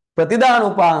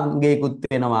ප්‍රතිදානුපාංගයකුත්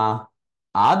වෙනවා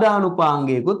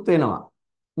ආදානුපාංගයකුත් වෙනවා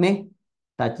නේ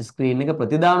touch screen එක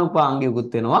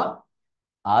ප්‍රතිදානුපාංගයකුත් වෙනවා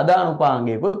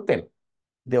ආදානුපාංගයකුත් වෙනවා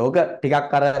ඉතින් ඕක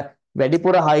ටිකක් අර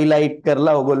වැඩිපුර highlight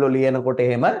කරලා ඔයගොල්ලෝ ලියනකොට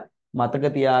එහෙම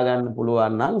මතක තියාගන්න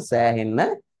පුළුවන් නම් සෑහෙන්න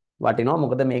වටිනවා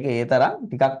මොකද මේක ඒ තරම්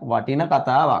ටිකක් වටින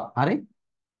කතාවක් හරි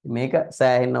මේක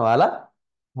සෑහෙන්න ඔයාලා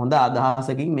හොඳ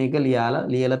අදහසකින් මේක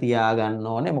ලියලා තියාගන්න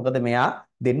ඕනේ මොකද මෙයා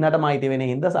දෙන්නටම අයිති වෙන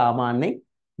හින්දා සාමාන්‍යයෙන්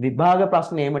විභාග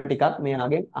ප්‍රශ්නේම ටිකක්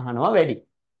මෙයාගෙන් අහනවා වැඩි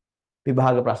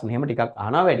විභාග ප්‍රශ්න එහෙම ටිකක්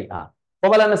අහනවා වැඩි. ඔය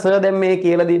බලන්න සර් දැන් මේ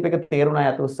කියලා දීප එක තේරුණා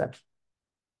යට උස්සට.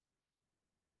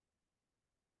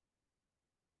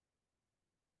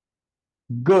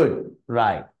 good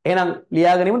right. එහෙනම්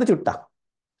ලියාගනිමුද චුට්ටක්?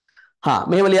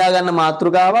 මෙහෙම ලියා ගන්න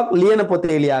මාතෘකාවක් ලියන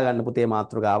පොතේ ලියා ගන්න පුතේ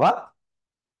මාතෘකාවක්.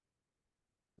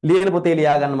 ලියන පොතේ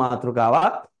ලියා ගන්න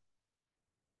මාතෘකාවක්.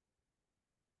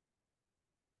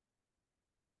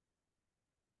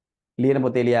 ලියන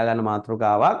පොතේ ලියා ගන්න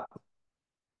මාතෘකාවක්.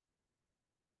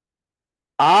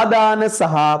 ආදාන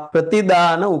සහ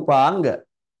ප්‍රතිදාන උපාංග.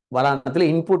 බලන්න ඇතුලේ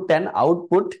input and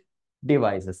output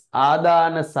devices.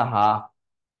 ආදාන සහ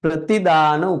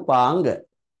ප්‍රතිදාන උපාංග.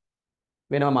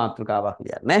 වෙනම මාතෘකාවක්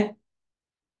ලියන්නේ.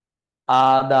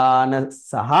 ආදාන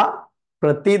සහ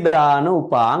ප්‍රතිදාන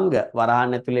උපාංග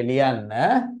වරහන් ඇතුලේ ලියන්න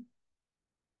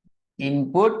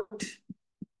input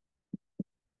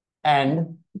and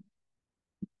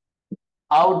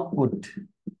output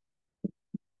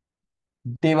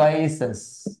devices.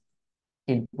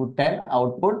 Input and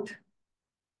output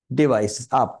devices.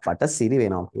 අපට සිරි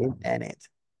වෙනවා කියන්නේ නේද?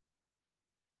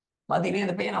 මදි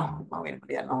නේද පේනවා? මම වෙන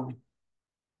ලියන්න ඕනේ.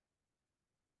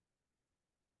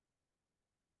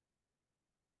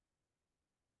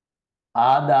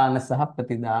 ආදාන සහ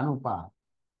ප්‍රතිදාන උපාංග.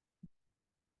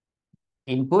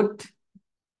 Input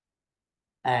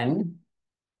and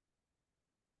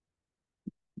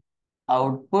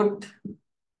output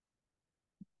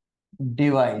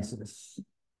devices.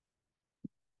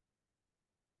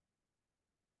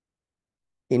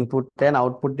 Input and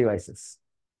output devices.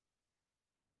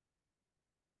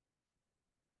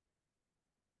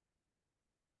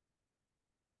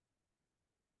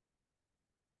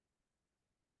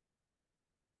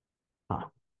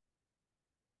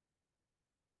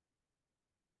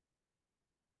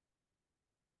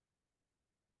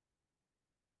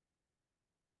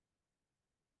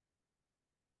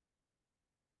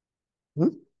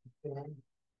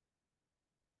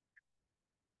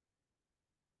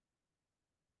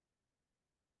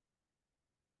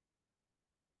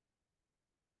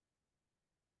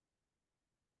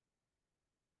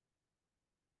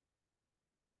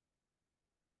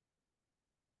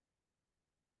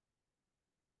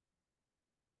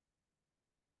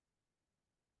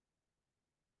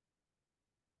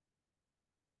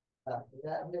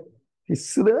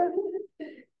 පිස්සුද?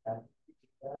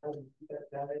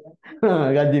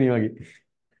 ගජ්ජිනි වගේ.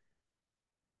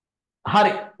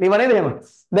 හරි. මේව නේද එහෙම.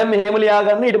 දැන් මෙහෙම ලියා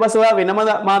ගන්න ඊට පස්සේ ඔයා වෙනම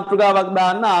මාතෘකාවක්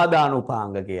දාන්න ආදාන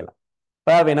උපාංග කියලා.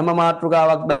 ඔයා වෙනම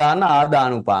මාතෘකාවක් දාන්න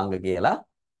ආදාන උපාංග කියලා.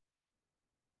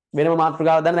 වෙනම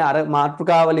මාතෘකාවක් දාන්න අර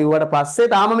මාතෘකාව ලිව්වට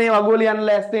පස්සේ තාම මේ වගුව ලියන්න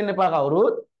ලෑස්ති වෙන්න එපා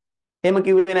කවුරුත්. එහෙම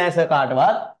කිව්වේ නෑ සර්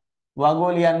කාටවත්.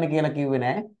 වගුව ලියන්න කියලා කිව්වේ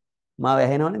නෑ. මාව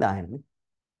ඇහෙනවනේ දාහෙන්නේ.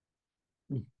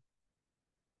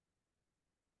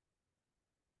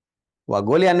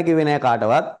 වගුව ලියන්න කිව්වේ නෑ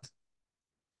කාටවත්.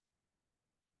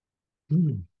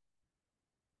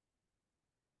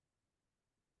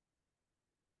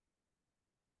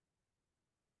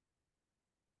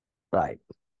 right.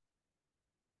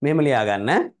 මෙහෙම ලියා ගන්න.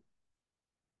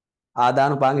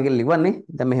 ආදාන උපාංග කියලා ලිවන්නේ.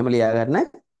 දැන් මෙහෙම ලියා ගන්න.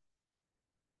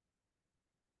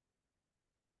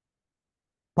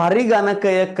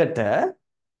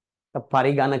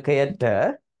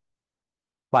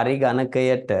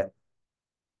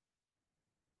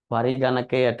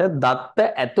 පරිගණකයට දත්ත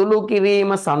ඇතුළු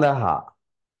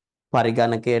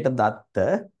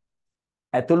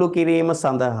කිරීම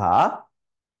සඳහා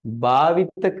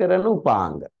භාවිත කරන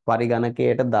උපාංග.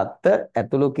 පරිගණකයට දත්ත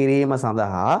ඇතුළු කිරීම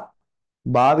සඳහා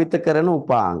භාවිත කරන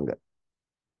උපාංග.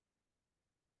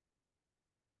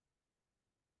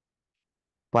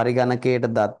 පරිගණකයට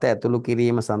දත්ත ඇතුළු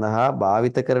කිරීම සඳහා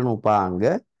භාවිත කරන උපාංග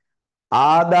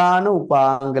ආදාන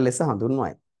උපාංග ලෙස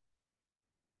හඳුන්වයි.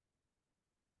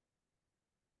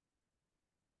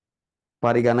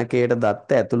 පරිගණකයට දත්ත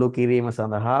ඇතුළු කිරීම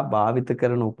සඳහා භාවිත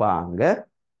කරන උපාංග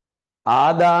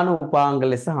ආදාන උපාංග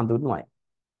ලෙස හඳුන්වයි.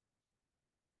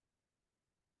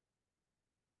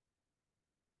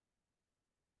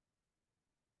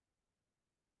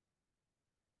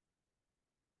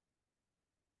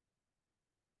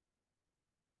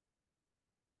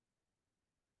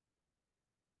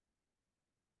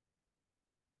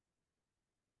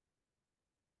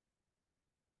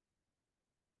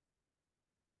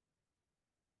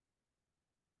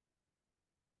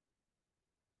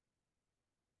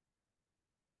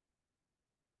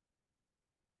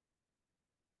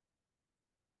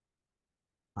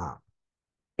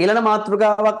 ඊළඟ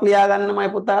මාතෘකාවක් ලියා ගන්නමයි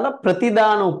පුතාලා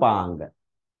ප්‍රතිදාන උපාංග.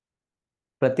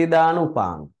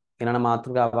 ඊළඟ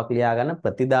මාතෘකාවක් ලියා ගන්න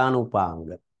ප්‍රතිදාන උපාංග.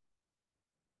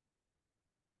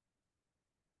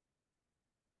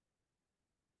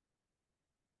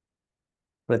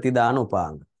 ප්‍රතිදාන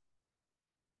උපාංග.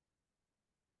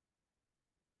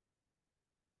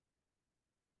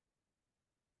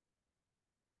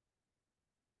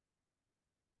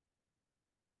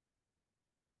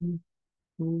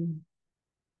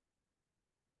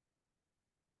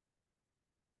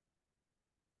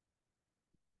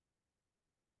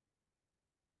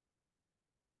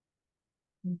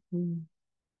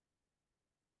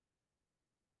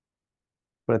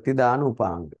 ප්‍රතිදාන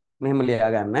උපාංග. මෙහෙම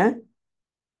ලියා ගන්න.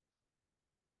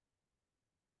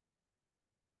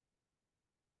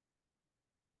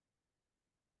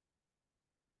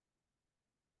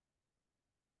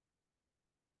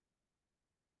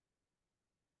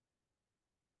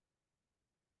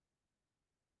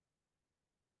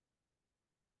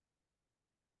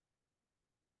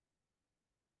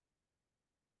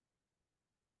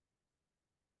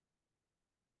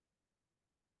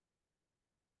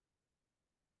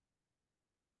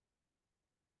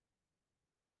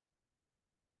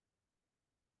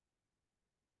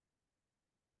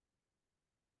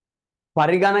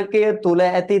 පරිගණකය තුල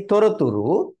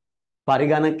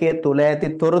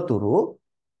ඇති තොරතුරු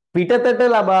පිටතට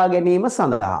ලබා ගැනීම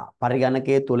සඳහා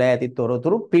පරිගණකයේ තුල ඇති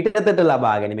තොරතුරු පිටතට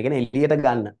ලබා ගැනීම කියන්නේ එළියට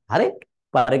ගන්න. හරි?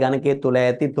 පරිගණකයේ තුල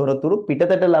ඇති තොරතුරු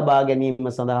පිටතට ලබා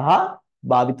ගැනීම සඳහා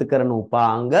භාවිත කරන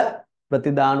උපාංග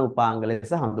ප්‍රතිදාන උපාංග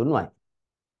ලෙස හඳුන්වයි.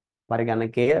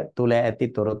 පරිගණකයේ තුල ඇති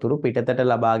තොරතුරු පිටතට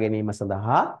ලබා ගැනීම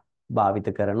සඳහා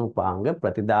භාවිත කරන උපාංග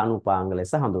ප්‍රතිදාන උපාංග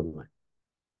ලෙස හඳුන්වයි.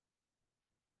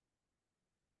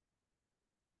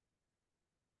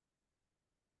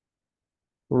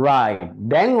 right.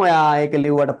 දැන් ඔයා ඒක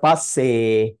ලිව්වට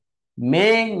පස්සේ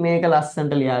මේක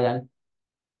ලස්සනට ලියා ගන්න.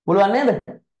 පුළුවන් නේද?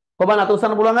 කොබන් අත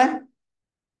උස්සන්න පුළුවන් අය?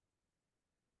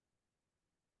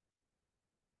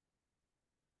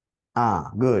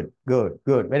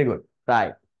 Good. Very good.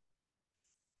 Right.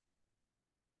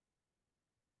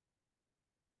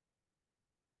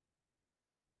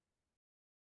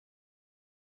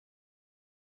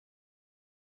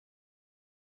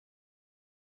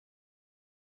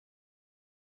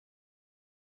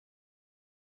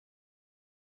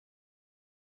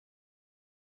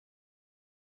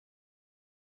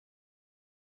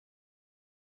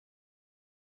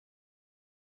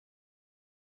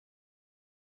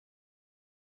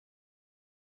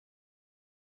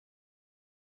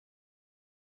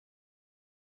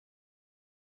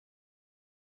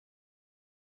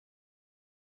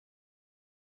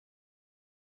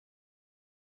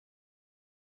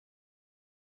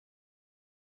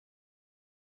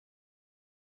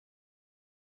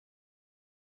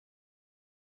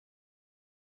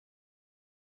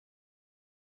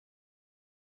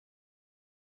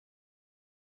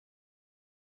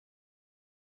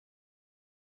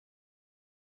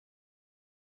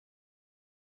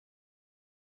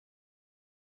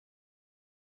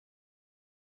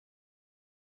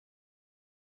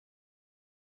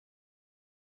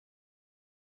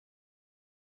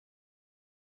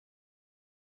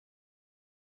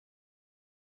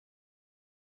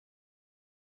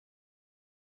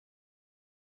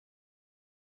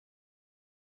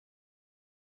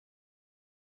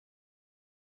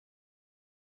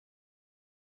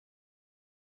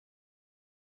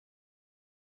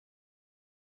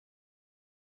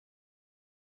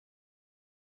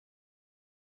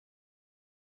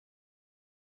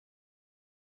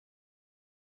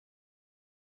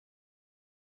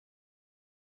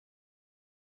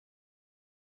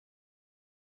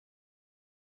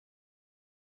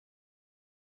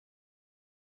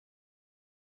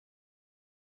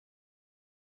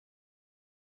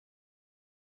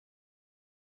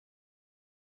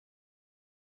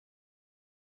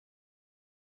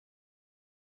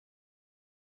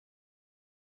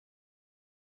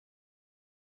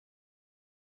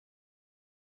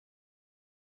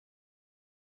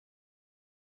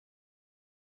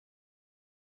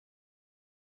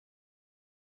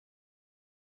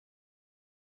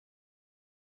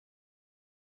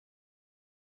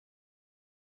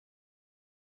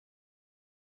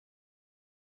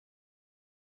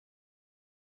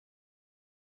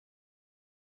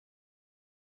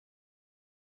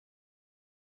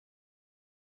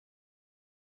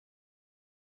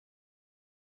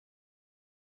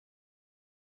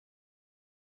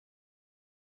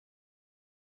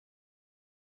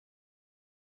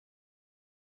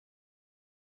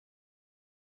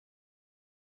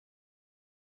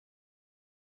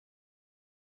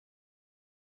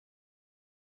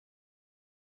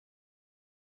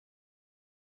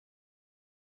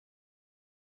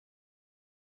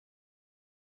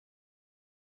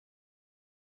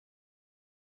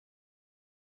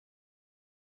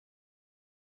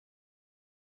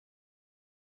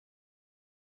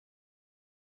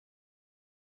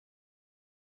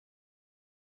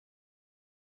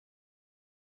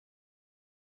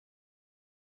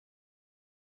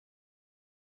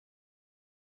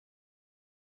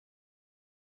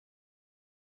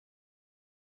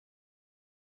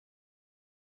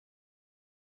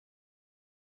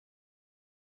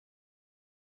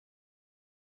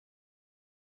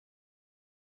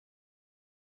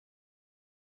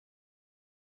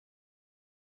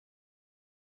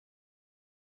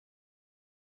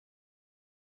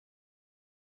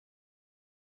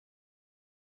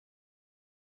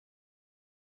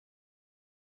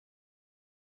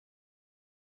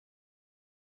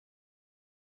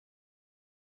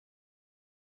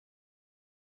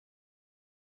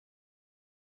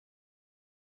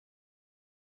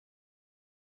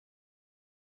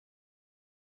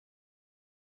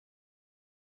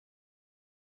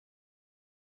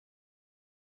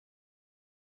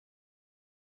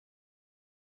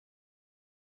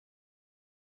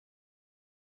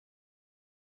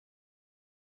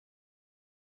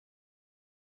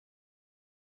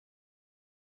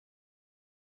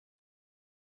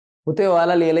 පුතේ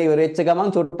ඔයාලා ලියලා ඉවරෙච්ච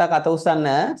ගමන් චුට්ටක් අත උස්සන්න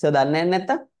සර් දන්නේ නැහැ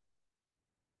නැත්තම්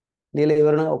ලියලා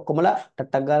ඉවරන ඔක්කොමලා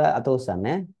ටට්ටක් ගාලා අත උස්සන්න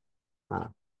ඈ ආ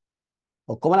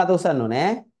ඔක්කොමලා අත උස්සන්න ඕනේ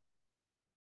ඈ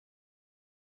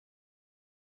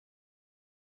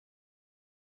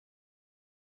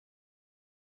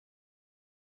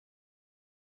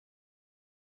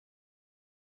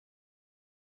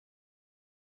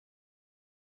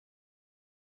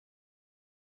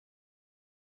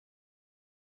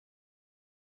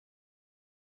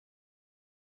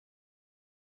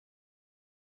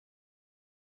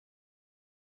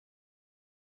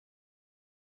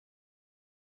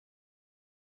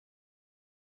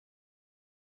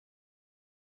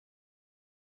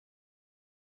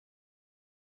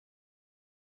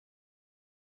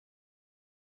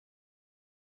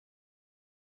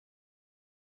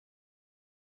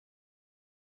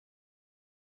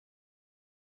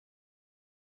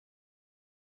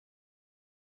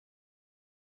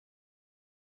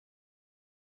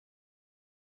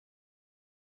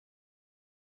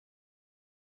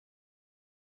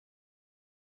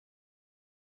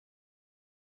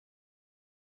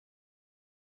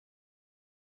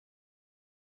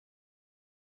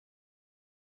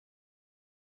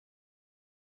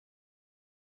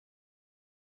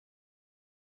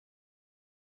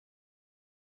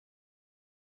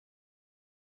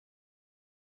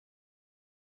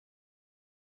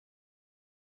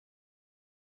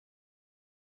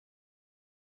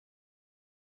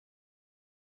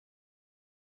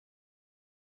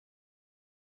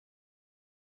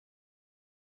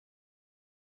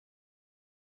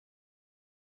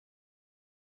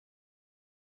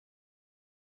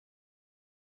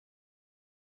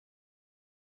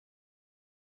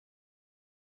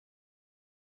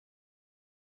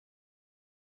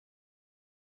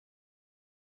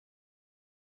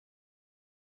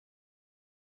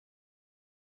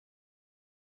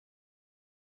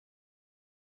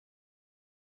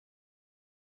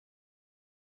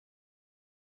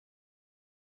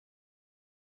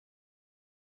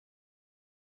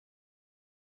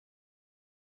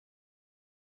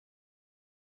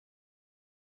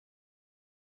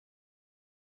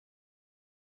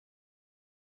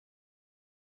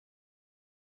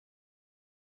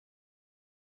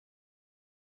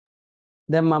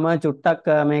දැන් මම චුට්ටක්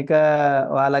මේක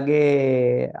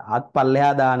ඔයාලගේ අත්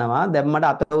පල්ලෙහා දානවා. දැන් මට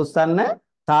අත උස්සන්න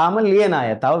තාම ලියන අය.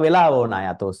 තව වෙලාව ඕන අය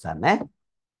අත උස්සන්න ඈ.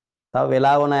 තව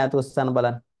වෙලාව ඕන අය අත උස්සන්න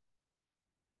බලන්න.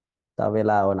 තව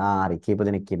වෙලාව ඕන. හරි කීප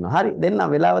දෙනෙක් ඉන්නවා. හරි දෙන්නම්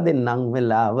වෙලාව දෙන්නම්.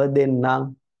 වෙලාව දෙන්නම්.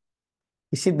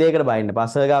 කිසි දෙයකට බයින්න.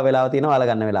 පස්සර ගාව වෙලාව තියෙනවා ඔයාලා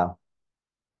ගන්න වෙලාව.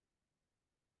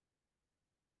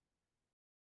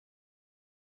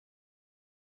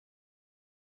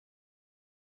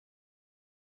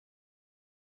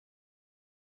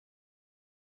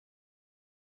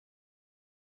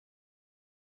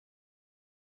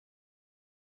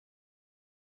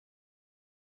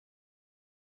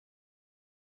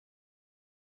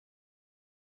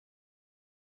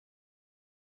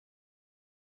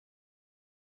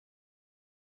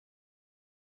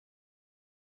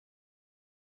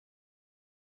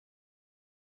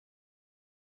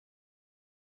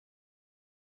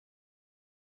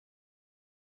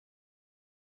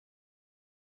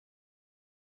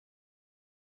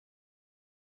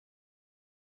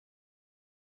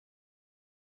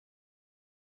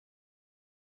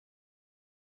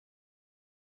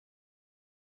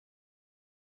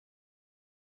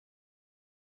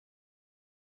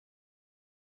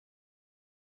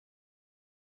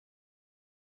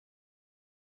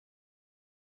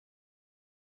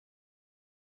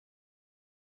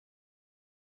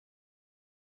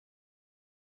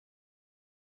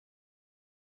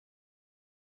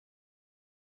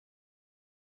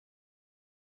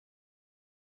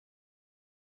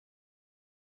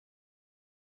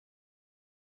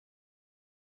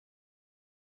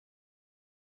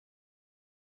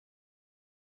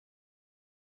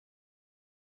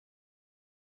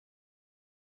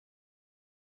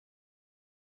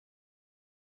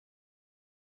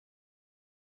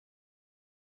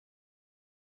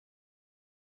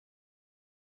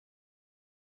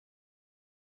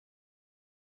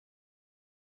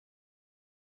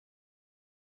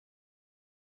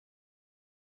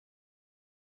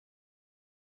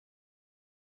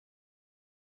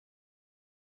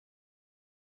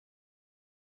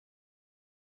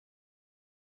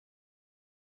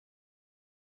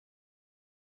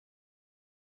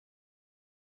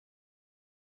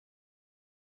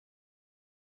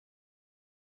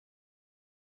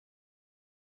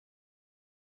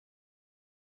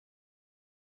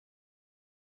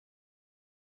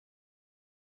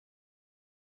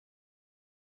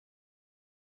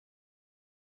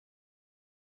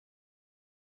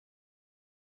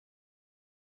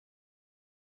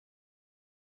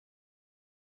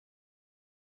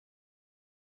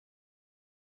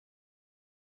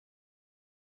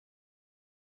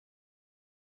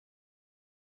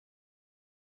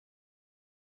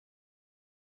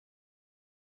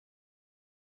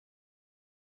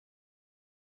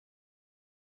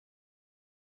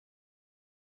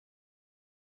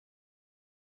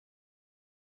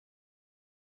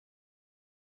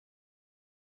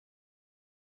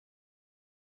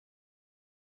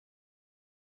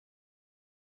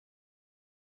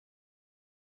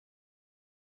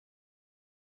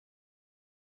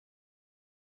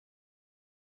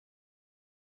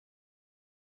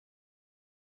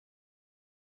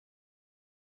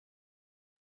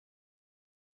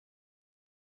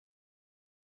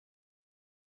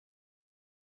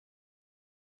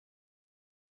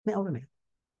 නෑ අවුල නෑ.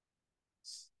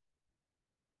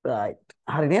 right.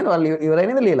 හරි නේද? ඔයාලා ඉවරයි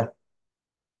නේද ලියලා?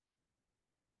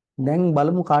 දැන්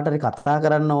බලමු කාට හරි කතා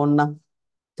කරන්න ඕන නම්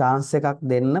chance එකක්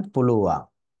දෙන්න පුළුවන්.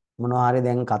 මොනවා හරි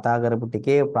දැන් කතා කරපු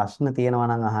ටිකේ ප්‍රශ්න තියෙනවා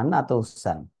නම් අහන්න අත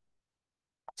උස්සන්න.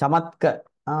 චමත්ක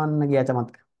ආන්න ගියා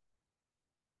චමත්ක.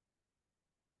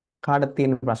 කාටද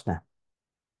තියෙන ප්‍රශ්න?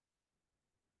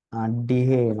 අඩි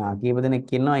හේනා කීප දෙනෙක්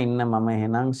ඉන්නවා ඉන්න මම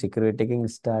එහෙනම් සිකියුරිටි එකකින්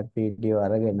ස්ටාර්ට් වීඩියෝ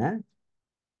අරගෙන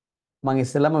මම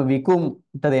ඉස්සෙල්ලාම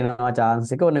විකුම්ට දෙනවා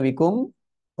chance එක. ඔන්න විකුම්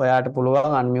ඔයාට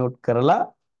පුළුවන් අන්මියුට් කරලා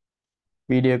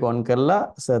වීඩියෝ එක ඔන් කරලා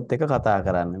සර්ච් එක කතා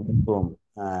කරන්න. විකුම්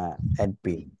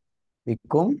ඇඩ්පින්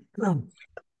විකුම්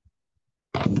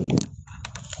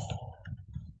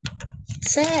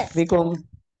සර් විකුම්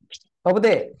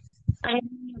ඔබතේ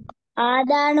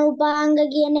ආදාන උපාංග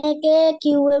කියන එකේ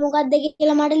කිව්වේ මොකක්ද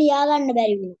කියලා මට ලියා ගන්න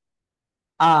බැරි වුණා.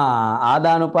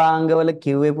 ආදානුපාංගවල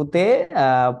කිව්වේ පුතේ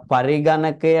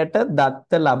පරිගණකයට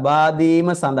දත්ත ලබා දීම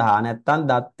සඳහා නැත්නම්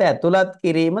දත්ත ඇතුළත්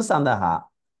කිරීම සඳහා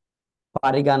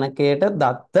පරිගණකයට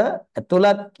දත්ත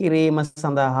ඇතුළත් කිරීම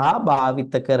සඳහා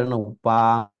භාවිත කරන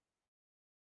උපාංග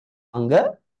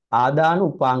ආදාන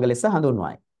උපාංග ලෙස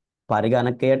හඳුන්වයි.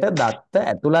 පරිගණකයට දත්ත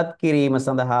ඇතුළත් කිරීම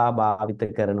සඳහා භාවිත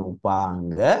කරන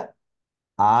උපාංග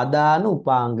ආදාන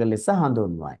උපාංග ලෙස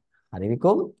හඳුන්වයි. හරි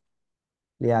විකුම්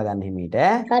ලියා ගන්න හිමීට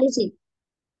හරි සර්.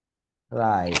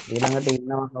 right ඊළඟට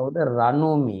ඉන්නවා කවුද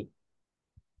රණුමි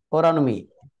රණුමි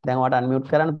දැන් ඔයාට අන්මියුට්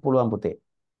කරන්න පුළුවන් පුතේ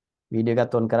වීඩියෝ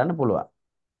එකත් ඔන් කරන්න පුළුවන්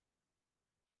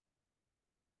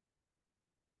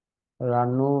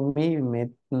රණුමි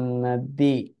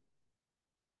මෙත්නදී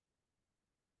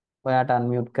ඔයාට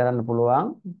අන්මියුට් කරන්න පුළුවන්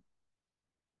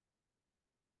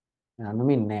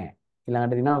රණුමි නෑ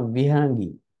ඊළඟට දිනවා විහංගි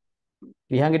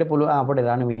විහංගිට පුළුවන් අපේ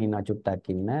රණුමි ඉන්නවා චුට්ටක්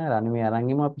ඉන්න රණුමි අරන්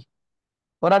ඉමු අපි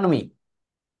රණුමි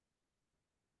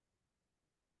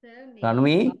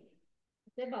රණුමි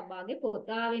බබාගේ පොත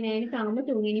ආවේ නෑනේ තාම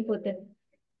තුන්වෙනි පොත.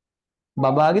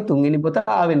 බබාගේ තුන්වෙනි පොත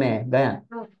ආවේ නෑ ගයන්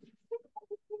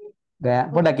ගයන්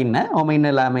පොඩක් ඉන්න ඔහම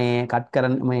ඉන්නලා මේ කට්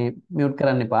කරන්න මේ මියුට්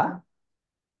කරන්න එපා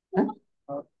ඈ?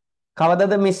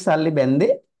 කවදද මිස් සල්ලි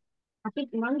බැන්දේ අපි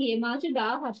මං ගිය මාසේ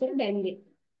 14 බැන්දේ.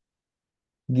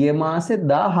 ගිය මාසේ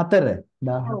 14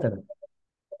 ඔව්. 14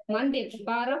 මං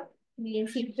දෙපාරක් මේ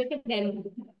සිප් එක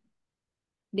දැම්මා.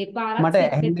 දෙපාරක් මට සිප්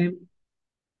එක ඇහෙන්නේ ඔව්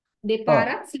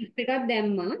දෙපාරක් සිප් එකක්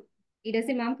දැම්මා. ඊට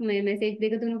පස්සේ මම මේ මෙසේජ්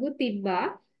දෙක තුනකුත් තිබ්බා.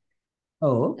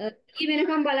 ඔව් ඊයේ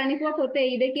වෙනකම් බලන්න කිව්වා පොත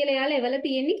එයිද කියලා එයාලා එවලා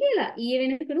තියෙන්නේ කියලා. ඊයේ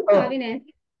වෙනකනුත් ඔව් ආවේ නෑ.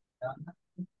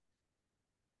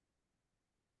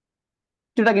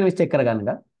 චුට්ටක් ඉන්න චෙක් කරගන්න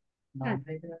ගා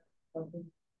හරි.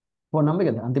 ෆෝන් නම්බර්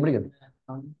එකද අන්තිම එකද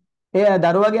ඒ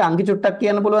දරුවගේ අංක චුට්ටක්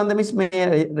කියන්න පුළුවන්ද මිස් මේ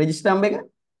රෙජිස්ටර් නම්බර් එක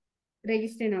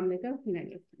රෙජිස්ටර් නම්බර් එක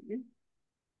විනාඩියක් ගන්න.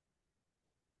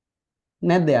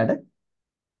 නැද්ද යාට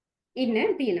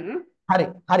ඉන්න තියෙනවා. හරි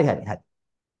හරි හරි හරි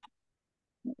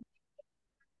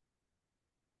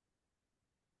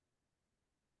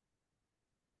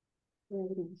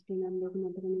රෙජිස්ටර් නම්බර් එක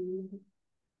මතක නෑ.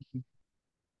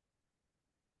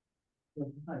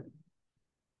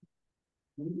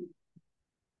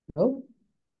 ඔව්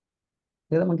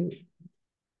ඒක මම කිව්වේ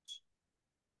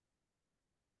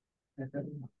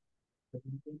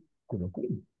කුඩකුයි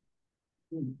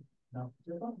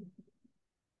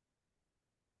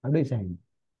අඩුයි සහින්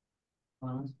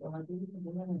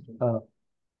ඔව්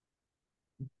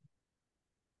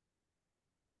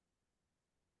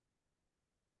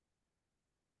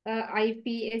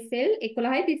IPSL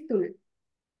 1133.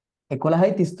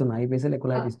 11:33 IPSL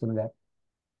 11:33 ගා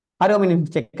හරි ඔය මිනිහ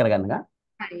චෙක් කරගන්න ගා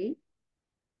හරි.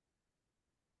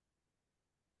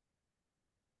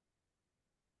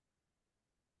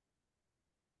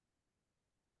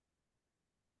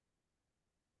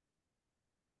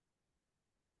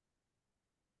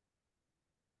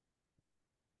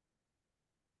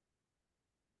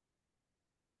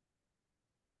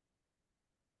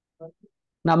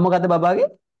 නම් මොකද්ද බබාගේ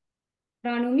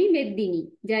රණුමි මෙද්දිනි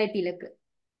ජයතිලක.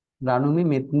 රණුමි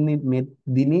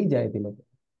මෙත්දිනී ජයතිලක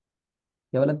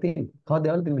යවලා තියෙන්නේ කවද්ද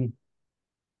යවලා තියෙන්නේ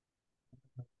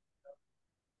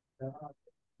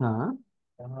හා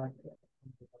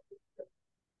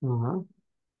හා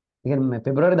ඒ කියන්නේ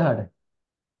පෙබරවාරි 18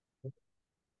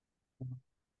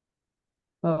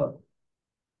 ඔව්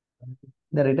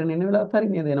දැන් රිටර්න් එන වෙලාවත් හරි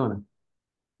නේද එනවනම්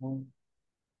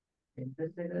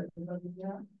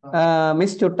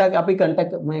මිස් චුට්ටක් අපි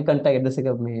කන්ටැක්ට් මේ කන්ටැක්ට් ඇඩ්‍රස් එක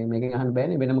මේ මේකෙන් අහන්න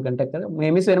බෑනේ වෙනම කන්ටැක්ට් කරලා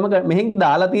මේ මිස් වෙනම මෙහෙන්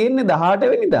දාලා තියෙන්නේ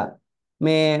 18 වෙනිදා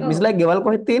මේ ඔව්. මිස්ලා ගෙවල්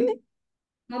කොහෙද තියෙන්නේ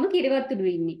මම කිරිවත්තුඩු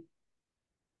ඉන්නේ.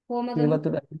 කොහමද?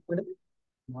 කිරිවත්තුඩ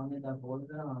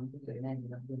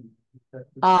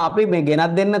අපි මේ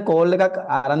ගෙනත් දෙන්න කෝල් එකක්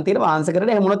අරන් තියෙනවා ආන්සර්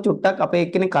කරලා එහෙම වුණොත් චුට්ටක් අපේ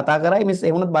එක්කෙනෙක් කතා කරයි මිස්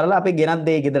එහෙම වුණොත් බලලා අපි ගෙනත්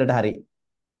දෙයි ගෙදරට හරි.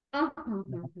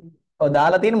 ඔව්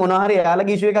දාලා තියෙන මොනවා හරි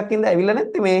එයාලගේ ඉෂුව එකක් ඉඳලා ඇවිල්ලා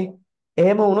නැත්නම් මේ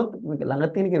එහෙම වුණොත්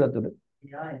ළඟ තියෙන කියලා තුඩ.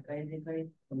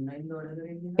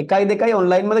 1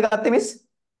 ඔන්ලයින් මද ගත්තේ මිස්?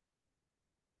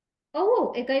 ඔව්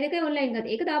 1 ඔන්ලයින්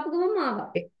ගත්තා. ඒක දාපු ගමන්ම ආවා.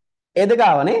 ඒ දෙක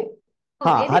ආවනේ. ඔව්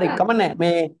ඒ හරි දෙක කමන්නේ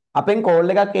මේ අපෙන් කෝල්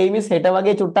එකක් එයි මිස් හෙට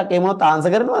වගේ චුට්ටක් එහෙම වුණොත්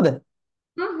ආන්සර් කරනවද?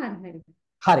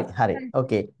 හරි.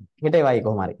 ඕකේ. හෙට එවයි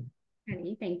කොහොම හරි. හරි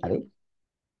thank you. හරි.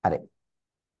 හරි.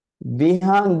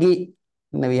 විහාංගි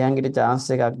විහාංගිට chance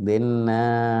එකක් දෙන්න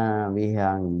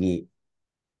විහාංගි.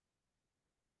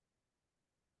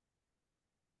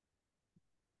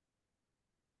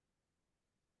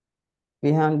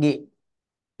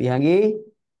 විහාංගි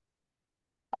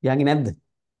නැද්ද?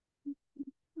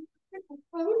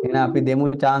 එහෙනම් අපි දෙමු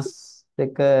chance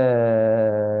එක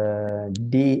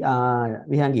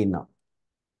විහාංගි ඉන්නවා.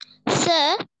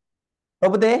 සර්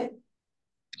ඔබතේ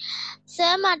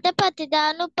සර් මට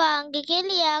ප්‍රතිදාන උපාංගිකේ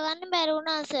ලියා ගන්න බැරි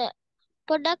වුණා සර්.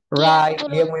 පොඩ්ඩක් කියන්න right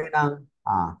පුළුවන්. යමු එහෙනම්.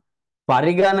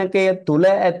 පරිගණකය තුල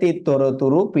ඇති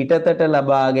තොරතුරු පිටතට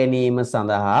ලබා ගැනීම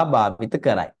සඳහා භාවිත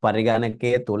කරයි.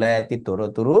 පරිගණකය තුල ඇති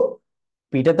තොරතුරු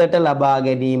පිටතට ලබා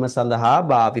ගැනීම සඳහා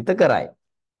භාවිත කරයි.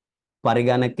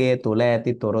 පරිගණකය තුල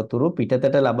ඇති තොරතුරු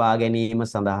පිටතට ලබා ගැනීම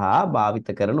සඳහා භාවිත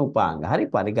කරන උපාංග. හරි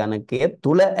පරිගණකය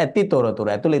තුල ඇති තොරතුරු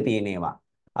ඇතුලේ තියෙන ඒවා.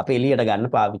 අපි එළියට ගන්න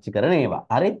පාවිච්චි කරන ඒවා.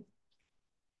 හරි?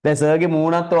 දැන් සර්ගේ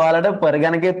මූණත් ඔයාලට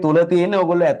පරිගණකයේ තුල තියෙන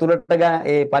ඕගොල්ලෝ ඇතුළට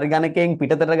ඒ පරිගණකයෙන්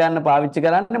පිටතට ගන්න පාවිච්චි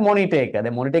කරන්නේ මොනිටර් එක.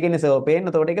 දැන් මොනිටර් එකේ ඉන්නේ සර් පේන්න.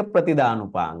 එතකොට ඒක ප්‍රතිදාන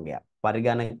උපාංගයක්.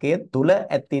 පරිගණකයේ තුල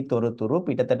ඇති තොරතුරු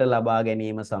පිටතට ලබා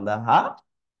ගැනීම සඳහා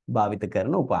භාවිත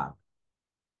කරන උපාංග.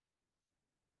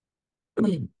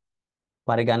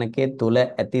 පරිගණකයේ තුල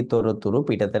ඇති තොරතුරු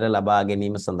පිටතට ලබා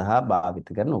ගැනීම සඳහා භාවිත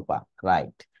කරන උපාංග.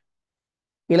 right.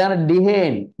 ඊළඟ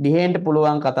ඩිහෙන්ට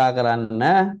පුළුවන් කතා කරන්න.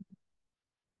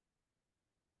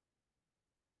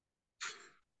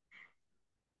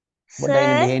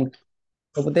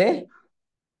 ඔබතේ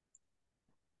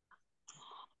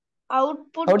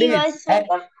output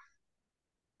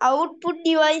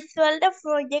device වලට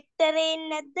ප්‍රොජෙක්ටර් එන්නේ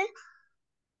නැද්ද?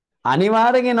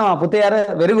 අනිවාර්යෙන් එනවා පුතේ අර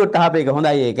very good අහපේක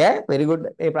හොඳයි ඒක very good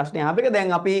ඒ ප්‍රශ්නේ අහපේක දැන්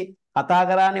අපි කතා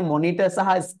කරන්නේ මොනිටර් සහ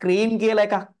ස්ක්‍රීන් කියලා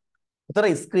එකක්. උතර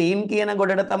ස්ක්‍රීන් කියන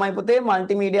ගොඩට තමයි පුතේ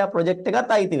මල්ටිමීඩියා ප්‍රොජෙක්ට් එකත්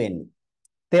අයිති වෙන්නේ.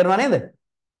 තේරුණා නේද?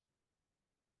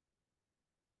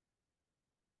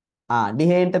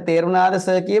 ඩිහෙන්ට තේරුණාද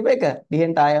සර් කියප එක?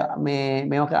 ඩිහෙන්ට ආය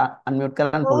මේක අන්මියුට්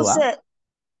කරන්න පුළුවන්.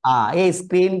 ඒ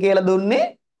ස්ක්‍රීන් කියලා දුන්නේ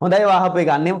හොඳයි වාහප එක.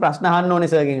 අන්නේම ප්‍රශ්න අහන්න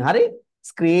ඕනේ සර්ගෙන්. හරි?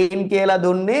 ස්ක්‍රීන් කියලා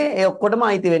දුන්නේ ඒ ඔක්කොටම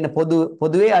අයිති වෙන්න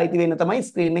පොදුවේ අයිති වෙන්න තමයි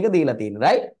ස්ක්‍රීන් එක දීලා තියෙන්නේ.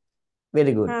 right?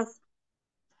 very good.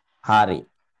 හරි.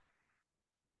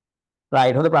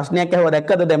 right. හොඳ ප්‍රශ්නයක් ඇහුවා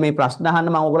දැක්කද? දැන් මේ ප්‍රශ්න අහන්න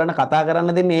මම ඔයගොල්ලන්ට කතා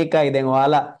කරන්න දෙන්නේ ඒකයි. දැන්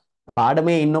ඔයාලා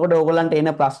පාඩමේ ඉන්නකොට ඔයගොල්ලන්ට එන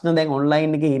ප්‍රශ්න දැන්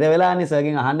ඔන්ලයින් එකේ හිර වෙලානේ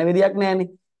සර්ගෙන් අහන්න විදියක් නැහැනේ.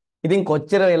 ඉතින්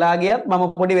කොච්චර වෙලා ගියත් මම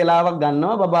පොඩි වෙලාවක්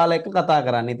ගන්නවා බබාලා එක්ක කතා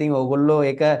කරන්න. ඉතින් ඕගොල්ලෝ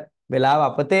ඒක වෙලාව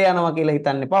අපතේ යනවා කියලා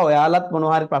හිතන්න එපා. ඔයාලත්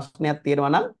මොනවා හරි ප්‍රශ්නයක්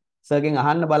තියෙනවා නම් සර්ගෙන්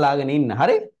අහන්න බලාගෙන ඉන්න.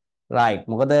 හරි? right.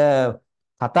 මොකද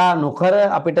කතා නොකර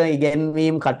අපිට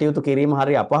ඉගෙනීම් කටයුතු කිරීම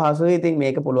හරි අපහසුයි. ඉතින්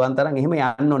මේක පුළුවන් තරම් එහෙම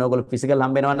යන්න ඕනේ. ඔයගොල්ලෝ ෆිසිකල්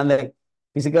හම්බ වෙනවා නම් දැන්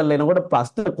ෆිසිකල් එනකොට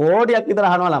ප්‍රශ්න කෝටියක් විතර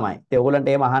අහනවා ළමයි. ඉතින් ඔයගොල්ලන්ට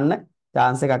එහෙම අහන්න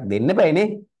chance එකක් දෙන්න බෑනේ.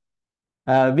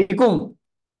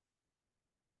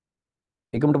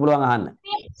 විකුම්ට පුළුවන් අහන්න.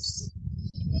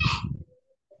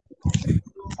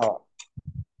 ඔව්.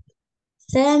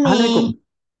 සර් මේ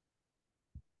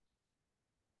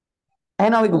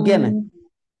එහෙනම් විකුම් කියන්නේ.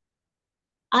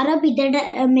 අර පිටට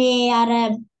මේ අර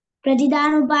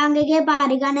ප්‍රතිදාන උපාංගකයේ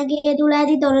පරිගණකයේ තුල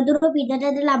ඇති තොරතුරු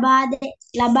පිටතට ලබාගෙන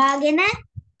ලබා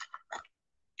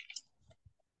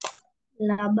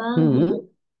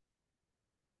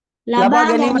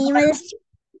ගැනීම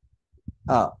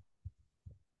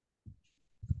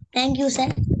thank you sir.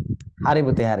 හරි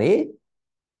පුතේ හරි.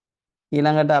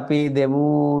 ඊළඟට අපි දෙමු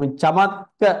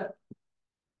චමත්ක.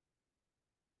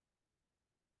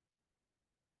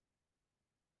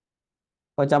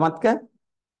 චමත්ක.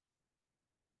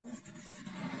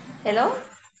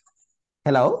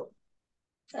 hello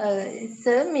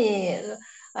සර් මේ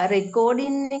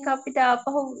රෙකෝඩින් එක අපිට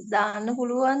ආපහු දාන්න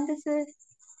පුළුවන්ද සර්?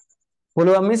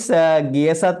 පුළුවන් මිස්. ගිය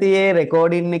සතියේ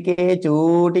රෙකෝඩින් එකේ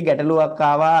චූටි ගැටලුවක්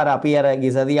ආවා. අපි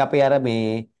ගිය සතියේ අපේ මේ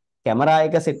කැමරා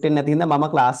එක සෙට් වෙන්නේ නැති හින්දා මම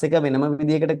ක්ලාස් එක වෙනම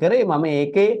විදියකට කරේ. මම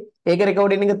ඒක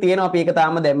රෙකෝඩින් එක තියෙනවා. අපි ඒක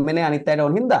තාම දැම්මේ නැහැ අනිත් අයට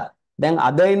ඕන හින්දා. දැන්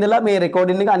අද ඉඳලා මේ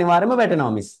රෙකෝඩින් එක අනිවාර්යයෙන්ම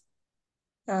වැටෙනවා මිස්.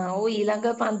 ඔව් ඊළඟ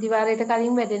පන්ති වාරයට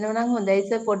කලින් වැටෙනවා නම් හොඳයි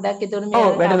සර්. පොඩ්ඩක් ඒතකොට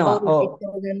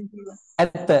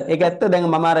ඇත්ත. ඒක ඇත්ත. දැන්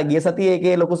මම ගිය සතියේ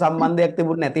ඒකේ ලොකු සම්බන්ධයක්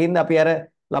තිබුණ නැති හින්දා අපි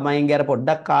ළමයින්ගේ අර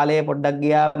පොඩ්ඩක් කාලය පොඩ්ඩක්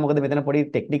ගියා. මොකද මෙතන පොඩි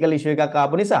ටෙක්නිකල් ඉෂුව එකක්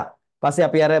ආපු නිසා. පස්සේ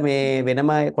අපි අර මේ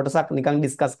වෙනම කොටසක් නිකන්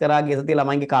ඩිස්කස් කරා ගිය සතියේ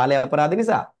ළමයින්ගේ කාලය අපරාධ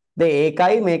නිසා. දැන්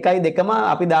ඒකයි මේකයි දෙකම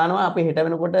අපි දානවා අපි හෙට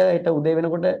වෙනකොට හෙට උදේ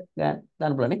වෙනකොට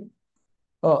දාන්න පුළුවන් නේ.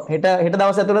 ඔව් හෙට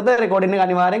දවස් ඇතුළත රෙකෝඩින් එක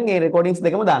අනිවාර්යෙන් ඒ රෙකෝඩින්ග්ස්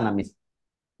දෙකම දාන්නම් මිස්.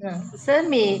 සර්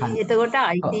මේ හරි. එතකොට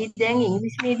ඔව්. IT දැන්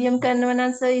ඉංග්‍රීසි මීඩියම් කරනවා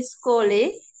නම් සර් ඉස්කෝලේ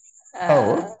ඔව්.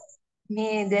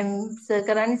 මේ දැන් සර්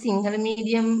කරන්නේ සිංහල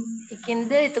මීඩියම්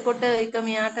එකෙන්ද එතකොට ඒක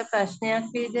මෙයාට ප්‍රශ්නයක්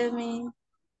වේද මේ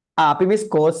අපි මිස්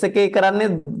කෝස් එකේ කරන්නේ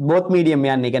බෝත් මීඩියම්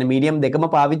යන්නේ. ඒ කියන්නේ මීඩියම් දෙකම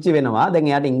පාවිච්චි වෙනවා. දැන්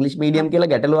එයාට ඉංග්‍රීසි මීඩියම්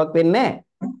කියලා ගැටලුවක් වෙන්නේ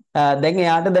නැහැ. දැන්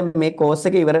එයාට දැන් මේ කෝස්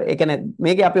එක ඉවර ඒ කියන්නේ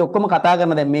මේකේ අපි ඔක්කොම කතා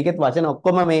කරන දැන් මේකෙත් වචන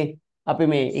ඔක්කොම මේ අපි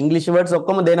මේ ඉංග්‍රීසි වර්ඩ්ස්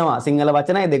ඔක්කොම දෙනවා. සිංහල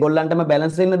වචනයි දෙගොල්ලන්ටම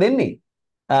බැලන්ස් වෙන්න දෙන්නේ.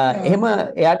 එහෙම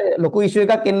එයාට ලොකු ඉෂුව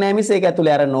එකක් එන්නේ නැහැ මිස් ඒක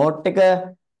ඇතුලේ අර නෝට් එක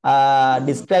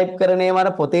ඩිස්ක්‍රයිබ් කරන ඒවා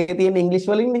අර පොතේ තියෙන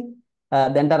ඉංග්‍රීසි වලින්නේ.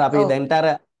 දැන්ට අර අපි දැන්ට අර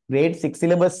grade 6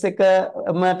 syllabus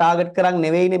එකම ටාගට් කරන්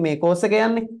නෙවෙයිනේ මේ කෝස් එක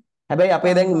යන්නේ. හැබැයි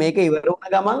අපේ දැන් මේක ඉවර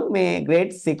වුණ ගමන් මේ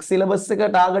grade 6 syllabus එක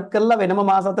ටාගට් කරලා වෙනම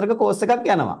මාස 4ක කෝස් එකක්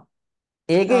යනවා.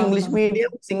 ඒකේ ඉංග්‍රීසි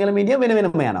මීඩියම් සිංහල මීඩියම් වෙන වෙනම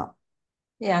යනවා.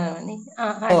 යනවනේ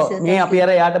හරි සර් මේ අපි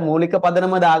අර යාට මූලික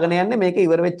පදනම දාගෙන යන්නේ මේක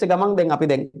ඉවර වෙච්ච ගමන් දැන් අපි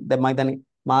දැන් මම හිතන්නේ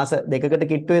මාස දෙකකට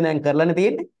කිට්ටුවේ දැන් කරලානේ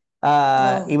තියෙන්නේ.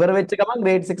 ඉවර වෙච්ච ගමන්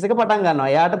grade 6 එක පටන් ගන්නවා.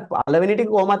 එයාට පළවෙනි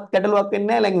ටික කොහොමත් ගැටලුවක් වෙන්නේ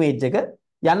නැහැ ලැන්ග්වේජ් එක.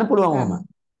 යන්න පුළුවන් ඔහම.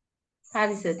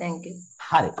 හරි සර් thank you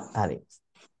හරි.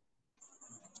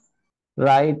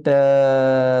 right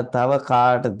තව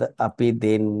කාටද අපි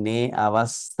දෙන්නේ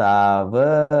අවස්ථාව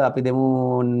අපි දෙමු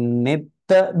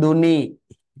නෙත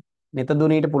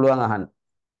දුනීට පුළුවන් අහන්න.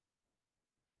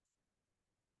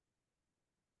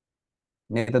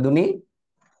 නෙත දුනී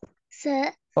සර්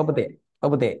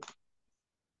ඔබතේ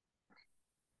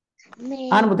මේ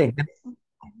අහන්න පුතේ.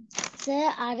 සර්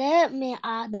අර මේ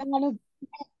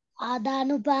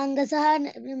ආදානුපාංග සහ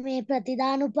මේ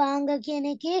ප්‍රතිදානුපාංග කියන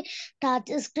එකේ ටච්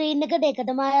ස්ක්‍රීන් එකට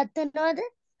එකටම අයත් වෙනවද?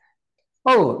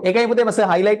 ඔව් ඒකයි පුතේ මම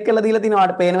හයිලයිට් කරලා දීලා තිනවා.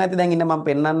 ඔයාලට පේනවා ඇති දැන් ඉන්න මම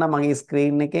පෙන්නන්නම් මගේ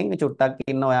ස්ක්‍රීන් එකෙන් චුට්ටක්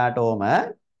ඉන්න ඔයාට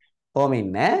ඕම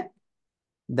ඉන්නේ.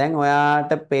 දැන්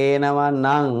ඔයාට පේනවා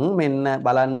නම් මෙන්න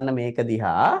බලන්න මේක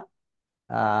දිහා.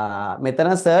 මෙතන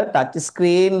සර් ටච්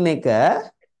ස්ක්‍රීන් එක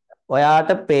ඔයාට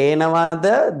පේනවද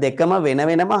දෙකම වෙන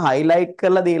වෙනම හයිලයිට්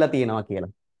කරලා දීලා තියෙනවා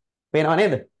කියලා. පේනව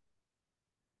නේද?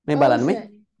 මේ බලන්න මේ.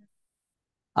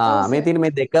 මේ තියෙන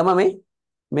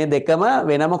මේ දෙකම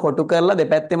වෙනම කොටු කරලා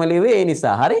දෙපැත්තෙම ලියුවේ ඒ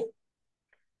නිසා. හරි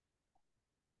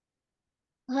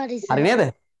හරි නේද?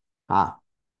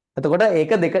 එතකොට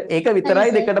ඒක විතරයි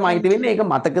දෙකටම අයිති වෙන්නේ. ඒක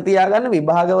මතක තියාගන්න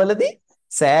විභාගවලදී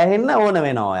සෑහෙන්න ඕන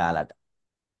වෙනවා ඔයාලට.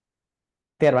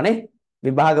 තේරුණානේ?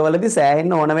 විභාගවලදී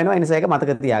සෑහෙන්න ඕන වෙනවා. ඒ නිසා ඒක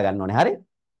මතක තියාගන්න ඕනේ. හරි?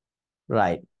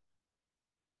 right.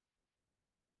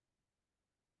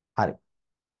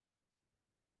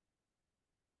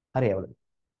 හරි අවුල.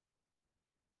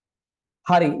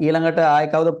 හරි ඊළඟට ආයෙ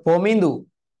කවුද? පොමින්දු.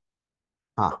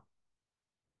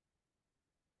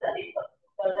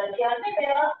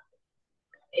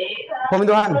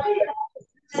 පොමින්දු අහන්න.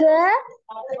 සර්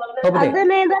ඔබේ අද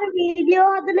නේද වීඩියෝ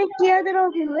හදන කියලා දෙනවා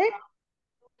කිව්වේ?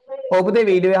 ඔබේ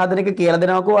වීඩියෝ හදන එක කියලා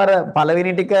දෙනවකෝ අර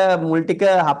පළවෙනි ටික මුල් ටික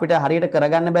අපිට හරියට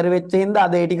කරගන්න බැරි වෙච්ච හින්දා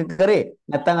අද ඒ ටික කරේ.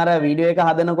 නැත්තම් අර වීඩියෝ එක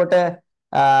හදනකොට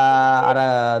අර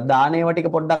දානේව ටික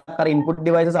පොඩ්ඩක් අර ඉන්පුට්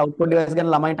ඩිවයිසස් අවුට්පුට් ඩිවයිස් ගැන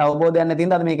ළමයින්ට අවබෝධයක් නැති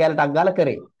හින්දා අද මේ කැලේ ටක් ගාලා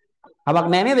කරේ. හමක්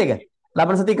නැහැ නේද ඒක?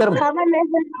 ලබන සතිය කරමු.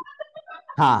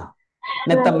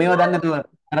 නැත්තම් මේව දන්නේ නැතුව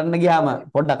කරන්න ගියාම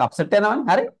පොඩ්ඩක් අප්සෙට් වෙනවනේ.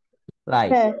 හරි?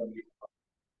 රයිට්.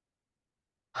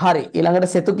 හරි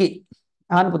ඊළඟට සෙතුකි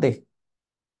අහන්න පුතේ.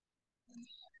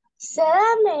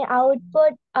 සර් මේ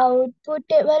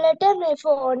අවුට්පුට් වලට මේ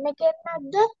ෆෝන් එකෙන්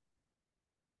නැද්ද?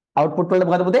 අවුට්පුට් වලට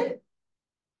මොකද පුතේ?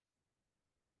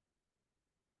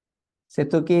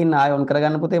 සෙතුකි ආයෙ ඔන්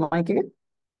කරගන්න පුතේ මයික් එක.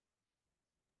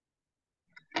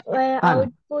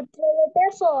 අවුට්පුට් වලට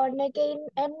ෆෝන් එකෙන්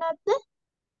එන්නේ නැද්ද?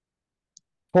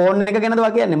 ෆෝන් එක ගැනද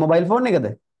වා කියන්නේ මොබයිල් ෆෝන් එකද?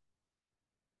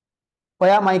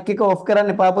 ඔයා මයික් එක ඔෆ්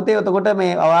කරන්න එපා පුතේ. එතකොට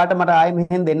මේ ඔයාට මට ආයෙ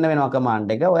මෙහෙන් දෙන්න වෙනවා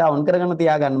කමාන්ඩ් එක. ඔයා ඔන් කරගෙන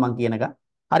තියාගන්න මං කියන එක.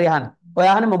 හරි අහන්න.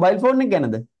 ඔයා අහන්නේ මොබයිල් ෆෝන් එක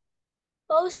ගැනද?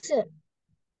 ඔව් සර්.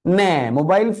 නෑ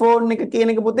මොබයිල් ෆෝන් එක කියන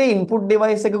එක පුතේ ඉන්පුට්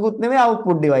ඩිවයිස් එකකුත් නෙවෙයි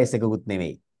අවුට්පුට් ඩිවයිස් එකකුත්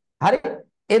නෙවෙයි. හරි?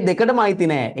 ඒ දෙකටම අයිති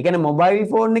නෑ. ඒ කියන්නේ මොබයිල්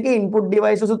ෆෝන් එකේ ඉන්පුට්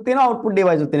ඩිවයිස් උත් තියෙනවා අවුට්පුට්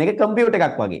ඩිවයිස් උත් තියෙනවා. ඒක කම්පියුටර්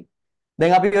එකක් වගේ.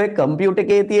 දැන් අපි ඔය කම්පියුටර්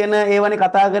එකේ තියෙන ඒවනේ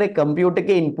කතා කරේ. කම්පියුටර්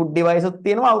එකේ ඉන්පුට් ඩිවයිස් උත්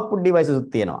තියෙනවා අවුට්පුට් ඩිවයිස් උත්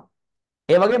තියෙනවා.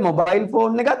 ඒ වගේ මොබයිල්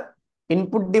ෆෝන් එකත්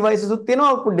ඉන්පුට් ඩිවයිස් උත් තියෙනවා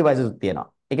අවුට්පුට් ඩිවයිස් උත් තියෙනවා.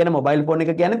 ඒ කියන්නේ මොබයිල් ෆෝන්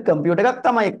එක කියන්නේ කම්පියුටර් එකක්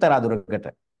තමයි එක්තරා දුරකට.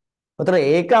 උතර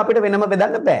ඒක අපිට වෙනම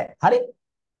බෙදන්න බෑ. හරි?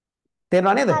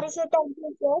 තේරුණා නේද? හරි සර් thank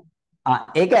you sir.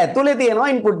 ඒක ඇතුලේ තියෙනවා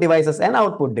input devices and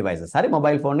output devices. හරි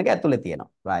මොබයිල් ෆෝන් එක ඇතුලේ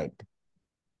තියෙනවා. right.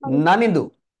 නනින්දු.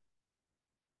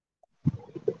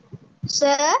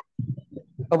 සර්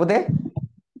ඔව් පුතේ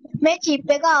මේ චිප්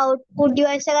එක අවුට්පුට්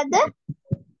ඩිවයිස් එකක්ද?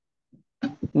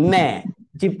 නෑ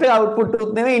චිප් එක අවුට්පුට්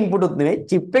උත් නෙවෙයි ඉන්පුට් උත් නෙවෙයි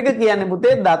චිප් එක කියන්නේ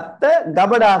පුතේ දත්ත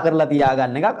ගබඩා කරලා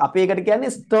තියාගන්න එකක් අපි ඒකට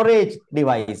කියන්නේ ස්ටෝරේජ්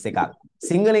ඩිවයිස් එකක්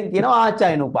සිංහලෙන් කියනවා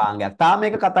ආචායන උපාංගයක් තාම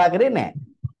මේක කතා කරේ නෑ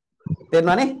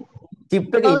තේරුණානේ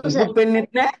චිප් එක ඔව් සර්. ඉන්පුට් වෙන්නෙත්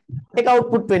නෑ ඒක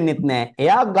අවුට්පුට් වෙන්නෙත් නෑ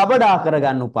එයා ගබඩා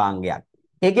කරගන්න උපාංගයක්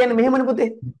ඒ කියන්නේ මෙහෙමනේ පුතේ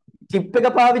චිප් එක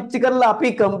පාවිච්චි කරලා අපි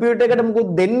කම්පියුටර් එකට මුකුත්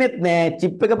දෙන්නෙත් නෑ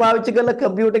චිප් එක පාවිච්චි කරලා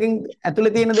කම්පියුටර් එකෙන්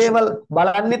ඇතුලේ තියෙන දේවල්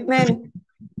බලන්නෙත් නෑනේ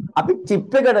අපි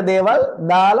චිප් එකට දේවල්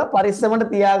දාලා පරිස්සමට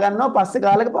තියාගන්නවා පස්සේ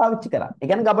කාලෙක පාවිච්චි කරා. ඒ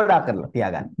කියන්නේ ගබඩා කරලා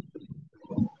තියාගන්න.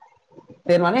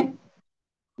 තේරුණානේ?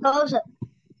 ඔව් සර්.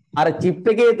 අර චිප්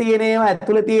එකේ තියෙන ඒවා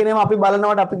ඇතුලේ තියෙන ඒවා අපි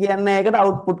බලනකොට අපි කියන්නේ ඒකට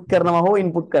අවුට්පුට් කරනවා හෝ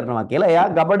ඉන්පුට් කරනවා කියලා. එයා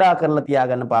ගබඩා කරලා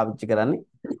තියාගන්න පාවිච්චි කරන්නේ.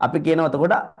 අපි කියනවා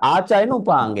එතකොට ආචායන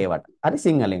උපාංගයවට. හරි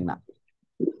සිංහලෙන් නම්.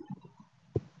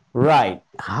 right.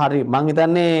 හරි මං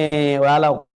හිතන්නේ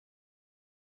ඔයාලා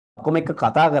ඔක්කොම එක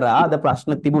කතා කරා අද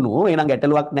ප්‍රශ්න තිබුණු එහෙනම්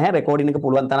ගැටලුවක් නැහැ රෙකෝඩින් එක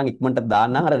පුළුවන් තරම් ඉක්මනට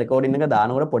දාන්න අර රෙකෝඩින් එක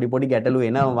දානකොට පොඩි ගැටලු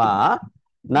එනවා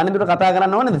නන්දිදුට කතා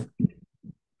කරන්න ඕනේද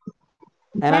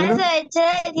නෑ සර්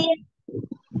එච්චරයි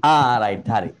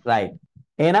රයිට් හරි රයිට්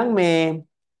එහෙනම් මේ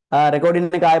රෙකෝඩින්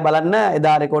එක ආයෙ බලන්න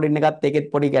එදා රෙකෝඩින් එකත් ඒකෙත්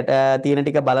පොඩි තියෙන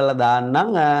ටික බලලා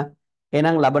දාන්නම්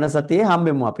එහෙනම් ලබන සතියේ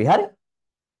හම්බෙමු අපි හරි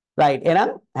රයිට්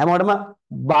එහෙනම් හැමෝටම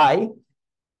බයි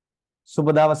සුබ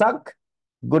දවසක්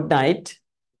good night